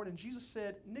be born? And Jesus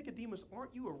said, Nicodemus,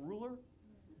 aren't you a ruler?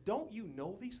 Don't you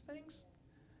know these things?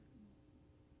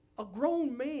 A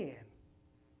grown man,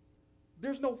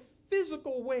 there's no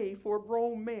physical way for a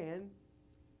grown man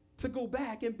to go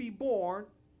back and be born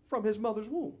from his mother's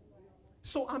womb.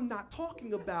 So I'm not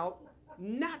talking about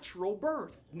natural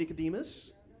birth,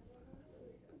 Nicodemus.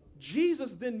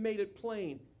 Jesus then made it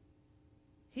plain.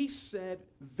 He said,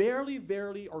 verily,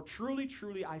 verily, or truly,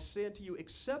 truly, I say unto you,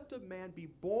 except a man be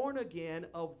born again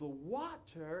of the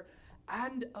water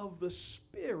and of the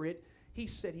Spirit, he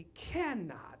said he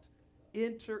cannot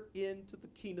enter into the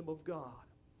kingdom of God.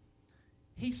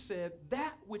 He said,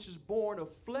 that which is born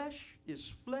of flesh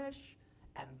is flesh,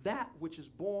 and that which is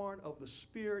born of the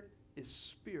Spirit is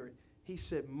spirit. He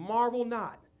said, marvel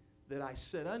not that I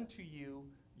said unto you,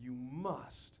 you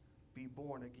must be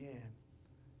born again.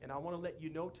 And I want to let you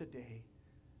know today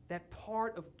that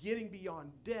part of getting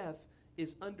beyond death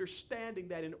is understanding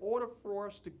that in order for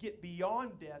us to get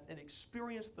beyond death and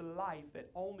experience the life that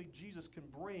only Jesus can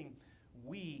bring,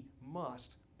 we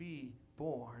must be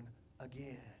born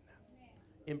again.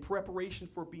 In preparation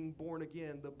for being born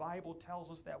again, the Bible tells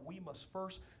us that we must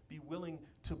first be willing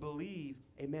to believe,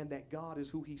 amen, that God is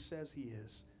who he says he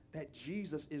is, that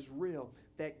Jesus is real,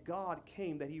 that God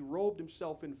came, that he robed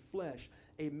himself in flesh,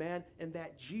 amen, and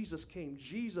that Jesus came,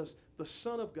 Jesus, the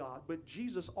Son of God, but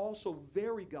Jesus also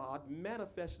very God,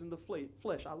 manifested in the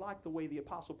flesh. I like the way the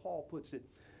Apostle Paul puts it,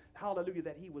 hallelujah,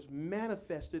 that he was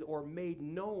manifested or made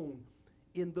known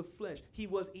in the flesh. He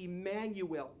was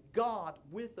Emmanuel, God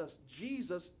with us.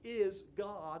 Jesus is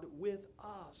God with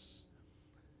us.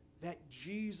 That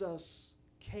Jesus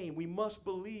came. We must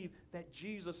believe that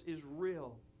Jesus is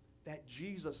real, that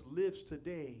Jesus lives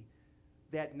today,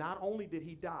 that not only did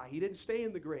he die, he didn't stay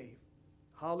in the grave.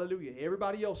 Hallelujah.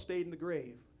 Everybody else stayed in the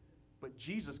grave, but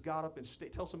Jesus got up and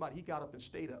stayed. Tell somebody he got up and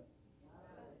stayed up.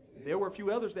 There were a few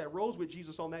others that rose with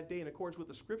Jesus on that day in accordance with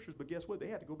the scriptures, but guess what? They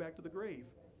had to go back to the grave.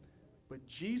 But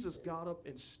Jesus got up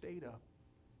and stayed up.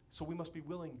 So we must be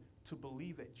willing to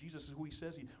believe that Jesus is who he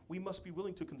says he is. We must be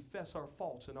willing to confess our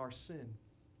faults and our sin.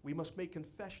 We must make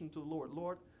confession to the Lord.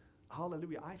 Lord,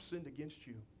 hallelujah, I've sinned against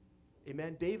you.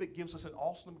 Amen. David gives us an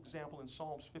awesome example in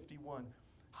Psalms 51.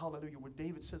 Hallelujah, where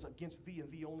David says, against thee and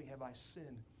thee only have I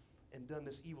sinned and done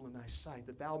this evil in thy sight,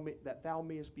 that thou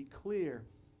mayest be clear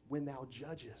when thou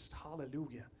judgest.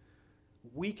 Hallelujah.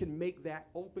 We can make that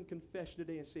open confession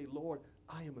today and say, Lord,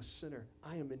 I am a sinner.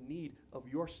 I am in need of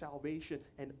your salvation,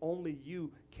 and only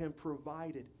you can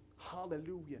provide it.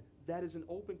 Hallelujah. That is an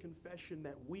open confession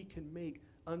that we can make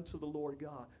unto the Lord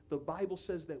God. The Bible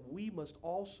says that we must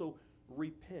also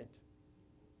repent.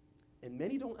 And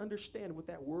many don't understand what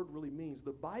that word really means.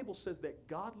 The Bible says that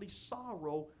godly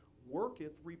sorrow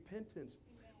worketh repentance.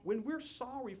 Amen. When we're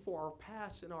sorry for our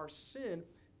past and our sin,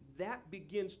 that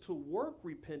begins to work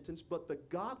repentance, but the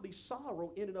godly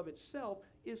sorrow in and of itself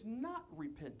is not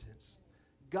repentance.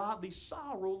 Godly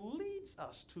sorrow leads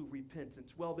us to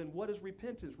repentance. Well, then what is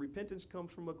repentance? Repentance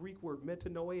comes from a Greek word,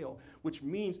 metanoeo, which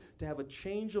means to have a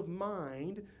change of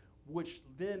mind, which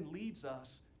then leads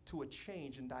us to a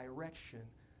change in direction.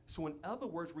 So in other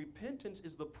words, repentance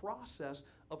is the process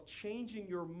of changing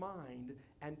your mind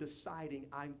and deciding,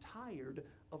 I'm tired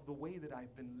of the way that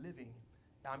I've been living.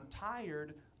 I'm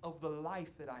tired of the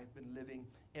life that I've been living,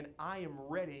 and I am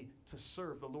ready to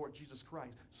serve the Lord Jesus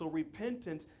Christ. So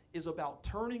repentance is about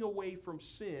turning away from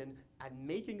sin and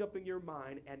making up in your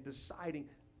mind and deciding,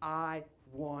 I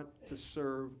want to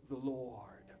serve the Lord.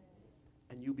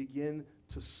 And you begin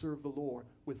to serve the Lord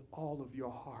with all of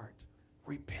your heart.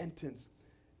 Repentance.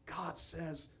 God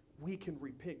says we can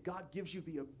repent. God gives you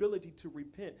the ability to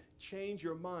repent. Change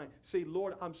your mind. Say,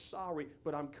 Lord, I'm sorry,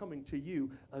 but I'm coming to you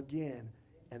again.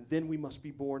 And then we must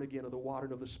be born again of the water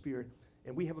and of the Spirit.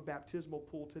 And we have a baptismal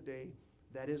pool today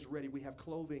that is ready. We have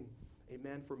clothing,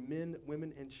 amen, for men,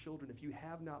 women, and children. If you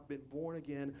have not been born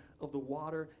again of the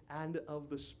water and of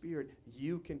the Spirit,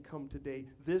 you can come today.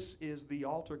 This is the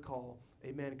altar call.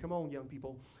 Amen. Come on, young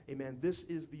people. Amen. This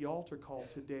is the altar call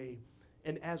today.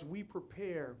 And as we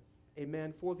prepare,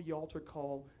 amen, for the altar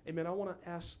call, amen, I want to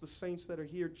ask the saints that are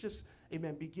here, just,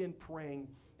 amen, begin praying.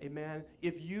 Amen.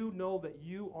 If you know that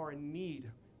you are in need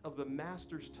of the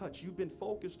Master's touch, you've been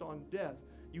focused on death,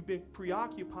 you've been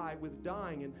preoccupied with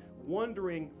dying and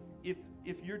wondering if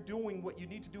you're doing what you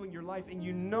need to do in your life, and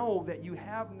you know that you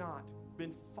have not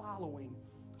been following,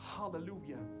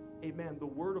 hallelujah, amen, the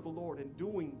word of the Lord and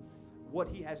doing what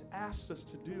he has asked us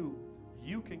to do,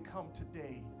 you can come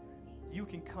today. You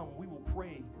can come. We will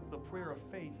pray the prayer of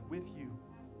faith with you.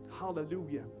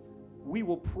 Hallelujah. We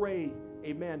will pray,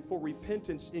 amen, for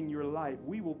repentance in your life.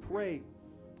 We will pray,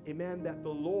 amen, that the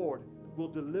Lord will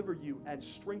deliver you and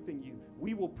strengthen you.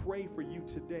 We will pray for you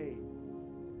today.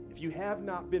 If you have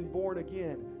not been born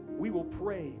again, we will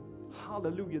pray,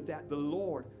 hallelujah, that the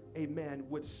Lord, amen,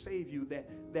 would save you,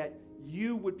 that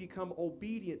you would become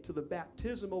obedient to the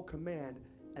baptismal command,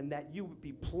 and that you would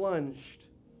be plunged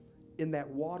in that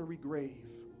watery grave.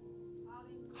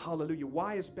 Hallelujah.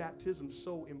 Why is baptism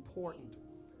so important?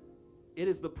 It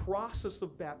is the process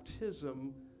of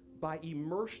baptism by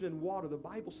immersion in water. The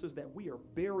Bible says that we are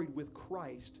buried with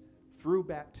Christ through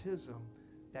baptism,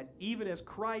 that even as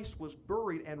Christ was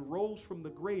buried and rose from the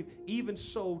grave, even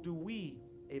so do we,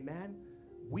 amen,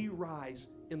 we rise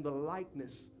in the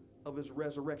likeness of his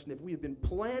resurrection. If we have been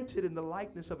planted in the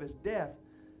likeness of his death,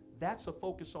 that's a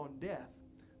focus on death.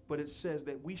 But it says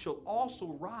that we shall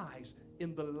also rise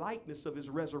in the likeness of his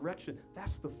resurrection.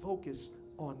 That's the focus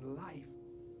on life,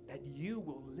 that you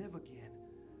will live again.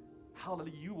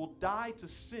 Hallelujah. You will die to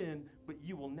sin, but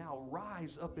you will now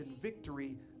rise up in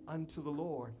victory unto the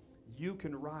Lord. You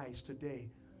can rise today.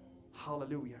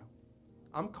 Hallelujah.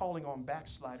 I'm calling on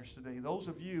backsliders today. Those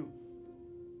of you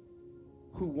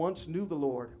who once knew the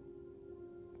Lord,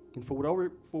 and for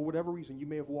whatever reason you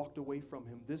may have walked away from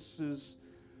him, this is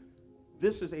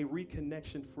a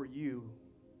reconnection for you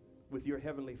with your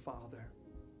Heavenly Father.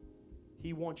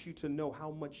 He wants you to know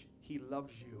how much he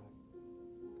loves you.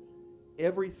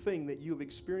 Everything that you have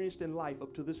experienced in life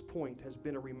up to this point has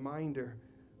been a reminder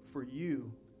for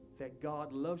you that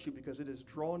God loves you, because it has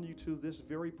drawn you to this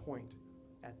very point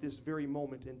at this very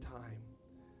moment in time.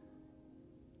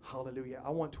 Hallelujah.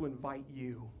 I want to invite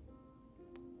you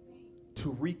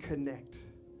to reconnect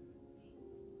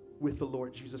with the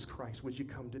Lord Jesus Christ. Would you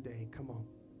come today? Come on.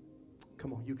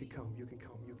 Come on. You can come. You can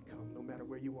come. You can come. No matter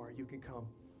where you are, you can come.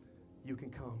 You can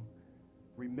come.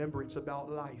 Remember, it's about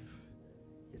life.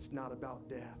 It's not about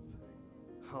death.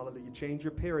 Hallelujah. Change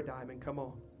your paradigm and come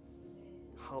on.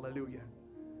 Hallelujah.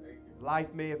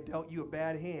 Life may have dealt you a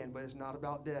bad hand, but it's not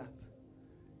about death.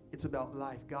 It's about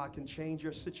life. God can change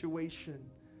your situation.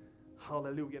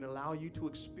 Hallelujah. And allow you to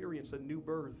experience a new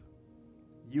birth.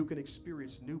 You can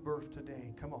experience new birth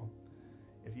today. Come on.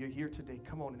 If you're here today,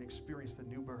 come on and experience the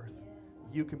new birth.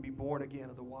 You can be born again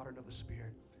of the water and of the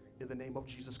Spirit in the name of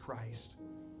Jesus Christ.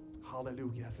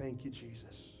 Hallelujah. Thank you,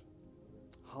 Jesus.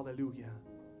 Hallelujah.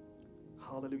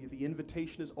 Hallelujah. The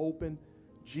invitation is open.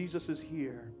 Jesus is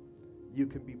here. You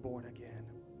can be born again.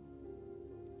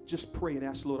 Just pray and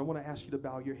ask the Lord. I want to ask you to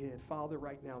bow your head. Father,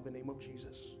 right now, in the name of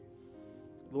Jesus.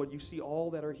 Lord, you see all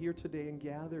that are here today and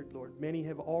gathered, Lord. Many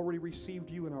have already received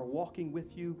you and are walking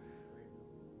with you.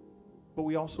 But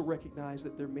we also recognize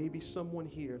that there may be someone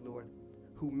here, Lord,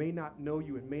 who may not know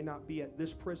you and may not be at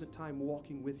this present time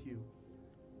walking with you.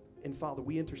 And Father,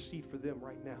 we intercede for them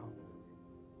right now.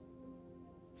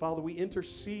 Father, we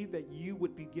intercede that you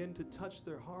would begin to touch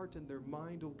their heart and their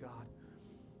mind, oh God.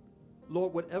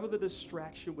 Lord, whatever the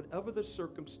distraction, whatever the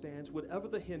circumstance, whatever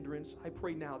the hindrance, I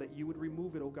pray now that you would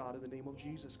remove it, oh God, in the name of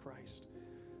Jesus Christ.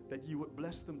 That you would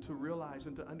bless them to realize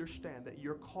and to understand that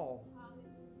your call,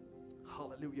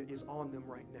 hallelujah, is on them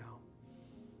right now.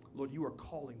 Lord, you are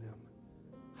calling them.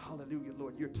 Hallelujah,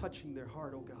 Lord, you're touching their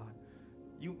heart, oh God.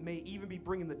 You may even be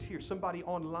bringing the tears. Somebody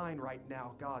online right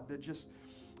now, God, they're just,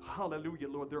 hallelujah,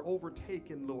 Lord, they're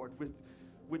overtaken, Lord,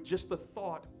 with just the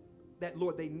thought that,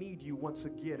 Lord, they need you once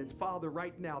again. And Father,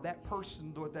 right now, that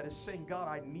person, Lord, that is saying, God,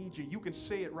 I need you. You can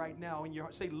say it right now in your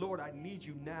heart. Say, Lord, I need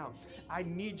you now. I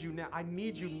need you now. I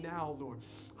need you now, Lord.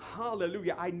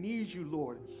 Hallelujah. I need you,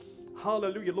 Lord.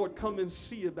 Hallelujah. Lord, come and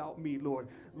see about me, Lord.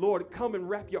 Lord, come and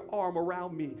wrap your arm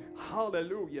around me.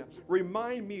 Hallelujah.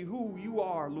 Remind me who you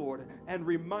are, Lord, and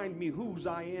remind me whose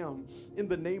I am. In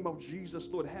the name of Jesus,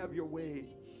 Lord, have your way.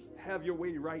 Have your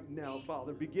way right now,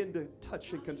 Father. Begin to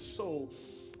touch and console.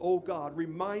 Oh God,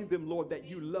 remind them, Lord, that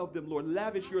you love them, Lord.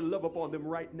 Lavish your love upon them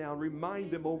right now.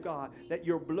 Remind them, oh God, that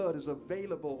your blood is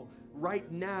available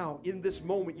right now. In this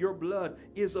moment, your blood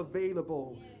is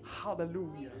available.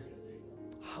 Hallelujah.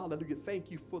 Hallelujah. Thank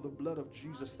you for the blood of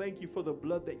Jesus. Thank you for the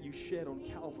blood that you shed on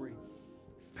Calvary.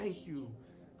 Thank you,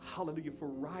 hallelujah, for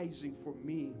rising for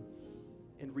me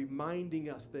and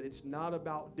reminding us that it's not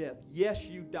about death. Yes,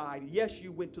 you died. Yes,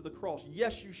 you went to the cross.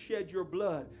 Yes, you shed your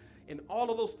blood. And all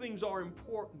of those things are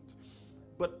important.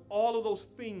 But all of those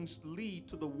things lead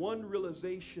to the one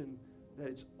realization that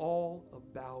it's all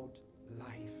about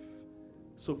life.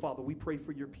 So, Father, we pray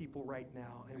for your people right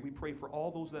now. And we pray for all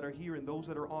those that are here and those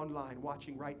that are online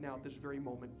watching right now at this very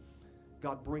moment.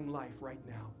 God, bring life right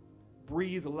now.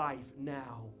 Breathe life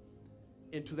now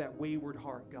into that wayward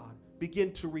heart, God.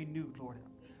 Begin to renew, Lord.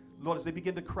 Lord, as they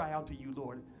begin to cry out to you,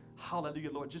 Lord, hallelujah,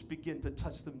 Lord, just begin to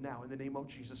touch them now in the name of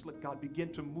Jesus. Let God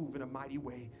begin to move in a mighty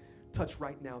way. Touch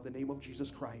right now in the name of Jesus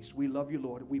Christ. We love you,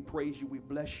 Lord. We praise you. We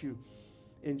bless you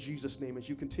in Jesus' name. As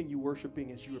you continue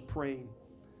worshiping, as you are praying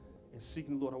and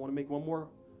seeking the Lord, I want to make one more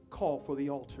call for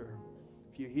the altar.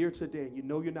 If you're here today and you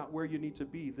know you're not where you need to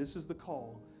be, this is the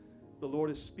call. The Lord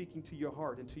is speaking to your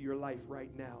heart and to your life right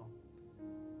now.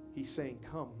 He's saying,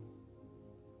 come,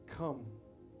 come,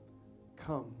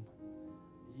 come.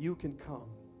 You can come.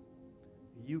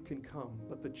 You can come,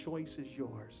 but the choice is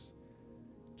yours.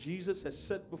 Jesus has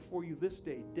set before you this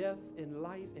day death and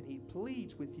life, and he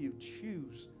pleads with you,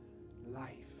 choose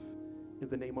life in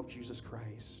the name of Jesus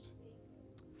Christ.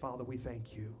 Father, we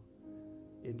thank you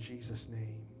in Jesus'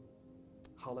 name.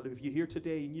 Hallelujah. If you're here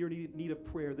today and you're in need of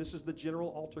prayer, this is the general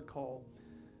altar call.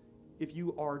 If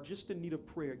you are just in need of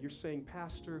prayer, you're saying,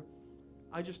 Pastor,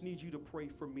 I just need you to pray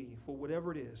for me for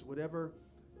whatever it is, whatever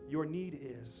your need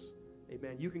is.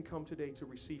 Amen. You can come today to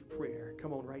receive prayer.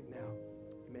 Come on right now.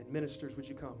 Amen. Ministers, would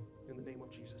you come in the name of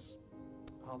Jesus?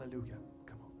 Hallelujah.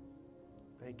 Come on.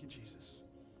 Thank you, Jesus.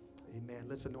 Amen.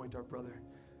 Let's anoint our brother.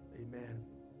 Amen.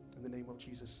 In the name of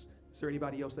Jesus. Is there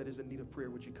anybody else that is in need of prayer?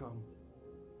 Would you come?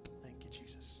 Thank you,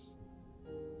 Jesus.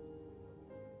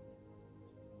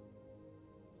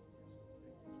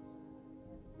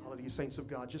 Hallelujah. Saints of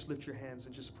God, just lift your hands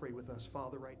and just pray with us.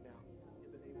 Father, right now,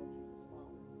 in the name of Jesus,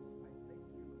 Father, I thank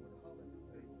you, Lord.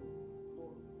 Hallelujah.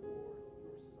 Lord, for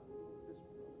your son, Lord, this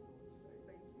brother, Lord. I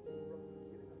thank you for brother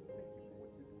McKinney. I thank you for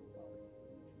what you're doing, Father.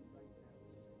 He needs you right now.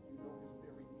 You know his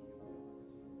very need, oh God.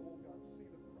 Oh God,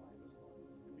 see the cry of his heart and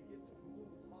begin to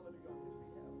move, hallelujah, on his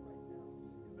behalf right now.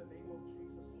 In the name of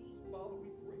Jesus. Father,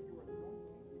 we pray your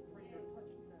anointing. We pray your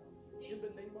touch now. In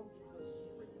the name of Jesus,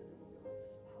 strengthen him, oh God.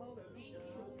 Hallelujah.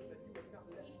 Show him that you have not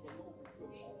left him alone, but you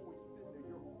have always been there.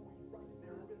 You're always right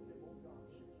there with him, oh God.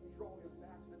 Draw him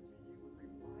back unto you and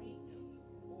remind him,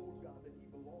 oh God, that he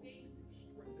belongs to you.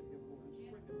 Strengthen him, Lord, and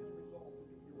strengthen his resolve to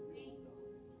do your will, oh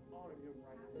God. Honor him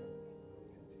right now.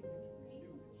 Continue to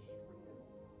renew and strengthen him.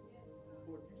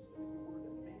 Lord, you said in your word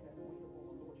that they that wait upon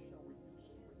the Lord shall renew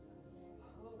strength.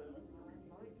 Hallelujah.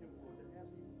 Remind him, Lord, that as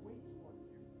he waits on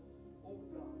you, oh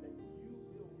God, that you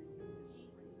will renew his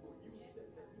strength, Lord. You said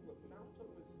that he would mount up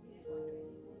with wings like an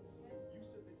eagle. You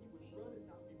said that he would run and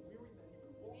not be weary, that he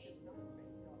would walk and not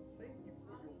faint. God, thank you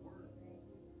for your word.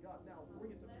 God, now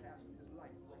bring it to pass in his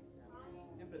life right now.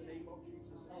 In the name of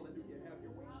Jesus. Hallelujah. Have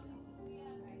your way now.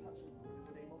 Touch him in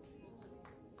the name of Jesus.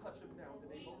 Touch him now in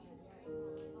the name of Jesus.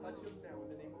 Touch him now in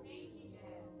the name of Jesus.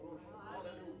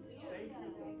 Hallelujah. Thank you,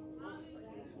 Lord. Thank you,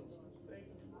 Lord. In Jesus'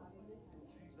 name. Hallelujah. Thank you,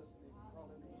 Jesus.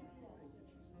 Hallelujah.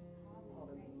 Come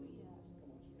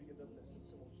on, just begin to bless him.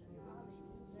 Come on.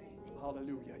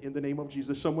 Hallelujah. In the name of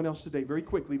Jesus. Someone else today, very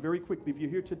quickly, if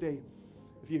you're here today,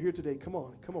 come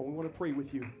on. We want to pray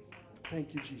with you.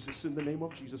 Thank you, Jesus. In the name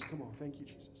of Jesus. Come on. Thank you,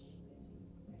 Jesus.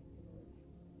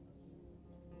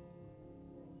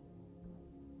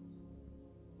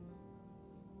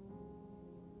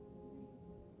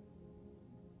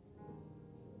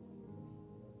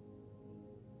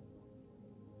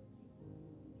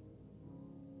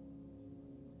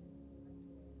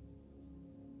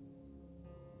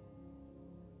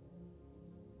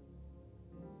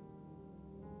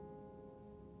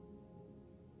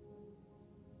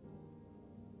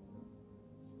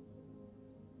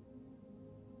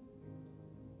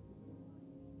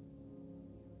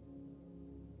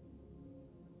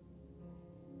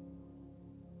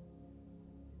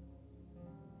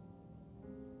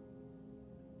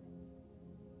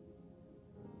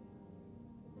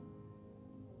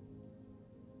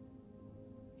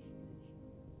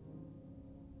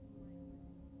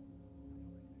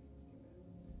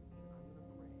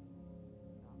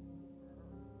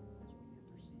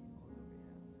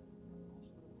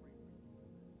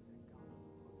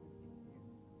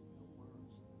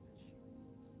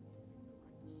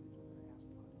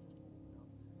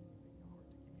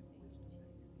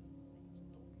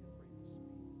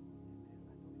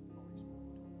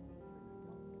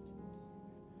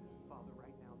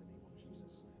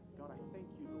 God, I thank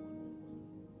you, Lord.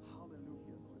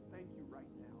 Hallelujah, Lord. Thank you right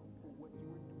now for what you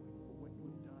are doing, for what you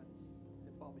have done.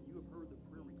 And Father, you have heard the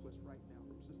prayer request right now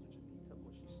from Sister Janita,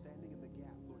 Lord. She's standing in the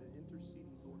gap, Lord, and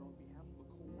interceding, Lord, on behalf of a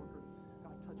co-worker.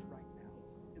 God, touch right now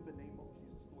in the name of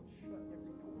Jesus, Lord. Shut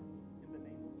every door in the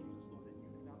name of Jesus, Lord, that you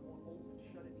do not want open.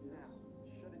 Shut it now.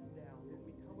 Shut it down. Lord,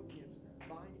 we come against,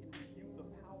 bind and rebuke the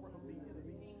power of the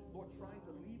enemy. Lord, trying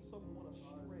to lead someone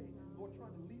astray. Lord,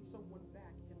 trying to lead someone back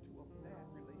into a bad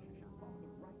relationship. Father,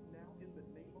 right now, in the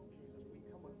name of Jesus, we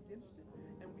come against it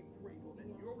and we pray, Lord, that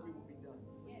your will be done.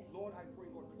 Lord, I pray,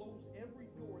 Lord, close every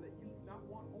door that you do not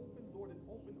want open, Lord, and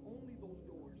open only those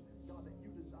doors, God, that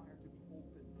you desire to be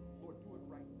open. Lord, do it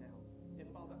right now. And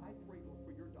Father, I pray, Lord,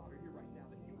 for your daughter here right now,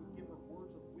 that you would give her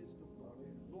words of wisdom, Lord.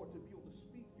 Lord, to be able to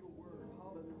speak your word,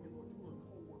 hallelujah, Lord, to her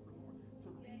co-worker, Lord, to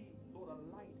be, Lord, a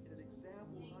light and an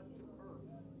example unto her.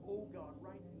 Oh, God,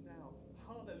 right now,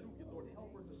 hallelujah, Lord,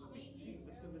 help her to speak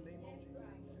Jesus in the name of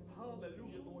Jesus.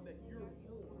 Hallelujah, Lord, that you're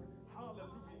more.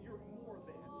 Hallelujah, you're more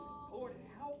than. Lord,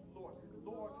 help, Lord,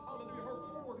 hallelujah, her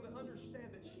co-worker to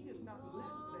understand that she is not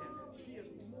less than, she is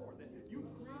more than.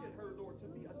 You've created her, Lord, to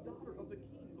be a daughter of the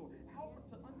King, Lord. Help her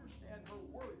to understand her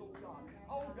worth, oh God.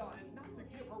 Oh God, and not to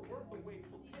give her worth away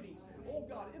for pennies. Oh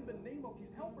God, in the name of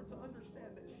Jesus, help her to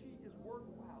understand that she is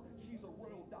worthwhile. She's a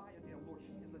royal diadem, Lord.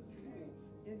 She is a jewel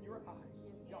in your eyes.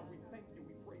 God, we thank you,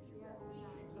 we praise you now in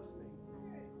Jesus' name.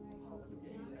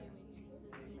 Hallelujah. Amen.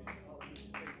 Amen. Hallelujah.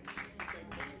 Thank you. Thank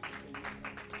you.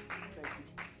 Thank you,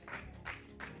 Jesus.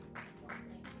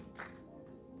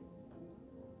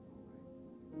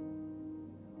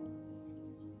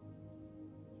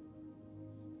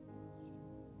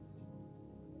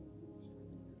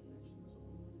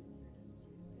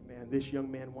 Amen. This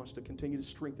young man wants to continue to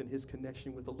strengthen his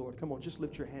connection with the Lord. Come on, just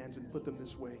lift your hands and put them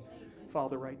this way.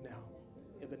 Father, right now,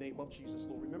 in the name of Jesus,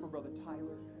 Lord, remember Brother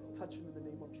Tyler. Touch him in the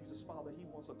name of Jesus. Father, he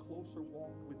wants a closer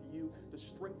walk with you to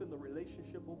strengthen the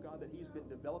relationship, oh God, that he's been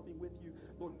developing with you.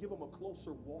 Lord, give him a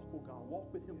closer walk, oh God.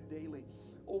 Walk with him daily.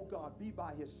 Oh God, be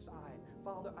by his side.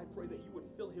 Father, I pray that you would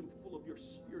fill him full of your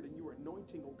spirit and your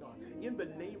anointing, oh God, in the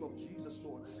name of Jesus,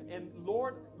 Lord. And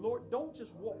Lord, don't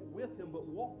just walk with him, but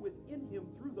walk within him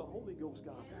through the Holy Ghost,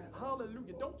 God.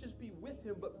 Hallelujah. Don't just be with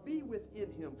him, but be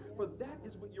within him. For that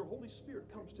is what your Holy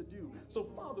Spirit comes to do. So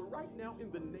Father, right now in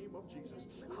the name of Jesus,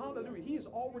 hallelujah, he has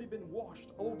already been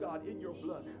washed, oh God, in your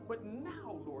blood. But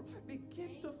now, Lord,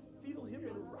 begin to feel him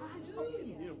and rise up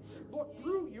in him. Lord,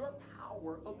 through your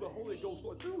power of the Holy Ghost,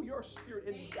 Lord, through your spirit,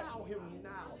 endow him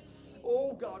now.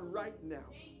 Oh God, right now.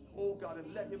 Oh God,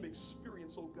 and let him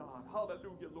experience, oh God,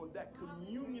 hallelujah, Lord, that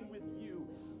communion with you,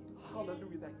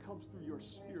 hallelujah, that comes through your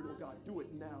spirit, oh God. Do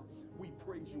it now. We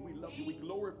praise you, we love you, we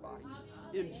glorify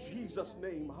you. In Jesus'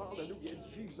 name, hallelujah, in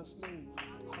Jesus' name,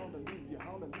 hallelujah,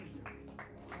 hallelujah,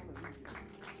 hallelujah.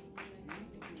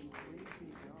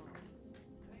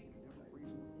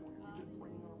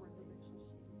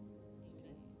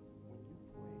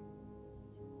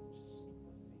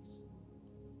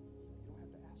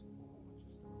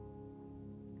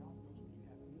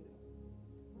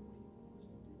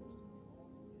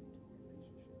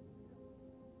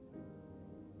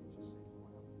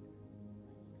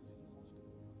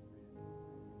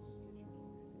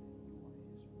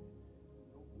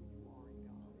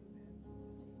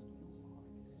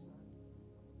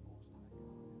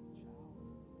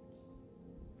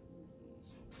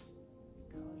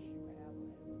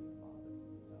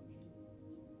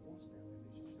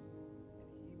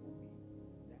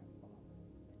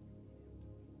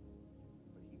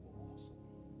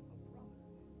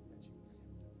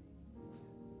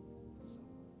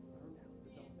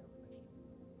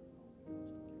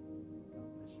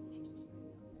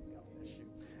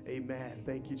 Amen.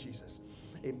 Thank you, Jesus.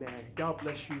 Amen. God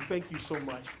bless you. Thank you so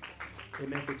much,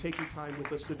 amen, for taking time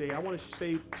with us today. I want to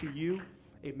say to you,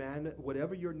 amen,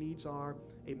 whatever your needs are,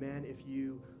 amen, if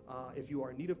you are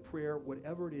in need of prayer,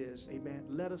 whatever it is, amen,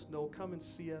 let us know. Come and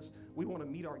see us. We want to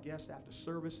meet our guests after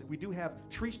service. We do have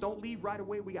treats. Don't leave right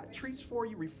away. We got treats for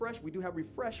you. We do have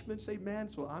refreshments, amen.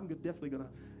 So I'm definitely going to,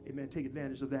 amen, take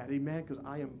advantage of that, amen, because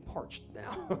I am parched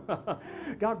now.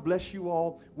 God bless you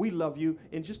all. We love you.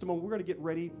 In just a moment, we're going to get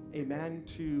ready, amen,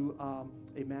 to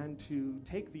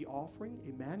take the offering,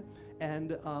 amen.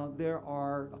 And there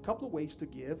are a couple of ways to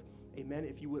give. Amen.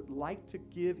 If you would like to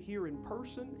give here in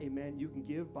person, amen, you can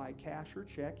give by cash or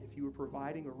check. If you were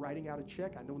providing or writing out a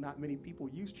check, I know not many people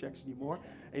use checks anymore.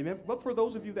 Amen. But for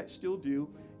those of you that still do,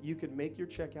 you can make your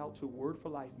check out to Word for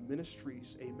Life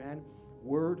Ministries. Amen.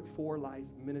 Word for Life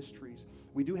Ministries.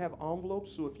 We do have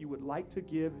envelopes, so if you would like to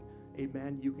give,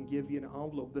 amen, you can give via an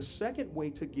envelope. The second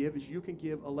way to give is you can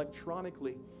give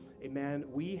electronically. Amen.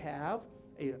 We have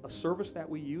a service that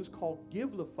we use called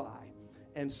Givelify.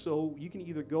 And so you can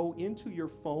either go into your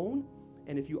phone,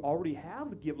 and if you already have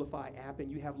the Givelify app and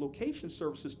you have location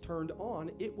services turned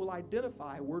on, it will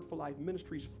identify Word for Life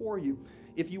Ministries for you.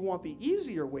 If you want the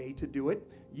easier way to do it,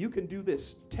 you can do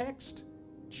this. Text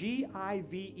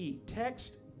G-I-V-E,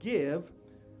 text GIVE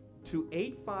to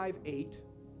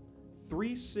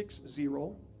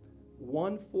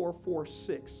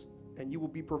 858-360-1446. And you will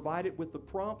be provided with the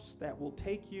prompts that will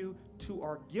take you to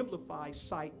our Givelify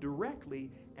site directly,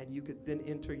 and you could then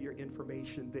enter your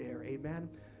information there. Amen.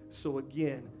 So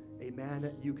again,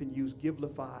 amen, you can use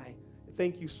Givelify.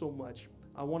 Thank you so much.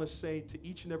 I want to say to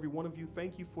each and every one of you,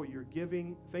 thank you for your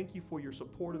giving. Thank you for your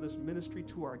support of this ministry.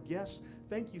 To our guests,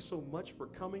 thank you so much for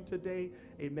coming today.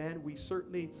 Amen. We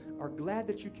certainly are glad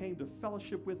that you came to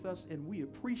fellowship with us, and we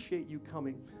appreciate you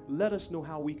coming. Let us know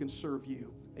how we can serve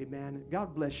you. Amen.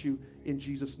 God bless you in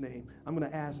Jesus' name. I'm going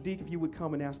to ask Deke if you would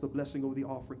come and ask the blessing over the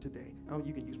offering today.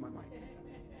 You can use my mic.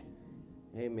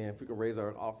 Amen. If we can raise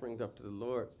our offerings up to the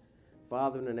Lord.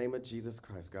 Father, in the name of Jesus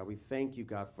Christ, God, we thank you,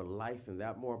 God, for life and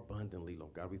that more abundantly,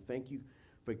 Lord God. We thank you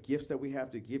for gifts that we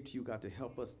have to give to you, God, to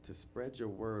help us to spread your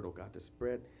word, oh God, to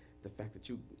spread the fact that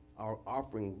you are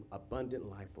offering abundant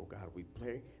life, oh God. We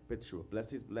pray that you will bless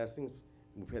these blessings.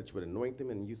 We pray that you would anoint them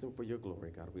and use them for your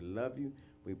glory, God. We love you,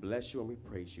 we bless you, and we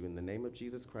praise you. In the name of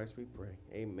Jesus Christ, we pray.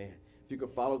 Amen. If you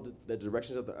could follow the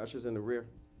directions of the ushers in the rear.